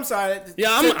hold on, I'm sorry. Yeah,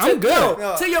 I'm good.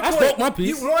 No, to your I point, spoke my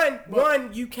piece. One,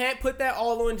 you can't put that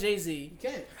all on Jay-Z. You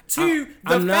can't. Two,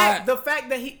 I'm the fact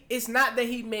that it's not that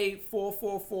he made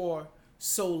 444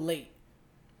 so late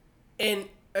and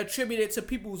attributed to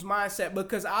people's mindset,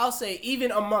 because I'll say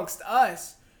even amongst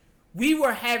us, we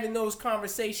were having those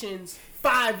conversations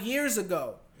 5 years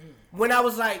ago when I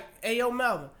was like, hey, yo,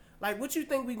 Melvin, like, what you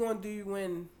think we gonna do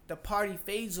when the party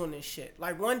fades on this shit?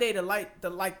 Like, one day the light.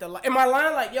 Am I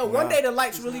lying? Like, yo, one day the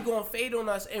light's really gonna fade on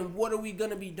us, and what are we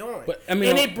gonna be doing? But I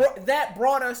mean, and that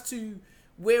brought us to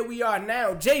where we are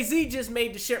now. Jay-Z just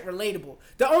made the shit relatable.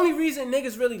 The only reason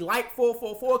niggas really like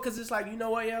 444 because it's like, you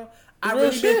know what, yo? I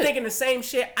really been thinking the same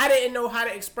shit. I didn't know how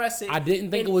to express it. I didn't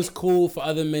think it was cool for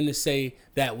other men to say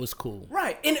that was cool.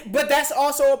 Right. But that's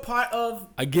also a part of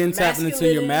again tapping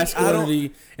into your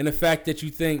masculinity and the fact that you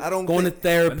think going to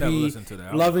therapy,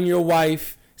 loving your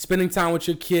wife, spending time with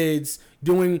your kids,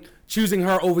 choosing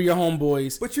her over your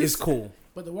homeboys is cool.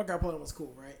 But the workout plan was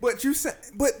cool, right? But you said,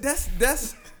 but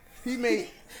that's he made.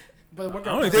 But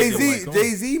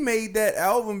Jay-Z made that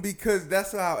album because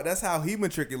that's how he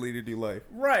matriculated through life.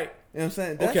 Right. You know what I'm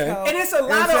saying? That's how, and it's a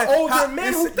lot of older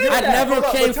men who think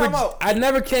that. I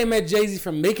never came at Jay-Z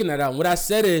for making that album. What I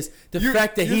said is the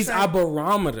fact that he's our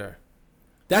barometer.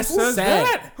 That's sad.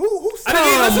 That? Who said I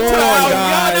didn't listen to the album.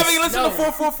 Y'all never even listen to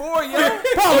 444, yo.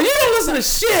 Bro, you don't listen to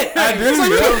shit. I do. So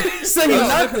you saying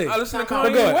nothing. I listen to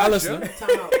Kanye West. I listen.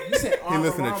 You said he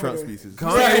listened to Trump speeches.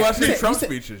 Kanye West Trump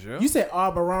speeches, yo. You said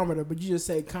our barometer, but you just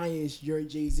said Kanye is your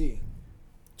Jay-Z.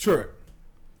 True.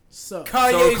 So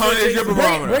Kanye's your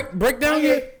barometer. Break down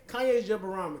your... Kanye is your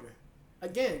barometer.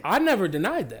 Again. I never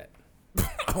denied that.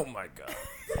 Oh my God.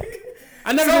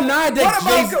 I never denied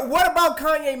that. What about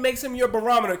Kanye makes him your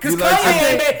barometer? Because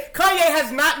Kanye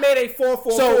has not made a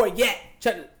 444 yet.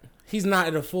 He's not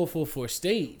at a 444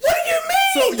 stage. What do you mean?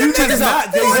 So you just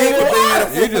not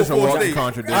Jay-Z. You just a walking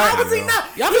contradiction. How was he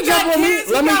not? Y'all can jump on me.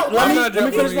 Let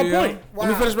me finish my point. Wow. Let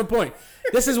me finish my point.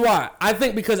 This is why. I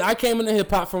think because I came into hip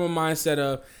hop from a mindset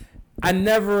of I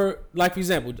never, like for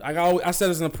example, I said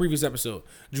this in a previous episode.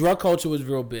 Drug culture was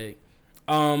real big.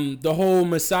 The whole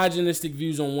misogynistic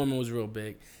views on women was real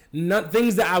big.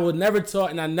 Things that I would never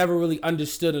taught and I never really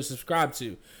understood or subscribed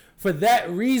to. For that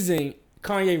reason,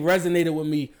 Kanye resonated with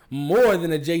me more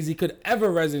than a Jay-Z could ever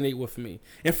resonate with me.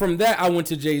 And from that, I went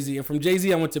to Jay-Z. And from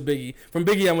Jay-Z, I went to Biggie. From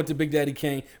Biggie, I went to Big Daddy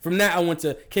Kane. From that, I went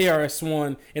to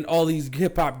KRS-One and all these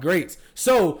hip-hop greats.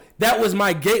 So that was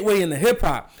my gateway into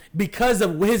hip-hop because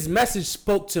of his message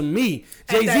spoke to me.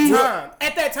 Jay-Z,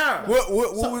 at that time. What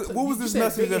was this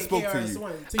message that spoke to you?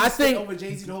 So I think over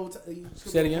Jay-Z the whole time.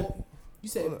 Say it again. You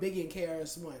said Biggie and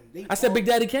KRS-One. I said Big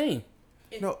Daddy Kane.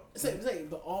 No,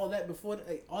 but all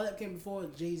that came before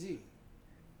Jay-Z.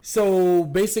 So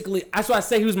basically, that's why I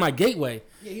say he was my gateway.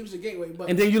 Yeah, he was a gateway. But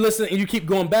and then you listen and you keep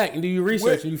going back and do your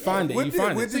research and you find it. What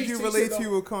did you relate to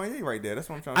with Kanye right there? That's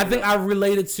what I'm trying to think I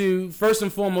related to, first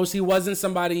and foremost, he wasn't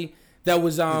somebody that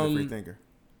was He's a free thinker.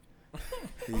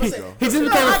 He just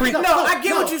became a free. No, I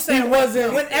get what you're saying. He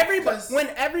wasn't. When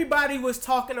everybody was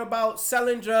talking about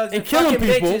selling drugs and killing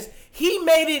people, bitches, he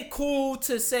made it cool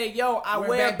to say, "Yo, I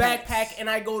wear a backpack and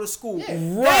I go to school." Yeah.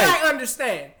 Right. That I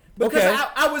understand because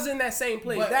I was in that same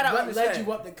place. But that I what understand. led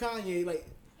you up to Kanye? Like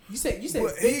you said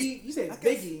Biggie. You said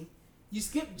Biggie. You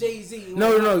skipped Jay-Z.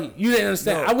 No, you didn't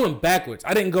understand. No. I went backwards.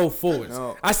 I didn't go forwards.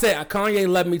 No. I said Kanye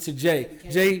led me to Jay.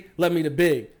 Jay led me to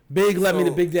Big. Big let me So,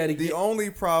 the Big Daddy. The only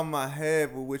problem I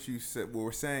have with what you said, what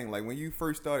we're saying, like when you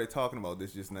first started talking about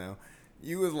this just now,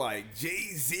 you was like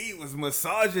Jay-Z was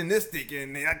misogynistic,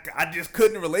 and I just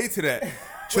couldn't relate to that.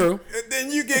 True. But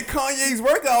then you get Kanye's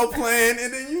workout plan,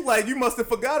 and then you must have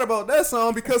forgot about that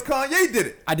song because Kanye did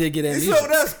it. I did get amnesia. So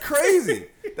that's crazy.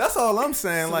 That's all I'm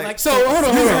saying. Like, So hold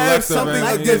on. you have Selective something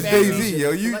amnesia. against Jay-Z,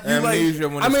 yo. You like, Amnesia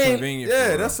when I it's mean, convenient.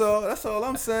 yeah. for That's all. That's all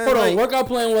I'm saying. Hold on. Like, Workout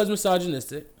plan was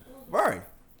misogynistic. right.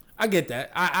 I get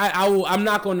that. I will. I'm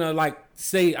not gonna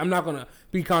say. I'm not gonna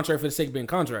be contrary for the sake of being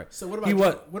contrary. So what about he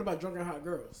what? what about drunken hot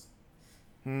girls?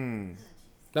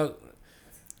 That,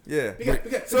 Yeah.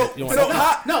 Because, So You want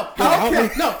how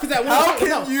because that one how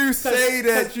song- can you say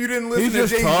that you didn't listen He's to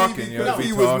just Jay-Z talking, yo. because He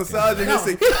he was talking.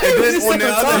 misogynistic, No. and then on the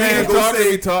other hand go Talking,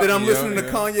 say he talking, that I'm yo, listening to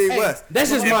yeah. Kanye West? that's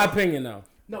just my opinion, though.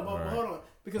 No, but hold on.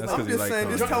 Because That's like, I'm 'cause he just like saying,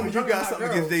 Kanye. just tell me you Drunken got hot something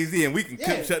girls. against Jay-Z, and we can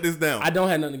Yeah. shut this down. I don't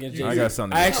have nothing against Jay-Z. I got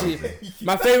something I against actually,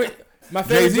 my favorite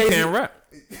Jay-Z Jay-Z can't rap.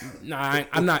 Nah,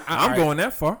 I'm not. I'm going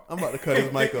that far. I'm about to cut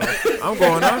his mic off. I'm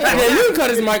going that far. Yeah, you can cut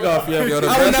his mic off, yo. Yo, the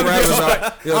I would best never rappers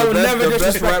disrespect. yo, I the would best- never the best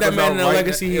disrespect that rappers man out and the right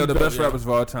legacy now- he Yo, the built, best yo. rappers of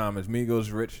all time is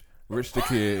Migos, Rich the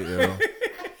Kid, yo.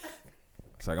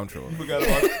 It's like I'm trolling. Forgot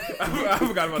about I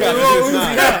forgot about Lil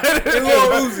that.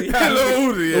 Lil Uzi.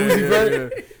 Lil Uzi, yeah, yeah,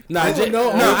 yeah. Nah, I don't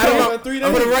know. no, I Only don't. 3 For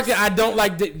the days. record, I don't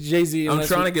like Jay-Z. I'm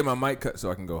trying to get my mic cut so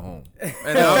I can go home.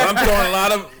 And I'm throwing a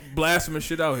lot of blasphemous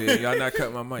shit out here. Y'all not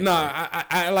cutting my mic. Nah,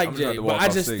 I like I'm just Jay, about to but walk I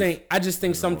off just stage.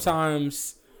 think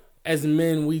sometimes as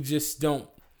men we just don't.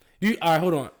 All right,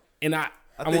 hold on, and I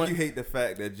I think want you hate the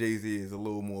fact that Jay-Z is a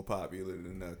little more popular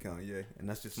than Kanye, and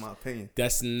that's just my opinion.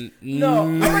 that's No,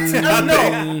 I'm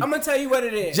gonna tell you what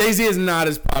it is. Jay-Z is not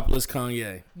as popular as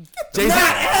Kanye. Jay-Z,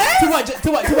 to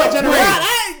what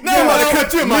generation? No, I'm about to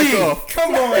cut your mic Reed. off.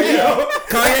 Come on, yo.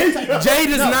 Kanye, Jay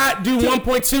does not do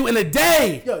 1.2 in a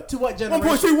day. Yo, to what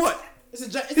generation? 1.2 what?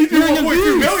 It's a He do Million 1.2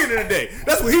 views. million in a day.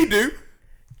 That's what he do.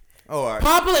 Oh, all right.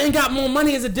 Popular and got more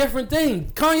money is a different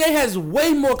thing. Kanye has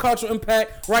way more cultural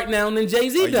impact right now than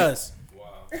Jay-Z does.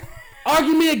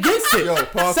 Argue me against it. Yo,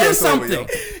 pause Say this over, something. yo.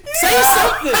 Say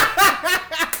something.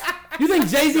 You think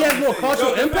Jay-Z has more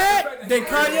cultural impact? Then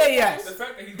Kanye, yes.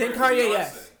 Then Kanye,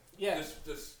 yes. Yes.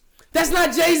 That's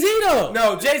not Jay-Z though.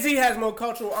 No, Jay-Z has more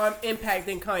cultural impact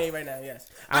than Kanye right now. Yes.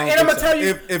 I don't And I'm think gonna tell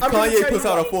you, If I'm gonna Kanye tell puts you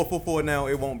out a why. 444 now,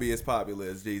 it won't be as popular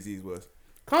as Jay-Z's was.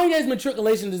 Kanye's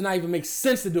matriculation does not even make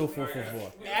sense to do a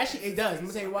 444. Actually, it does. Let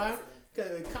me tell you why.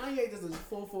 Because Kanye does a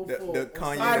 444. The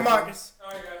Kanye- All right, Marcus.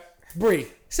 Bree,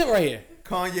 sit right here.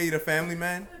 Kanye, the family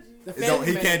man, The he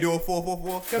family man. can't do a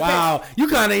 444. Wow, you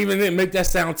kind of even didn't make that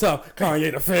sound tough.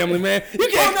 Kanye the family man. You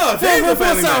can't. Oh, no, Jay's the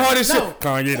family sound man. hard as shit. No.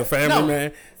 Kanye the family No.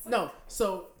 man. No.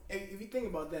 So if you think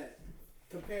about that,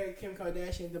 compare Kim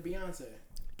Kardashian to Beyonce.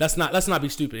 Let's not be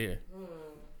stupid here.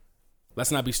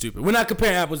 Let's not be stupid. We're not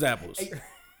comparing apples to apples.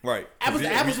 Right. Apples to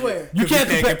apples where? You can't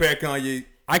compare. compare Kanye.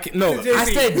 I can no. I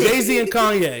Jay-Z. said Jay-Z and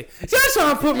Kanye. Y'all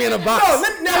trying to put me in a box.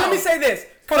 No, let me say this.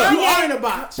 You are Kanye, in a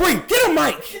box. Bree, get a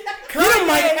mic. Get a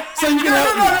mic so you can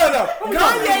help me. no.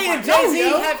 Kanye and Jay-Z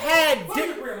yo. have had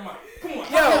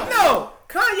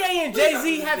Kanye and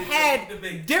Jay-Z have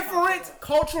had different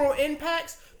cultural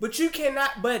impacts, but you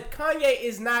cannot. But Kanye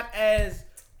is not as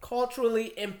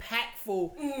culturally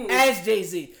impactful as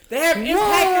Jay-Z. They have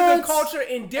impacted the culture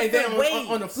in And then different ways.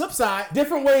 on the flip side,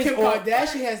 Different ways. Kim or-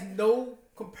 Kardashian has no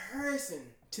comparison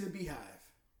to the Beehive.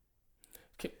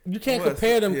 You can't Well,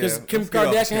 compare them because yeah, Kim let's get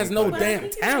off Kardashian Kim has no Kardashian. But I damn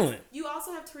think talent. You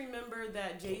also have to remember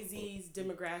that Jay-Z's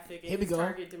demographic and Here we his go.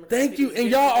 target demographic. Thank you. is And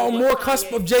different y'all are than more what cusp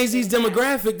Kanye of Jay-Z's has.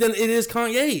 demographic than it is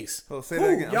Kanye's. Oh, say that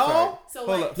again. I'm y'all? sorry. So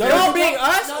Hold like, up. Y'all being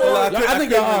us? No, or- no, Hold on, I think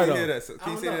couldn't y'all are, really though. hear that. So,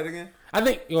 can you I say don't that know. again? I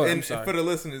think. Oh, I'm And sorry. for the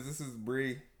listeners, this is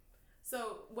Bree.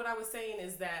 So what I was saying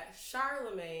is that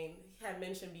Charlemagne had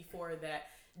mentioned before that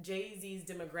Jay-Z's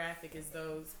demographic is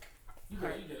those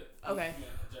okay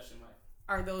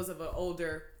are those of an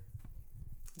older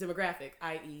demographic,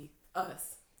 i.e.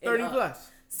 us. and 30 up.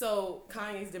 plus. So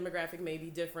Kanye's demographic may be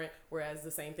different, whereas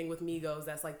the same thing with Migos,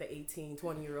 that's like the 18,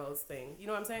 20-year-olds thing. You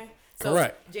know what I'm saying? So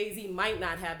Correct. Jay-Z might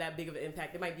not have that big of an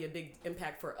impact. It might be a big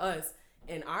impact for us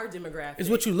and our demographic. It's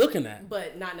what you're looking at.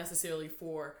 but not necessarily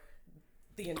for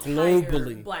the entire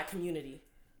Globally. black community.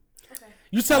 Okay.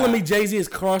 You telling me Jay-Z has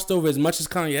crossed over as much as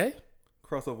Kanye?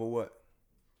 Crossover what?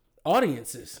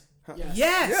 Audiences. Yes.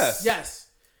 Yes. Yes.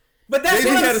 But that's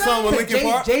Jay-Z what had I'm a song with saying.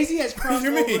 Linkin Park. Jay-Z has crossed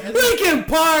You mean? over. Linkin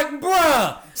Park,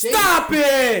 bruh. Stop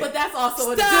it. But that's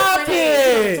also a Stop different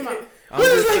age. it. When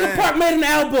has Linkin Park made an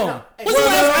album? What's the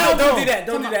last album? Don't do that.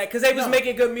 Don't do that. Because they was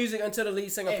making good music until the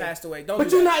lead singer passed away. Don't.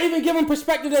 But you're not even giving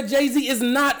perspective that Jay-Z is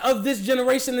not of this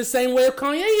generation the same way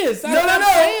Kanye is. No.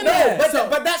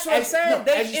 But that's what I'm saying.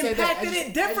 They impacted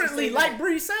it differently, like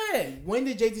Bree said. When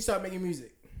did Jay-Z start making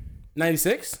music?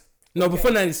 96? No,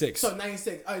 before 96. So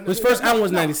 96. His first album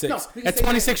was 96. At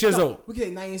 26 years old. We can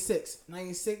say 96.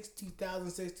 96,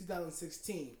 2006,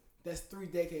 2016. That's 3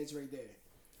 decades right there.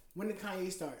 When did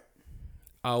Kanye start?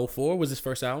 04 was his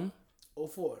first album.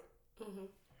 04.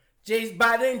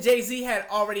 By then, Jay-Z had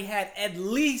already had at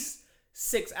least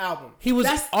 6 albums. He was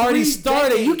That's already 3 started.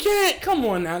 decades. You can't. Come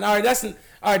on now. All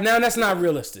right, now that's not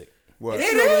realistic. What? It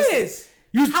is.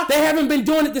 They haven't been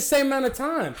doing it the same amount of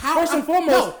time. First and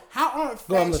foremost, how aren't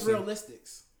Go on, facts listen. realistic?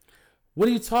 what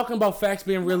are you talking about? Facts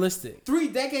being realistic. 3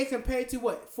 decades compared to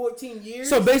what? 14 years.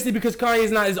 So basically, because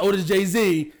Kanye's not as old as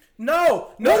Jay-Z.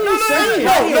 No.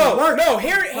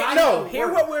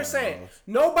 Hear what we're saying.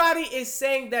 Nobody is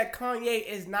saying that Kanye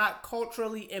is not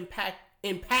culturally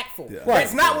impactful. Yeah.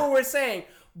 That's not what we're saying.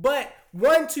 But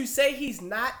to say he's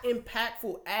not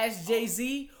impactful as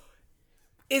Jay-Z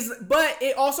but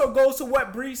it also goes to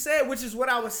what Bree said, which is what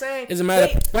I was saying. It's a matter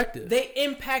of perspective. They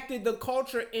impacted the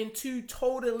culture in 2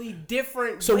 totally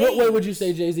different So ways. what way would you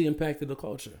say Jay-Z impacted the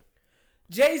culture?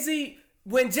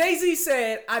 When Jay-Z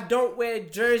said, I don't wear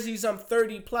jerseys, I'm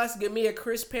 30 plus, give me a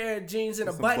crisp pair of jeans and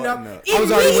a button up. I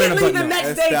was already wearing a Immediately the button-up. next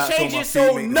That day stats on changes my so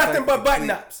feet make the nothing fact but complete. button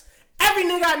ups. Every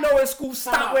nigga I know in school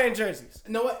stopped wearing jerseys.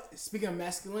 You know what? Speaking of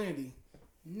masculinity,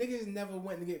 niggas never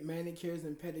went to get manicures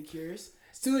and pedicures.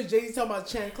 As soon as Jay-Z talking about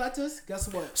chancletas, guess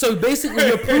what? So basically,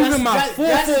 you're proving my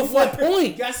 444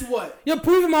 point. Guess what? You're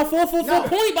proving my 444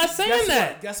 point by saying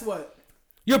that. Guess what?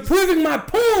 You're proving my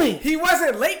point. He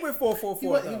wasn't late with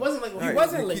 444. He wasn't like He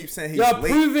wasn't You late. keep saying he's You're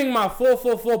late. proving my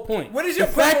 444 point. What is the your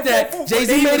fact that 444?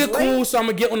 Jay-Z He made was it cool, late? so I'm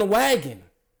gonna get on the wagon.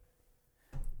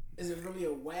 Is it really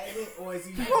a wagon or is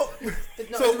he?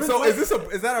 So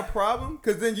is that a problem?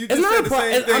 Because then you It's just not said a the pro- same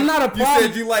it's- thing. I'm not a You problem.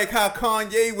 said you like how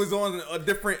Kanye was on a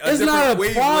different It's not a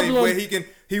wavelength problem. where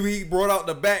he brought out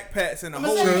the backpacks and the I'm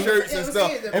whole saying- shirts yeah, and I'm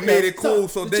stuff saying that- and made it so cool.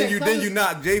 So the then you chancletas-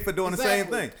 knock Jay for doing the same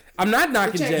Exactly. thing. I'm not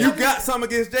knocking The Jay. You got something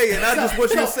against Jay, and I just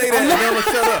want you to say that, and then I'm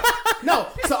gonna shut up. No,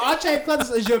 so our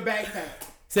chancletas is your backpack,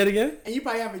 Say it again. and you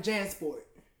probably have a JanSport.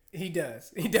 He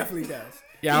does. He definitely does.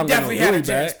 Yeah, I he don't definitely got no had a Louis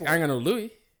bag. JanSport. I ain't got no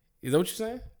Louis. Is that what you're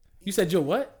saying? You said you're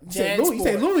what? You say Louis. You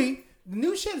say JanSport. Louis. The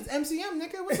new shit is MCM,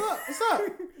 nigga. What's up? What's up?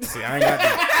 See, I ain't got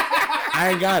that. I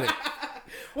ain't got it.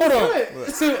 Hold on.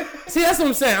 See, that's what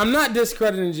I'm saying. I'm not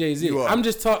discrediting Jay-Z. You are. I'm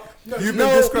just talking. You've been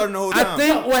discrediting the whole time. I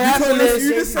think what You happened told us you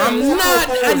is just said I'm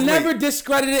 444 not. I was never late.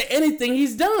 discredited anything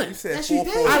he's done. You said Yes, you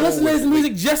did. 444 I listen to his was late.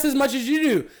 music just as much as you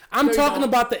do. I'm No, you talking don't.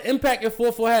 about the impact that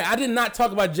 444 had. I did not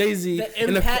talk about Jay-Z. The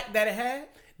and impact that it had?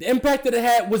 the impact that it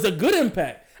had was a good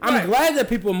impact. I'm Right. glad that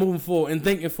people are moving forward and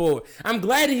thinking forward. I'm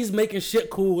glad that he's making shit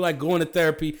cool, like going to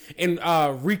therapy and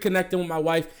reconnecting with my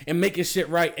wife and making shit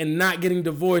right and not getting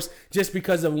divorced just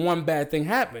because of one bad thing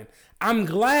happened. I'm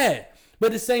glad. But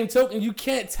at the same token, you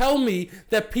can't tell me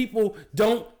that people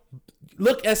don't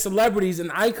look at celebrities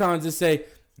and icons and say,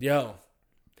 yo,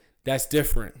 that's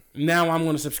different. Now I'm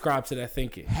going to subscribe to that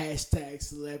thinking. Hashtag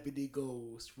celebrity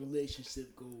goals,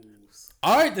 relationship goals.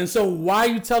 All right, then. So why are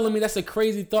you telling me that's a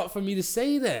crazy thought for me to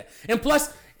say that? And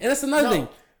plus, and that's another thing.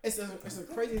 It's a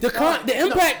crazy The thought. the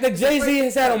impact that it's a Jay-Z crazy-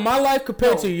 has had on my life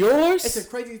compared to yours. It's a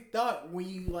crazy thought when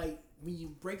you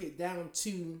break it down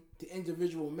to the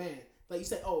individual man. Like you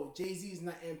said, oh, Jay-Z is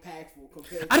not impactful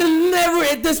compared to I did never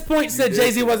at this point said did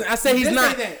Jay-Z say wasn't. I said he's did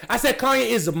not. say that. I said Kanye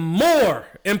is more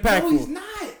impactful. No, he's not.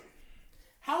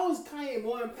 How is Kanye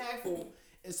more impactful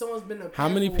if someone's been impactful? How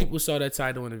many people saw that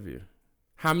title interview?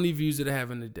 How many views did it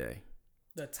have in a day?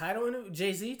 The title interview?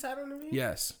 Jay-Z title interview?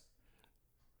 Yes.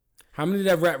 How many did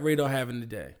that Rap Radar have in a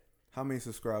day? How many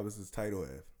subscribers does Tidal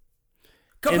have?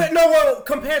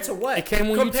 Compared to what? It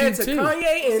came on compared YouTube to too.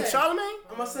 Kanye and Say, Charlamagne?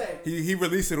 I'm gonna say He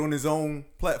released it on his own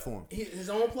platform. his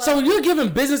own platform. So you're giving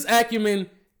business acumen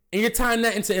and you're tying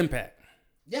that into impact.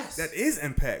 yes, That is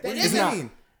impact. What That do is you not.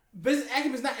 mean? business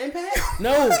acumen is not impact.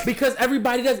 No, because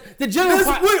everybody does. The general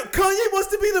Kanye wants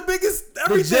to be the biggest the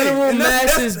everything. general and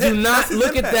masses do not that's his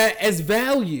look at impact. that as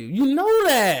value. You know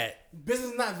that.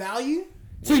 Business is not value.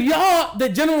 So y'all, the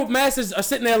general masses are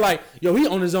sitting there like, yo, he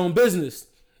own his own business.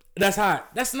 That's hot.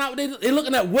 That's not what they're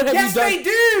looking at. What have Yes, you done? they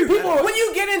do. People are- when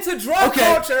you get into drug Okay.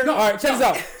 culture, No, all right, check this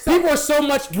out. People are so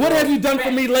much. What have you done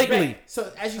for me lately?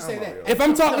 So as you say that, If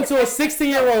I'm talking to a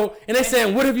 16-year-old and they're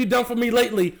saying, "What have you done for me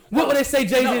lately?" What would they say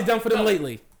Jay-Z has done for them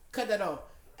lately? cut that off.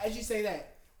 As you say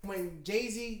that, when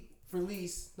Jay-Z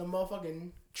released the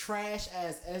motherfucking trash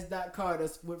ass S.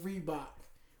 Carter's with Reebok,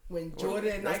 when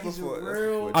Jordan and That's Nike's before- were that's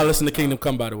real. before I listened to Kingdom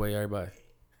Come, by the way, everybody.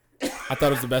 I thought it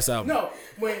was the best album. No,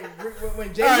 when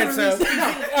Jay Z All right, released, so-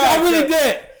 I really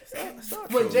did.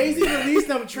 when Jay Z released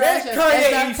them trash That's as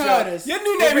Kanye E Carter's, Show. Your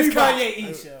new name is Reebok. Kanye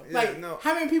E Show. Yeah, Like, no.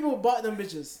 how many people bought them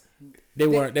bitches? They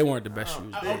weren't the best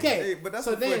shoes. Okay, but that's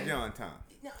so before then- John time.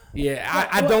 Yeah,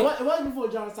 I don't. It wasn't before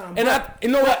John's time. And you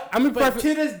know what? I mean, But perfect.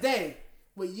 to this day,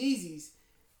 with Yeezys,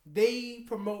 they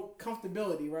promote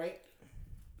comfortability, right?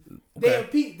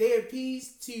 Okay. They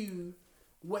appease to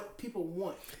what people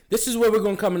want. This is where we're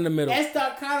gonna come in the middle. S.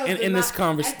 Carter In this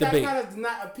debate. S. does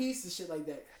not appease to shit like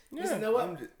that. Yeah. You know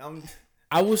what?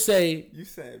 I will say You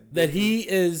said that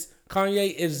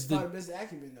Kanye is Part of the business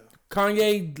acumen, though.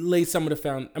 Kanye laid some of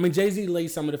the Jay-Z laid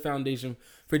some of the foundation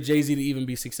for Jay-Z to even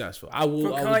be successful. I will For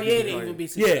always Kanye give to it- even be Yeah,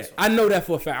 successful. I know that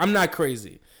for a fact. I'm not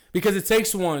crazy because it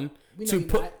takes one We know to you're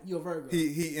put. not. You're a Virgo.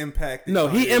 he impacted. No,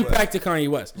 he Kanye West. impacted Kanye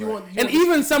West. You want- And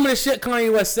even some of the shit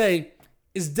Kanye West say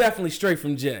is definitely straight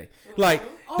from Jay. Like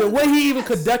the way he even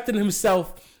conducted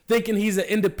himself, thinking he's an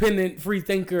independent free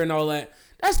thinker and all that.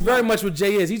 That's very much what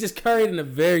Jay is. He just carried in a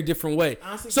very different way.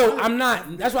 Honestly, So Kanye- I'm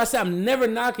not. That's why I said I'm never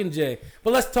knocking Jay.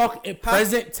 But let's talk in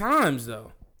present times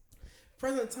though.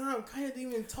 Present time, Kanye doesn't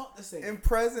even talk the same. In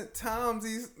present times,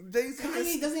 Jay-Z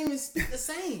Kanye doesn't even speak the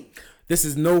same. This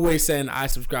is no way saying I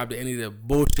subscribe to any of the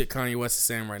bullshit Kanye West is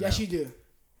saying right Yes, now. you do.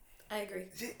 I agree.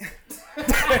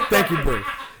 Thank you, Brie.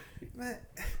 Man,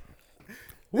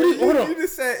 Hold on. you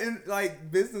just said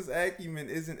business acumen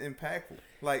isn't impactful.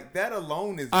 Like that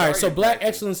alone is. All right, very so black impactful.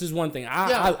 excellence is one thing. Yo,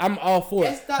 I'm all for it.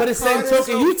 it's not But at the same Carter,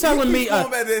 token, you telling me keep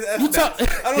going back to this you S talk. dot.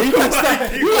 I don't You know gotta why stop. I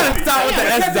keep You gotta stop with the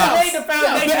Because S they laid dots. the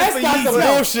foundation The S for dots are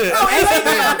Yeezy.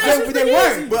 bullshit. But they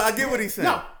weren't. But I get what he's saying.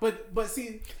 No, but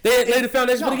see, They laid the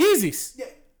foundation for the No. Yeezys. yeah,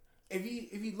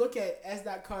 if you look at S.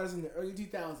 Carter's in the early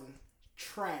 2000s,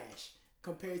 trash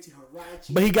compared to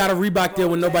Huarache. But he got a Reebok there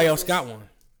when nobody else got one.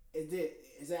 It did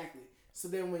exactly. So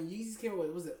then when Yeezys came,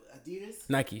 what was it? Adidas,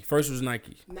 Nike. First was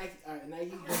Nike. Nike, Nike,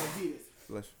 then Adidas.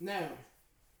 Bless you. Now,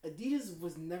 Adidas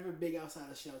was never big outside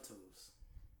of shell toes.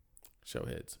 Show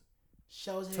heads.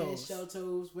 Shells heads, Toes. shell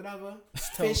toes, whatever. Toes.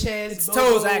 Fish heads, It's bobos.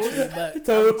 toes actually, but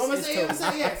Toes. I'm gonna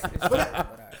say, yes.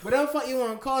 Whatever fuck you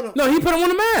want to call them, No, he put him on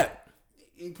the map.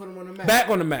 you put them on the map. Back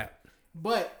on the map.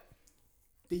 But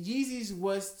the Yeezys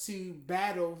was to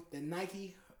battle the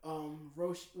Nike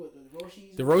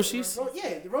Roshis. The Roshis?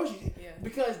 Yeah, the Roshis. Yeah.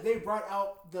 Because they brought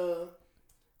out the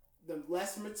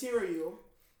less material,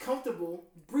 comfortable,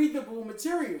 breathable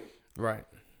material. Right.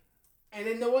 And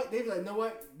then know what? They be like, know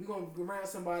what? We're gonna go around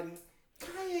somebody.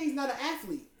 Kanye's not an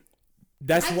athlete.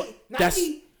 That's Nike, what. That's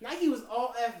Nike was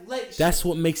all athletic. that's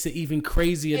what makes it even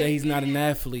crazier that And- he's not an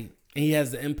athlete and he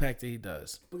has the impact that he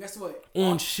does But guess what?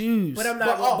 on shoes. but I'm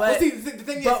But, not. But see, the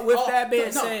thing is, but with that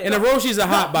being said- And the Roshis are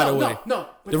hot, by the way. No.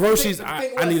 But The thing- Roshis, but I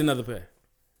thing need was, another pair.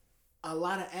 A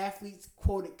lot of athletes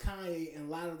quoted Kanye in a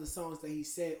lot of the songs that he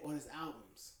said on his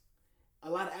albums. A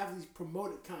lot of athletes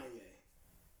promoted Kanye.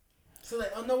 So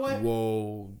like, oh, know what?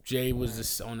 Whoa, Jay was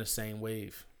just on the same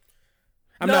wave.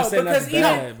 I'm No, not saying that's because even-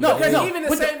 bad. no, but because yeah. even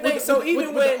the same thing. So even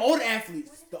with when the old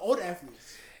athletes,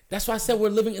 That's why I said we're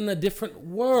living in a different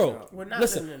world. We're not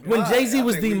Listen, living in a when Well, Jay Z I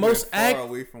was think the we most went far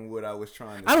away from what I was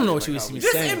trying to I don't say, know what you like was how we-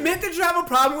 just saying. admit that you have a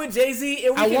problem with Jay-Z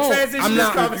and we I can won't. transition I'm this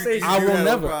not. conversation. I You will have a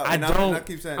never. problem. I And I don't.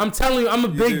 keep saying- I'm telling you, I'm a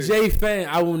You big do. Jay fan.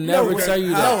 I will never way. tell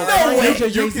you No that.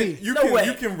 way. You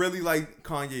way. can really like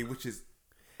Kanye, which is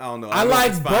I don't know. I know like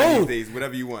it's fine both. these days,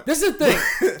 whatever you want. This is the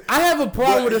thing. I have a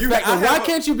problem But with the you- fact I that why have a-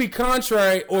 can't you be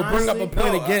contrary or bring up a Honestly,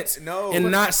 point no, against no. and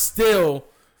not still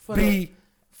For be.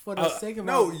 for the sake of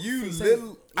No, our- you for the sake-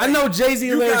 little. I know Jay Z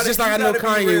you lyrics gotta- just like you I know gotta be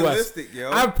Kanye West. realistic,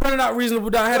 yo. I printed out Reasonable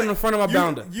Doubt. I had it in front of my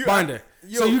binder.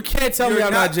 So you can't tell me you're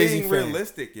I'm not a Jay Z being fan.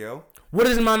 realistic, yo. What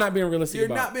is my not being realistic You're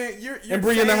about? not being. You're And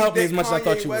Bree, you're not saying helping me that as much as I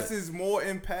thought you Kanye West would. is more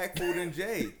impactful than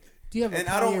Jay. Do you have a And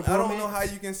Kanye I don't know bromance? how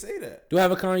you can say that. Do I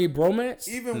have a Kanye bromance?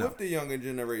 Even No. with the younger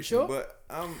generation, Sure. but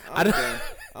I'm I don't, done.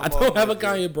 I I'm don't off have a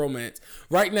that shit. Kanye bromance.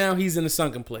 Right now, he's in a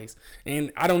sunken place,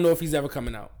 and I don't know if he's ever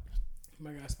coming out. Oh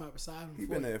my God, spot beside him. He's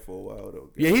been there for a while though.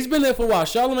 Yeah, he's been there for a while.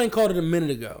 Charlamagne called it a minute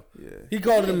ago. Yeah. He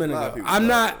called it a A minute lot of ago. people I'm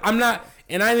call not,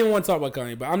 and I didn't even want to talk about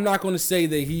Kanye, but I'm not going to say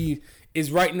that he is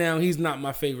right now. He's not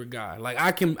my favorite guy. Like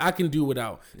I can do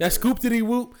without that scoop diddy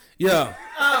whoop. Yeah,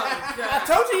 I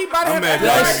told you he about to I'm have mad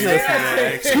that everybody shit, say that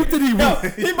man. shit. scoop diddy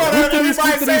whoop. He about to have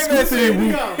everybody say that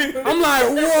shit. I'm like,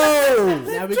 whoa,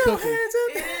 Now we cooking.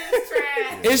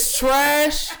 it's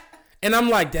trash. And I'm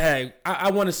like, dang, I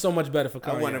wanted so much better for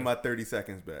I Kanye. wanted my 30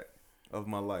 seconds back of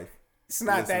my life. It's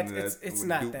not Listen that. to It's with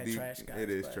not Duke that Deep. trash, guys. It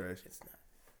is but trash. It's not.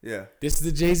 Yeah. This is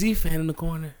the Jay Z fan in the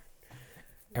corner.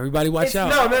 Everybody watch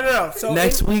out. No. So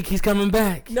next week he's coming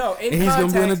back. No, and he's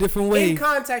gonna be on a different wave. In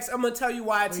context, I'm gonna tell you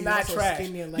why it's not trash.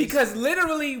 Because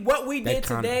literally, what we did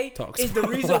today is the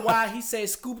reason why he said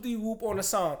 "scoop the whoop" on the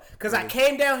song. Because I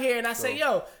came down here and I said,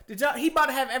 "Yo, did y'all?" He about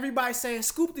to have everybody saying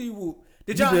 "scoop the whoop."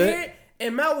 Did y'all hear it?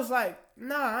 And Mel was like,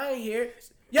 "Nah, I ain't hear it."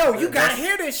 Yo, you gotta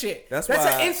hear this shit. That's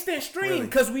an instant stream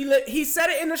because he said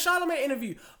it in the Charlamagne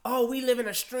interview. Oh, we live in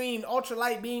a stream,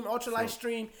 ultralight beam, ultralight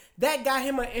stream. That got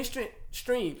him an instant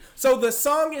stream. So the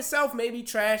song itself may be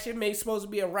trash. It may supposed to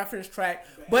be a reference track,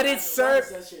 but it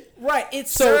served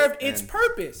its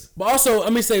purpose. But also,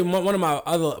 let me say one of my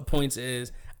other points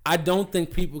is I don't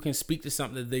think people can speak to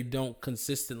something that they don't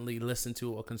consistently listen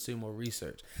to or consume or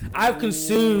research. I've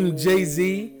consumed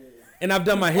Jay-Z. And I've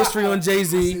done my history on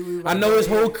Jay-Z. I know his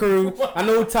whole crew. I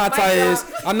know who Tata is.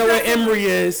 I know where Emery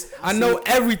is. I know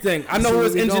everything. I know who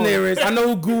his engineer is. I know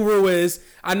who Guru is.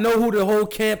 I know who the whole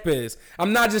camp is.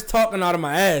 I'm not just talking out of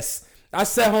my ass. I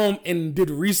sat home and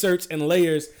did research and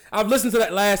layers. I've listened to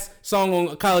that last song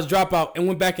on College Dropout and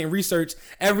went back and researched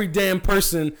every damn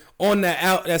person on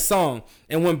that song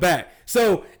and went back.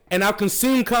 So, and I've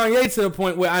consumed Kanye to the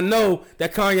point where I know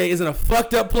that Kanye is in a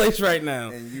fucked up place right now.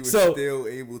 And you were still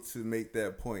able to make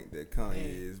that point that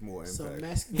Kanye is more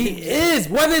impactful. He is,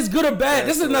 whether it's good or bad.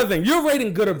 This is another thing. You're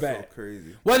rating good or bad. So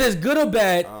crazy. Whether it's good or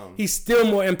bad, he's still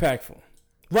more impactful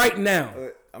right now.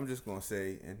 I'm just gonna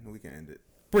say, and we can end it.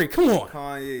 Bree, come on.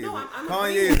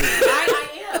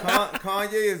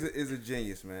 Kanye is a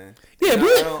genius, man. Yeah,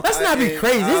 but let's not be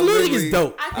crazy. His music is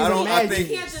dope. I think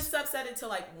you can't just subset it to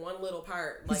like one little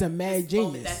part. Like he's a mad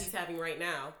genius that he's having right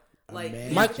now. Like,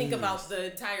 think about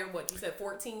the entire, what you said,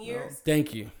 14 years.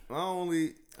 Thank you. Not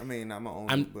my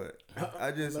only, but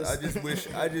I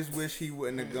just wish he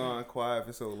wouldn't have gone quiet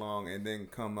for so long and then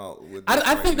come out with.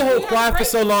 I think the whole quiet for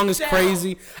so long is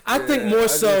crazy. I think more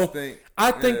so.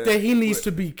 I think that he needs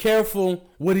to be careful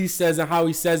what he says and how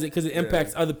he says it because it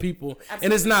impacts other people. Absolutely.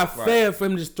 And it's not fair for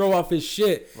him to just throw off his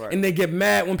shit and then get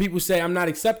mad when people say, I'm not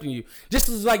accepting you. Just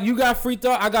as like you got free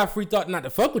thought, I got free thought not to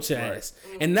fuck with your ass.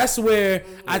 And that's where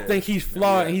I think he's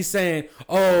flawed and he's saying,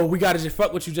 oh, we got to just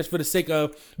fuck with you just for the sake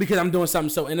of, because I'm doing something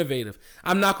so innovative.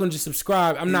 I'm not going to just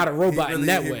subscribe. I'm not a robot in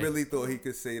that way. He really thought he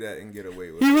could say that and get away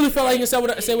with it. He really felt like he could say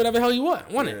whatever the hell he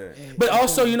wanted. Yeah. But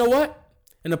also, you know what?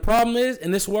 And the problem is,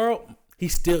 in this world,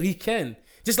 he can.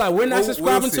 Just like we're not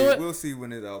subscribing to it. We'll see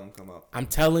when his album come out. I'm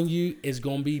telling you, it's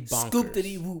gonna be bonkers. Scoop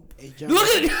diddy whoop. Hey, look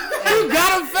at you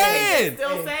got a fan.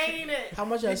 Still saying it. How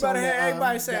much I saw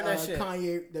everybody saying that shit.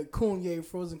 The Kanye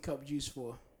frozen cup juice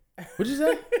for? What'd you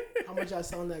say? How much I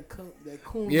saw that Kanye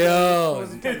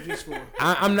frozen cup juice for?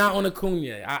 I'm not on a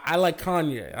Kanye. I like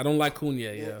Kanye. I don't like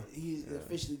Kanye. Yeah. He's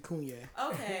officially Kanye.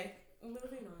 Okay.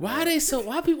 Moving on.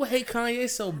 Why people hate Kanye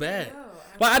so bad?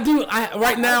 Well,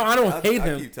 right now I don't hate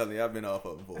him. I keep telling you, I've been off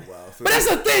of him for a while. So but that's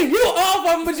the thing, you off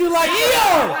of him, but you like,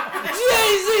 yo,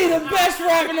 Jay-Z, the best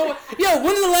rapper in the world. Yo,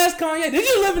 when's the last Kanye? Did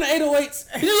you live in the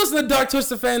 808s? Did you listen to Dark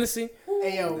Twisted Fantasy?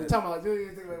 Hey, yo, we're talking about Did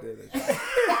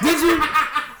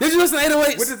you listen to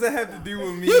 808s? What does that have to do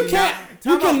with me? You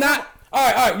cannot.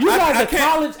 All right. You guys are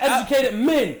college-educated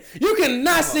men. You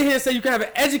cannot sit here and say you can have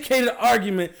an educated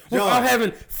argument without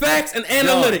having facts and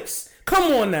analytics.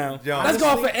 Come on now. John, let's go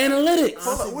off for analytics.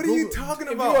 Hold up, what are you talking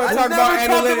about? I talk about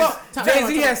analytics.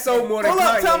 Jay-Z has sold more than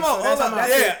Kanye. Hold up.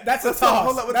 That's a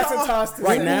toss. That's a toss.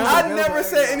 Right now? I never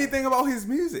said anything about his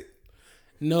music.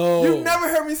 No. You've never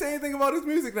heard me say anything about his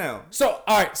music now. So,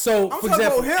 all right. So, I'm for talking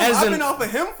example, about him. I've been off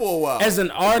of him for a while. As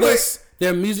an artist,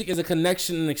 their music is a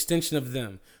connection and extension of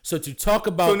them. So to talk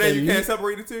about so now you can't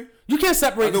separate the two? You can't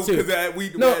separate the two. Because at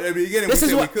the beginning we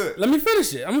said we could. Let me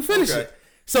finish it. I'm going to finish it.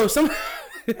 So some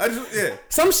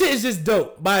shit is just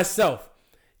dope by itself.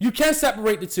 You can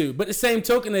separate the two, but the same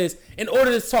token is, in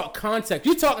order to talk context,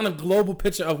 you're talking a global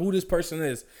picture of who this person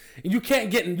is. And you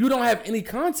don't have any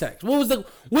context.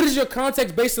 What is your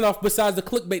context based off besides the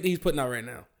clickbait that he's putting out right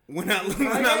now?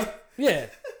 Yeah.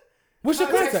 What's your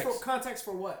context? Context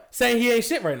for what? Saying he ain't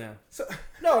shit right now.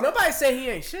 No, nobody's saying he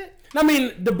ain't shit. I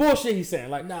mean, the bullshit he's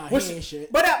saying. Like, he ain't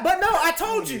shit. But no, I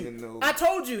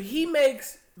told you, he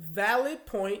makes valid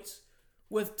points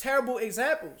with terrible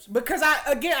examples. Because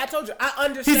I told you, I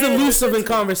understand. He's elusive in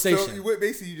conversation. So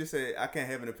basically, you just say I can't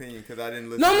have an opinion because I didn't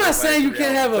listen. No, I'm not saying you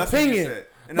can't have an opinion.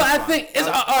 But I think it's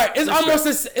all right.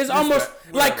 It's almost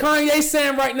like Kanye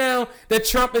saying right now that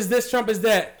Trump is this, Trump is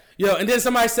that. Yo, and then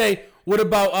somebody say, what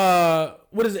about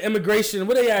what is it, immigration?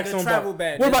 What they ask him about?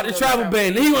 Ban. What about the travel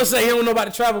ban? And he gonna say he don't know about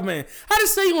the travel ban. How to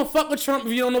say you gonna fuck with Trump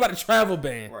if you don't know about the travel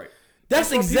ban? Right.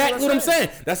 That's exactly what I'm saying.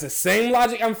 That's the same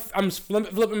logic I'm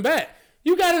flipping back.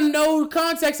 You gotta know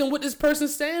context and what this person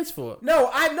stands for. No,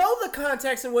 I know the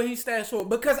context and what he stands for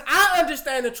because I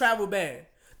understand the travel ban.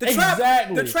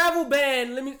 Exactly. The travel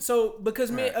ban.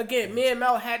 Because me and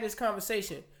Mel had this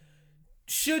conversation.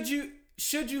 Should you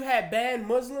have banned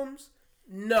Muslims?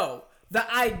 No. The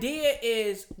idea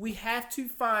is we have to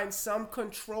find some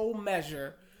control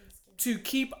measure to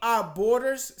keep our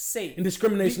borders safe. And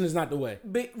discrimination is not the way.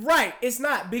 Right, it's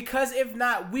not. Because if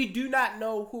not, we do not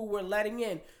know who we're letting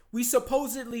in. We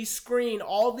supposedly screen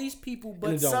all these people,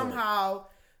 but somehow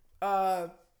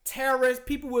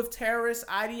people with terrorist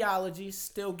ideologies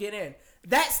still get in.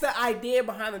 That's the idea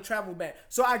behind the travel ban.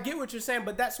 So I get what you're saying,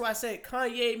 but that's why I said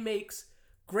Kanye makes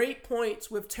great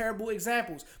points with terrible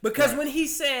examples. Because when he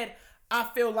said, I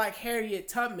feel like Harriet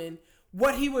Tubman,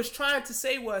 what he was trying to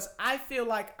say was, I feel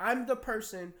like I'm the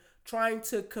person trying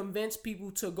to convince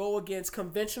people to go against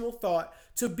conventional thought,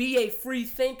 to be a free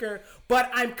thinker,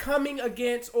 but I'm coming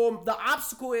against, or the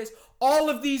obstacle is all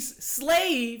of these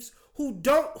slaves who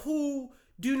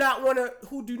do not want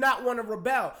to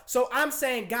rebel. So I'm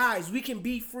saying, guys, we can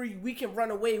be free, we can run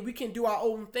away, we can do our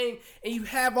own thing, and you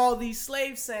have all these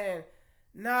slaves saying,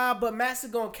 nah, but Master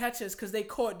gonna catch us because they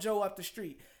caught Joe up the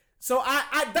street. So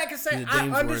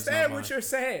I understand what you're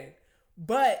saying,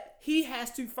 but he has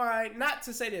to find, not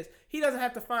to say this, he doesn't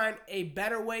have to find a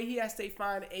better way. He has to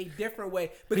find a different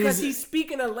way because he's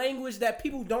speaking a language that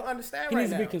people don't understand right now. He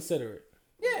needs to be considerate.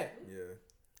 Yeah. And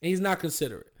he's not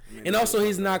considerate. And also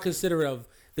he's not considerate of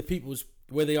the people's,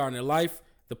 where they are in their life,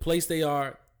 the place they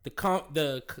are, the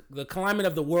climate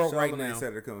of the world right now.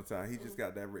 Said it comes time. He just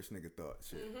got that rich nigga thought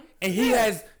shit. And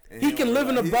he can live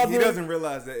in a bubble. He doesn't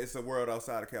realize that it's a world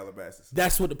outside of Calabasas.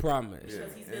 That's what the problem is.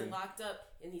 Because he's been locked up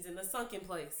and he's in the sunken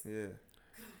place. Yeah.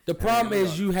 The problem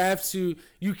is you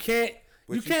can't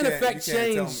affect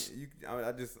change.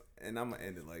 And I'm gonna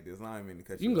end it like this. I don't mean to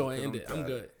cut you. You can go and end it. I'm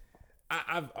good.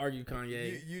 I've argued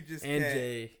Kanye. You just and can't,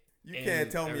 Jay. You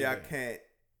can't tell me I can't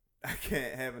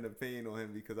have an opinion on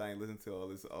him because I ain't listened to all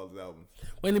his albums.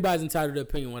 Well, anybody's entitled to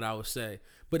opinion what I would say,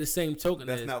 but the same token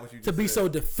that's not what you just to be said. So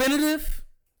definitive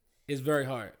is very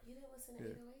hard. You didn't listen to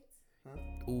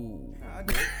 808s? Huh? Ooh. Nah, I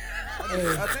did.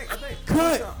 I think.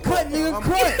 Cut, nigga,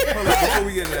 cut. Hold on, before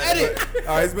we get into that. Edit.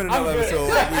 All right, it's been another episode.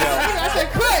 We out. I said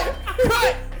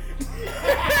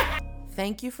cut.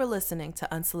 Thank you for listening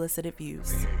to Unsolicited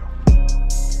Views.